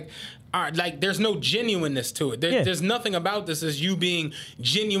just like, all right, like there's no genuineness to it. There's nothing about this as you being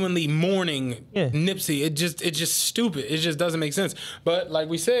genuinely mourning Nipsey. It's just stupid. It just doesn't make sense. But like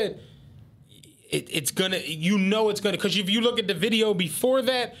we said, it's gonna, because if you look at the video before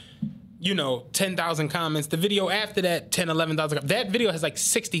that, 10,000 comments. The video after that, 10, 11,000. That video has like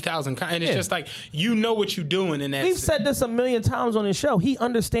 60,000 comments. And it's just like, you know what you're doing in that. We've said this a million times on his show. He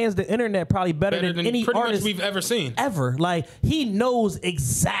understands the internet probably better than any artist we've ever seen. Ever. Like, he knows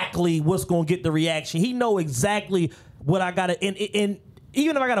exactly what's going to get the reaction. He knows exactly what I got to, and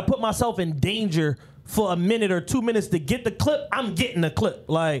even if I got to put myself in danger for a minute or 2 minutes to get the clip, I'm getting the clip.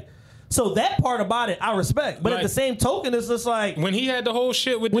 Like, so that part about it, I respect. But at the same token, it's just like when he had the whole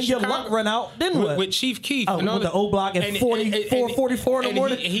shit with when your luck run out, then what? With Chief Keef, with the O Block at 44 in the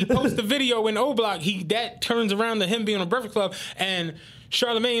morning. He posts the video in O Block. That turns around to him being on Breakfast Club, and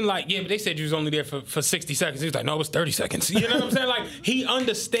Charlamagne like, yeah, but they said you was only there for 60 seconds. He was like, no, it was 30 seconds. You know what I'm saying? Like, he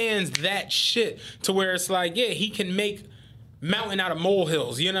understands that shit to where it's like, yeah, he can make mountain out of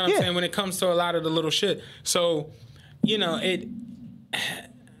molehills. You know what I'm saying? When it comes to a lot of the little shit. So,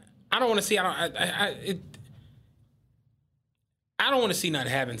 I don't want to see. I don't want to see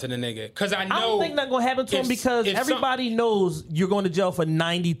nothing happen to the nigga because I know. I don't think nothing gonna happen to him because everybody knows you're going to jail for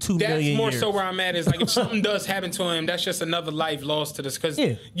 92 million years. That's more so where I'm at is like if something does happen to him, that's just another life lost to this. Because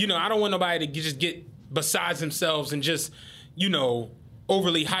I don't want nobody to just get besides themselves and just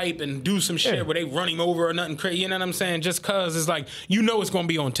overly hype and do some shit where they run him over or nothing crazy. You know what I'm saying? Just cause it's like it's gonna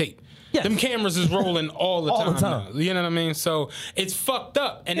be on tape. Yes. Them cameras is rolling all the time. You know what I mean? So it's fucked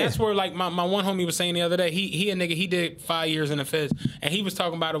up. And that's where like my one homie was saying the other day, he a nigga, he did 5 years in the feds. And he was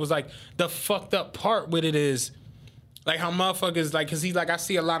talking about it was like the fucked up part with it is like how motherfuckers like, cause he's like, I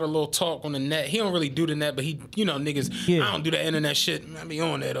see a lot of little talk on the net. He don't really do the net, but he, niggas, I don't do that internet shit. I be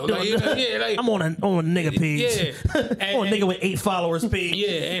on there though. Like, like, I'm on a nigga page. Yeah. On a nigga with 8 followers page.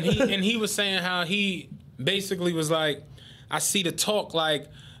 Yeah. And he was saying how he basically was like, I see the talk like,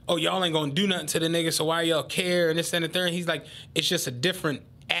 oh, y'all ain't gonna do nothing to the nigga, so why y'all care, and this and the third. And he's like, it's just a different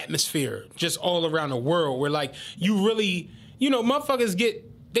atmosphere just all around the world where like you really, motherfuckers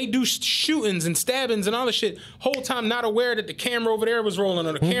they do shootings and stabbings and all this shit, whole time not aware that the camera over there was rolling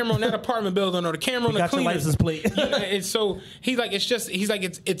or the camera on that apartment building or the camera on the cleaner. Got your license plate. And so he's like,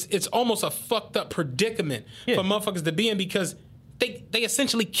 it's almost a fucked up predicament for motherfuckers to be in because they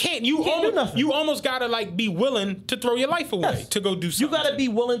essentially can't. You almost gotta like be willing to throw your life away to go do something. You gotta be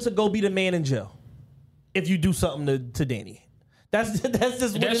willing to go be the man in jail if you do something to Danny. That's just what it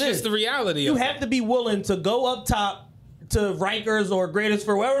is. That's just the reality. You have to be willing to go up top to Rikers or Greatest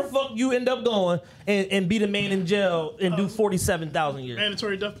for wherever the fuck you end up going and be the man in jail and do 47,000 years.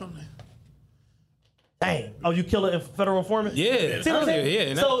 Mandatory death penalty. Dang. Oh, you kill it in federal informant? Yeah. See what I'm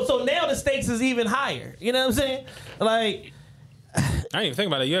saying? So now the stakes is even higher. You know what I'm saying? Like, I didn't even think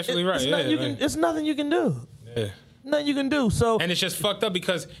about it. You're actually right. It's nothing you can do. Yeah. Nothing you can do. So and it's just fucked up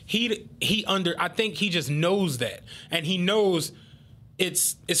because I think he just knows that, and he knows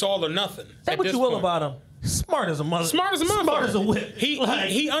it's all or nothing. Say what you will about him. Smart as a mother. Smart as a motherfucker. Smart as a whip.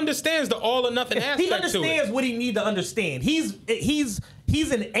 He understands the all or nothing aspect. He understands what he need to understand. He's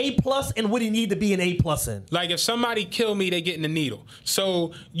an A+ in what he need to be an A+ in. Like if somebody kill me, they get in the needle.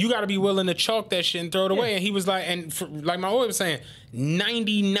 So you got to be willing to chalk that shit and throw it away. And he was like, like my boy was saying,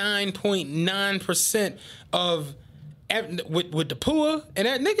 99.9% of with the PUA, and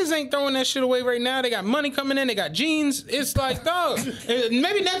that niggas ain't throwing that shit away right now. They got money coming in. They got jeans. It's like, dog,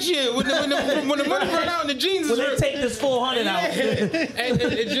 maybe next year when the money run out and the jeans is they take this 400 out. And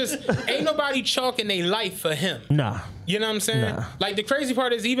it just ain't nobody chalking their life for him. Nah. You know what I'm saying? Nah. Like the crazy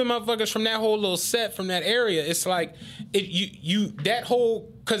part is even motherfuckers from that whole little set from that area, it's like that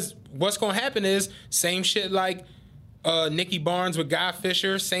whole, because what's gonna happen is same shit like Nicky Barnes with Guy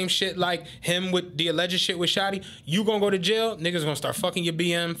Fisher, same shit like him with the alleged shit with Shotty. You gonna go to jail, niggas gonna start fucking your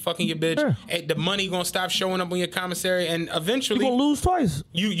BM, fucking your bitch. Sure. The money gonna stop showing up on your commissary, and eventually you gonna lose twice.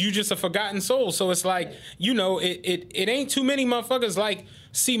 You just a forgotten soul. So it's like, it ain't too many motherfuckers like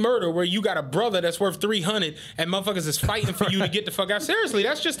C Murder where you got a brother that's worth 300 and motherfuckers is fighting for you to get the fuck out. Seriously,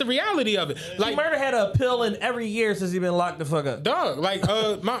 that's just the reality of it. Like C Murder had a pill in every year since he been locked the fuck up. Dog, like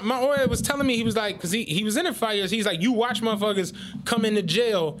my boy was telling me, he was like, because he was in it 5 years. He's like, you watch motherfuckers come into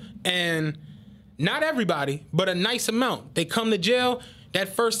jail, and not everybody, but a nice amount. They come to jail.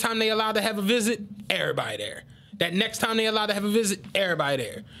 That first time they allowed to have a visit, everybody there. That next time they allowed to have a visit, everybody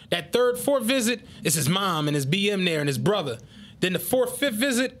there. That third, fourth visit, it's his mom and his BM there and his brother. Then the fourth, fifth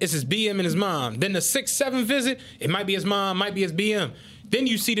visit, it's his BM and his mom. Then the sixth, seventh visit, it might be his mom, might be his BM. Then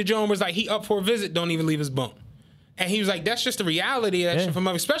you see the Joan was like, he up for a visit, don't even leave his bunk. And he was like, that's just the reality of that shit from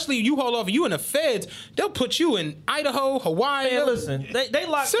him. Especially you haul off, you in the feds, they'll put you in Idaho, Hawaii. Man, listen, they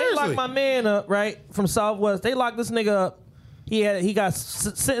locked my man up, right, from Southwest. They locked this nigga up. He got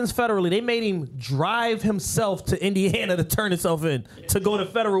sentenced federally. They made him drive himself to Indiana to turn himself in to go to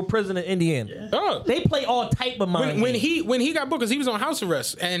federal prison in Indiana. Oh. They play all type of mind. When he got booked, because he was on house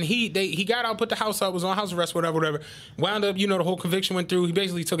arrest, and he got out, put the house up, was on house arrest, whatever. Wound up, the whole conviction went through. He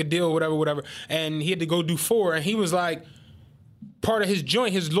basically took a deal, whatever, and he had to go do 4. And he was like, part of his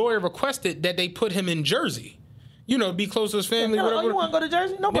joint, his lawyer requested that they put him in Jersey. Be close to his family, whatever. You want to go to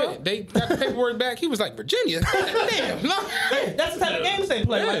Jersey? No problem. Yeah, they got the paperwork back. He was like, Virginia? Damn. No. That's the type of games they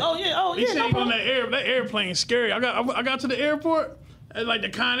play. Yeah. Like, he said on that airplane scary. I got to the airport, at like the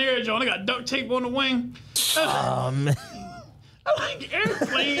Conair joint. I got duct tape on the wing. Man. I like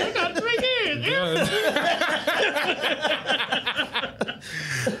airplane. I got 3 years.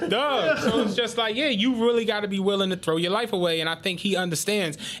 Dog. So it's just like, you really got to be willing to throw your life away. And I think he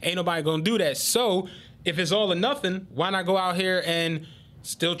understands ain't nobody going to do that. So if it's all or nothing, why not go out here and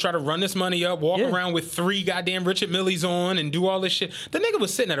still try to run this money up, walk around with 3 goddamn Richard Milles on and do all this shit? The nigga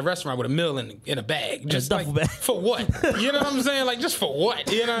was sitting at a restaurant with a meal in a bag. Just like, bag. For what? You know what I'm saying? Like, just for what?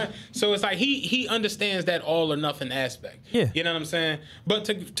 So it's like he understands that all or nothing aspect. Yeah. You know what I'm saying? But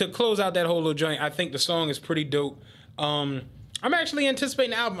to close out that whole little joint, I think the song is pretty dope. I'm actually anticipating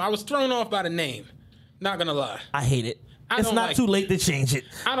the album. I was thrown off by the name. Not gonna lie. I hate it. It's not too late to change it.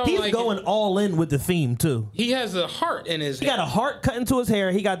 He's going all in with the theme, too. He has a heart in his hair. He got a heart cut into his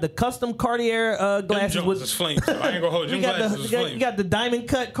hair. He got the custom Cartier glasses with flames. So I ain't gonna hold you. He got the diamond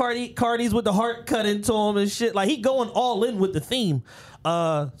cut Cardis with the heart cut into them and shit. Like, he going all in with the theme.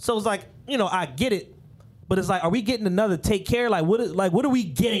 So it's like, I get it. But it's like, are we getting another Take Care? Like, what are we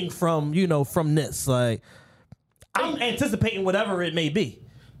getting from this? Like, I'm anticipating whatever it may be.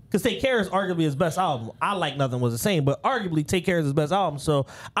 Because Take Care is arguably his best album. I Like Nothing Was the Same, but arguably Take Care is his best album. So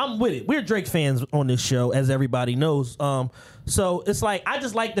I'm with it. We're Drake fans on this show, as everybody knows. So it's like, I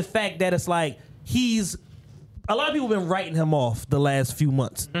just like the fact that it's like a lot of people have been writing him off the last few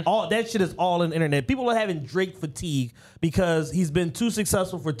months. All that shit is all in the internet. People are having Drake fatigue because he's been too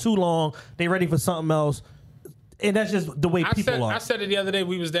successful for too long. They ready for something else. And that's just the way people are. I said it the other day.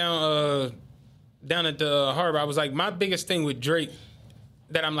 We was down at the harbor. I was like, my biggest thing with Drake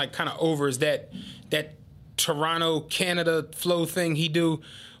that I'm like kind of over is that Toronto, Canada flow thing he do.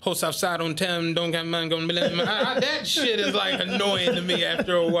 Host outside on town, don't got mine going. That shit is like annoying to me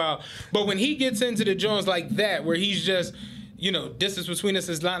after a while. But when he gets into the joints like that, where he's just, distance between us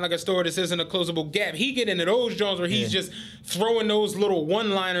is not like a store. This isn't a closable gap. He get into those joints where he's just throwing those little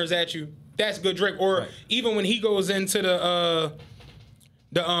one-liners at you. That's good Drake. Or even when he goes into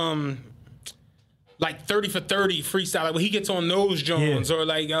the like 30 for 30 freestyle, like when he gets on those Jones, or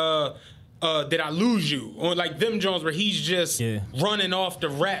like Did I Lose You? Or like them Jones where he's just running off the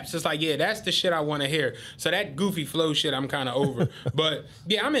raps. It's like, yeah, that's the shit I want to hear. So that goofy flow shit I'm kind of over. But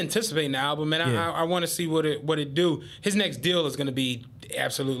yeah, I'm anticipating the album, and I want to see what it do. His next deal is going to be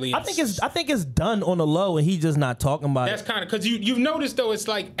absolutely. I think it's done on the low, and he's just not talking about That's kind of because you've noticed though, it's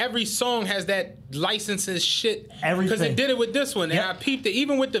like every song has that licenses shit. Everything. Because they did it with this one, and I peeped it.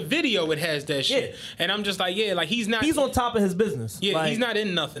 Even with the video, it has that shit. And I'm just like, yeah, like he's on top of his business. Yeah, like, he's not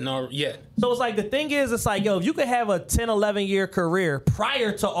in nothing yet. So it's like the thing is, it's like, yo, if you could have a 10, 11 year career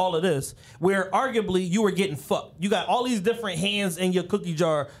prior to all of this, where arguably you were getting fucked. You got all these different hands in your cookie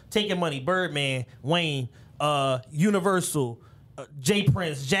jar taking money. Birdman, Wayne, Universal, J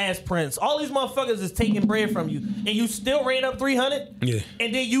Prince, Jazz Prince, all these motherfuckers is taking bread from you, and you still ran up 300. Yeah.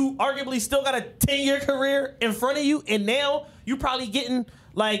 And then you arguably still got a 10-year career in front of you, and now you probably getting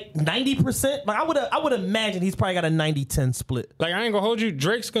like 90%. Like I would imagine he's probably got a 90-10 split. Like I ain't gonna hold you.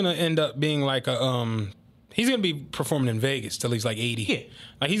 Drake's gonna end up being like a he's gonna be performing in Vegas till he's like 80. Yeah.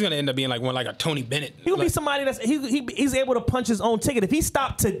 Like he's gonna end up being like a Tony Bennett. He'll be somebody that's he's able to punch his own ticket. If he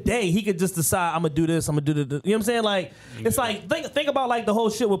stopped today, he could just decide, I'm gonna do this, I'm gonna do that. You know what I'm saying? Like it's like think about like the whole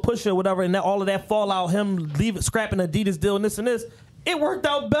shit with Pusha or whatever, and all of that fallout, him scrapping Adidas deal and this and this. It worked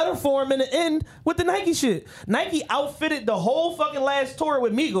out better for him in the end with the Nike shit. Nike outfitted the whole fucking last tour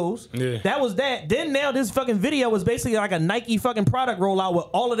with Migos. Yeah. That was that. Then now this fucking video was basically like a Nike fucking product rollout with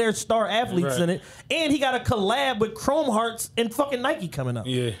all of their star athletes in it. And he got a collab with Chrome Hearts and fucking Nike coming up.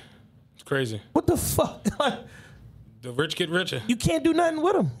 Yeah. It's crazy. What the fuck? The rich get richer. You can't do nothing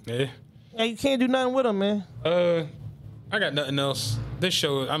with him. Yeah. You can't do nothing with him, man. I got nothing else. This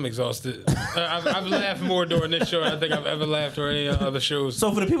show, I'm exhausted. I've laughed more during this show than I think I've ever laughed during any other shows.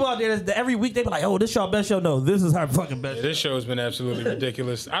 So for the people out there, that every week they be like, oh, this y'all best show. No, this is our fucking best show. This show has been absolutely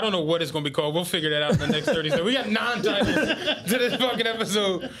ridiculous. I don't know what it's going to be called. We'll figure that out in the next 30 seconds. We got 9 titles to this fucking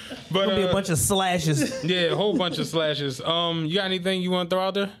episode. But it'll be a bunch of slashes. Yeah, a whole bunch of slashes. You got anything you want to throw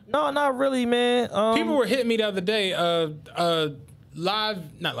out there? No, not really, man. People were hitting me the other day. Not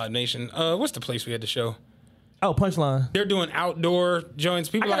Live Nation. What's the place we had the show? Oh, Punchline. They're doing outdoor joints.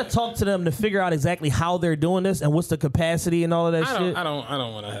 People I gotta talk to them to figure out exactly how they're doing this and what's the capacity and all of that shit. I don't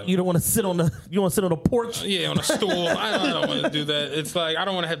want to have. You don't want to sit on the. You want to sit on a porch? Yeah, on a stool. I don't want to do that. It's like I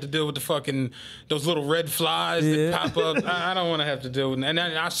don't want to have to deal with the fucking those little red flies that pop up. I don't want to have to deal with. And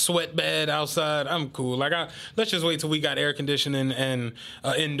then I sweat bad outside. I'm cool. Like let's just wait till we got air conditioning and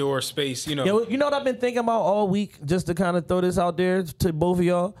indoor space. You know. Yo, you know what I've been thinking about all week, just to kind of throw this out there to both of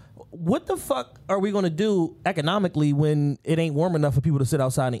y'all. What the fuck are we going to do economically when it ain't warm enough for people to sit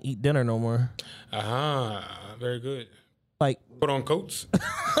outside and eat dinner no more? Very good. Like put on coats.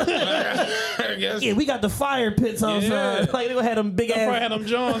 I guess. Yeah, we got the fire pits outside. Yeah. Like they gonna have them big ass. Probably had them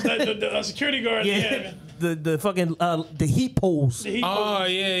Jones, the security guards. Yeah, the fucking the heat poles. The heat poles.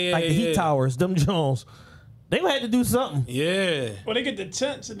 Yeah. Like the heat towers. Them Jones. They gonna have to do something. Yeah. Well, they get the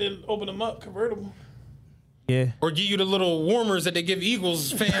tents and then open them up, convertible. Yeah. Or give you the little warmers that they give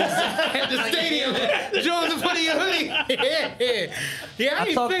Eagles fans at the stadium. Jones in front of your hoodie. Yeah. I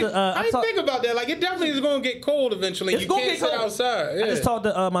didn't think about that. Like, it definitely is going to get cold eventually. You can't sit outside. Yeah. I just talked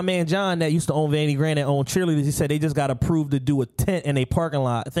to my man John that used to own Vanity Grant and own cheerleaders. He said they just got approved to do a tent in a parking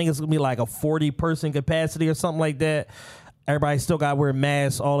lot. I think it's going to be like a 40-person capacity or something like that. Everybody still got to wear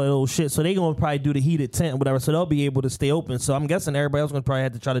masks, all that old shit. So they going to probably do the heated tent or whatever. So they'll be able to stay open. So I'm guessing everybody else going to probably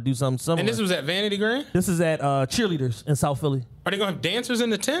have to try to do something similar. And this was at Vanity Grant? This is at Cheerleaders in South Philly. Are they going to have dancers in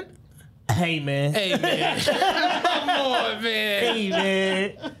the tent? Hey, man. Come on, man. Hey,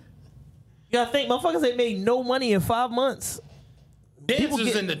 man. You got to think, motherfuckers ain't made no money in 5 months.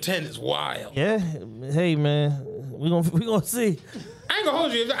 Dancers in the tent is wild. Yeah. Hey, man. We gonna see. I ain't gonna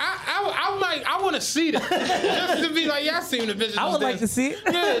hold you. I want to see that. Just to be like, yeah, I seen the bitches. I would like to see it.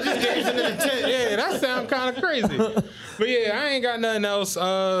 Yeah, just dancing in the tent. Yeah, that sounds kind of crazy. But yeah, I ain't got nothing else.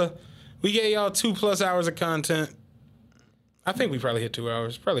 We gave y'all 2+ hours of content. I think we probably hit 2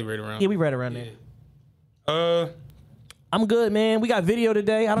 hours. Probably right around. Yeah, we right around there. I'm good, man. We got video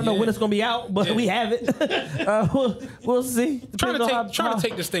today. I don't know when it's gonna be out, but we have it. We'll see. Trying to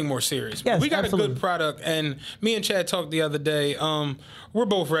take this thing more serious. Yes, we got absolutely. a good product, and me and Chad talked the other day. We're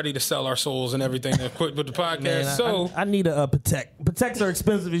both ready to sell our souls and everything to quit with the podcast. Man, I need a Protect. Protects are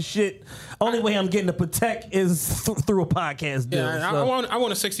expensive as shit. Only way I'm getting a Protect is through a podcast deal. Yeah, so. I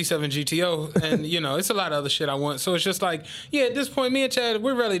want a 67 GTO, and it's a lot of other shit I want. So it's just like, at this point, me and Chad,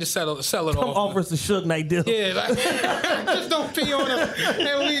 we're ready to sell it Come off. offer us a Suge Knight deal. Yeah, like, just don't pee on us,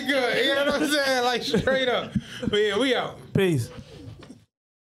 and we good. You know what I'm saying? Like, straight up. But yeah, we out. Peace.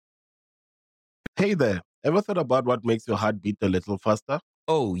 Hey there. Ever thought about what makes your heart beat a little faster?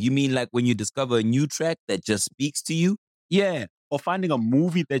 Oh, you mean like when you discover a new track that just speaks to you? Yeah. or finding a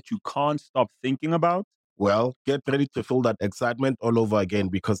movie that you can't stop thinking about? Well, get ready to feel that excitement all over again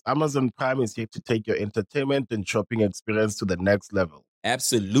because Amazon Prime is here to take your entertainment and shopping experience to the next level.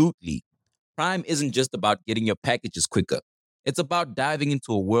 Absolutely. Prime isn't just about getting your packages quicker. It's about diving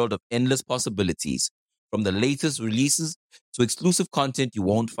into a world of endless possibilities, from the latest releases to exclusive content you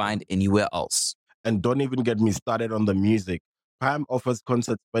won't find anywhere else. And don't even get me started on the music. Prime offers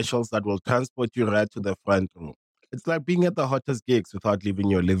concert specials that will transport you right to the front row. It's like being at the hottest gigs without leaving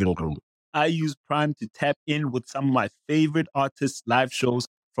your living room. I use Prime to tap in with some of my favorite artists' live shows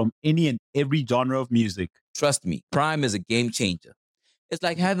from any and every genre of music. Trust me, Prime is a game changer. It's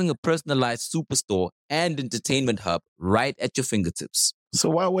like having a personalized superstore and entertainment hub right at your fingertips. So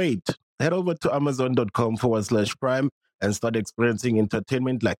why wait? Head over to amazon.com/Prime and start experiencing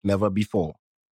entertainment like never before.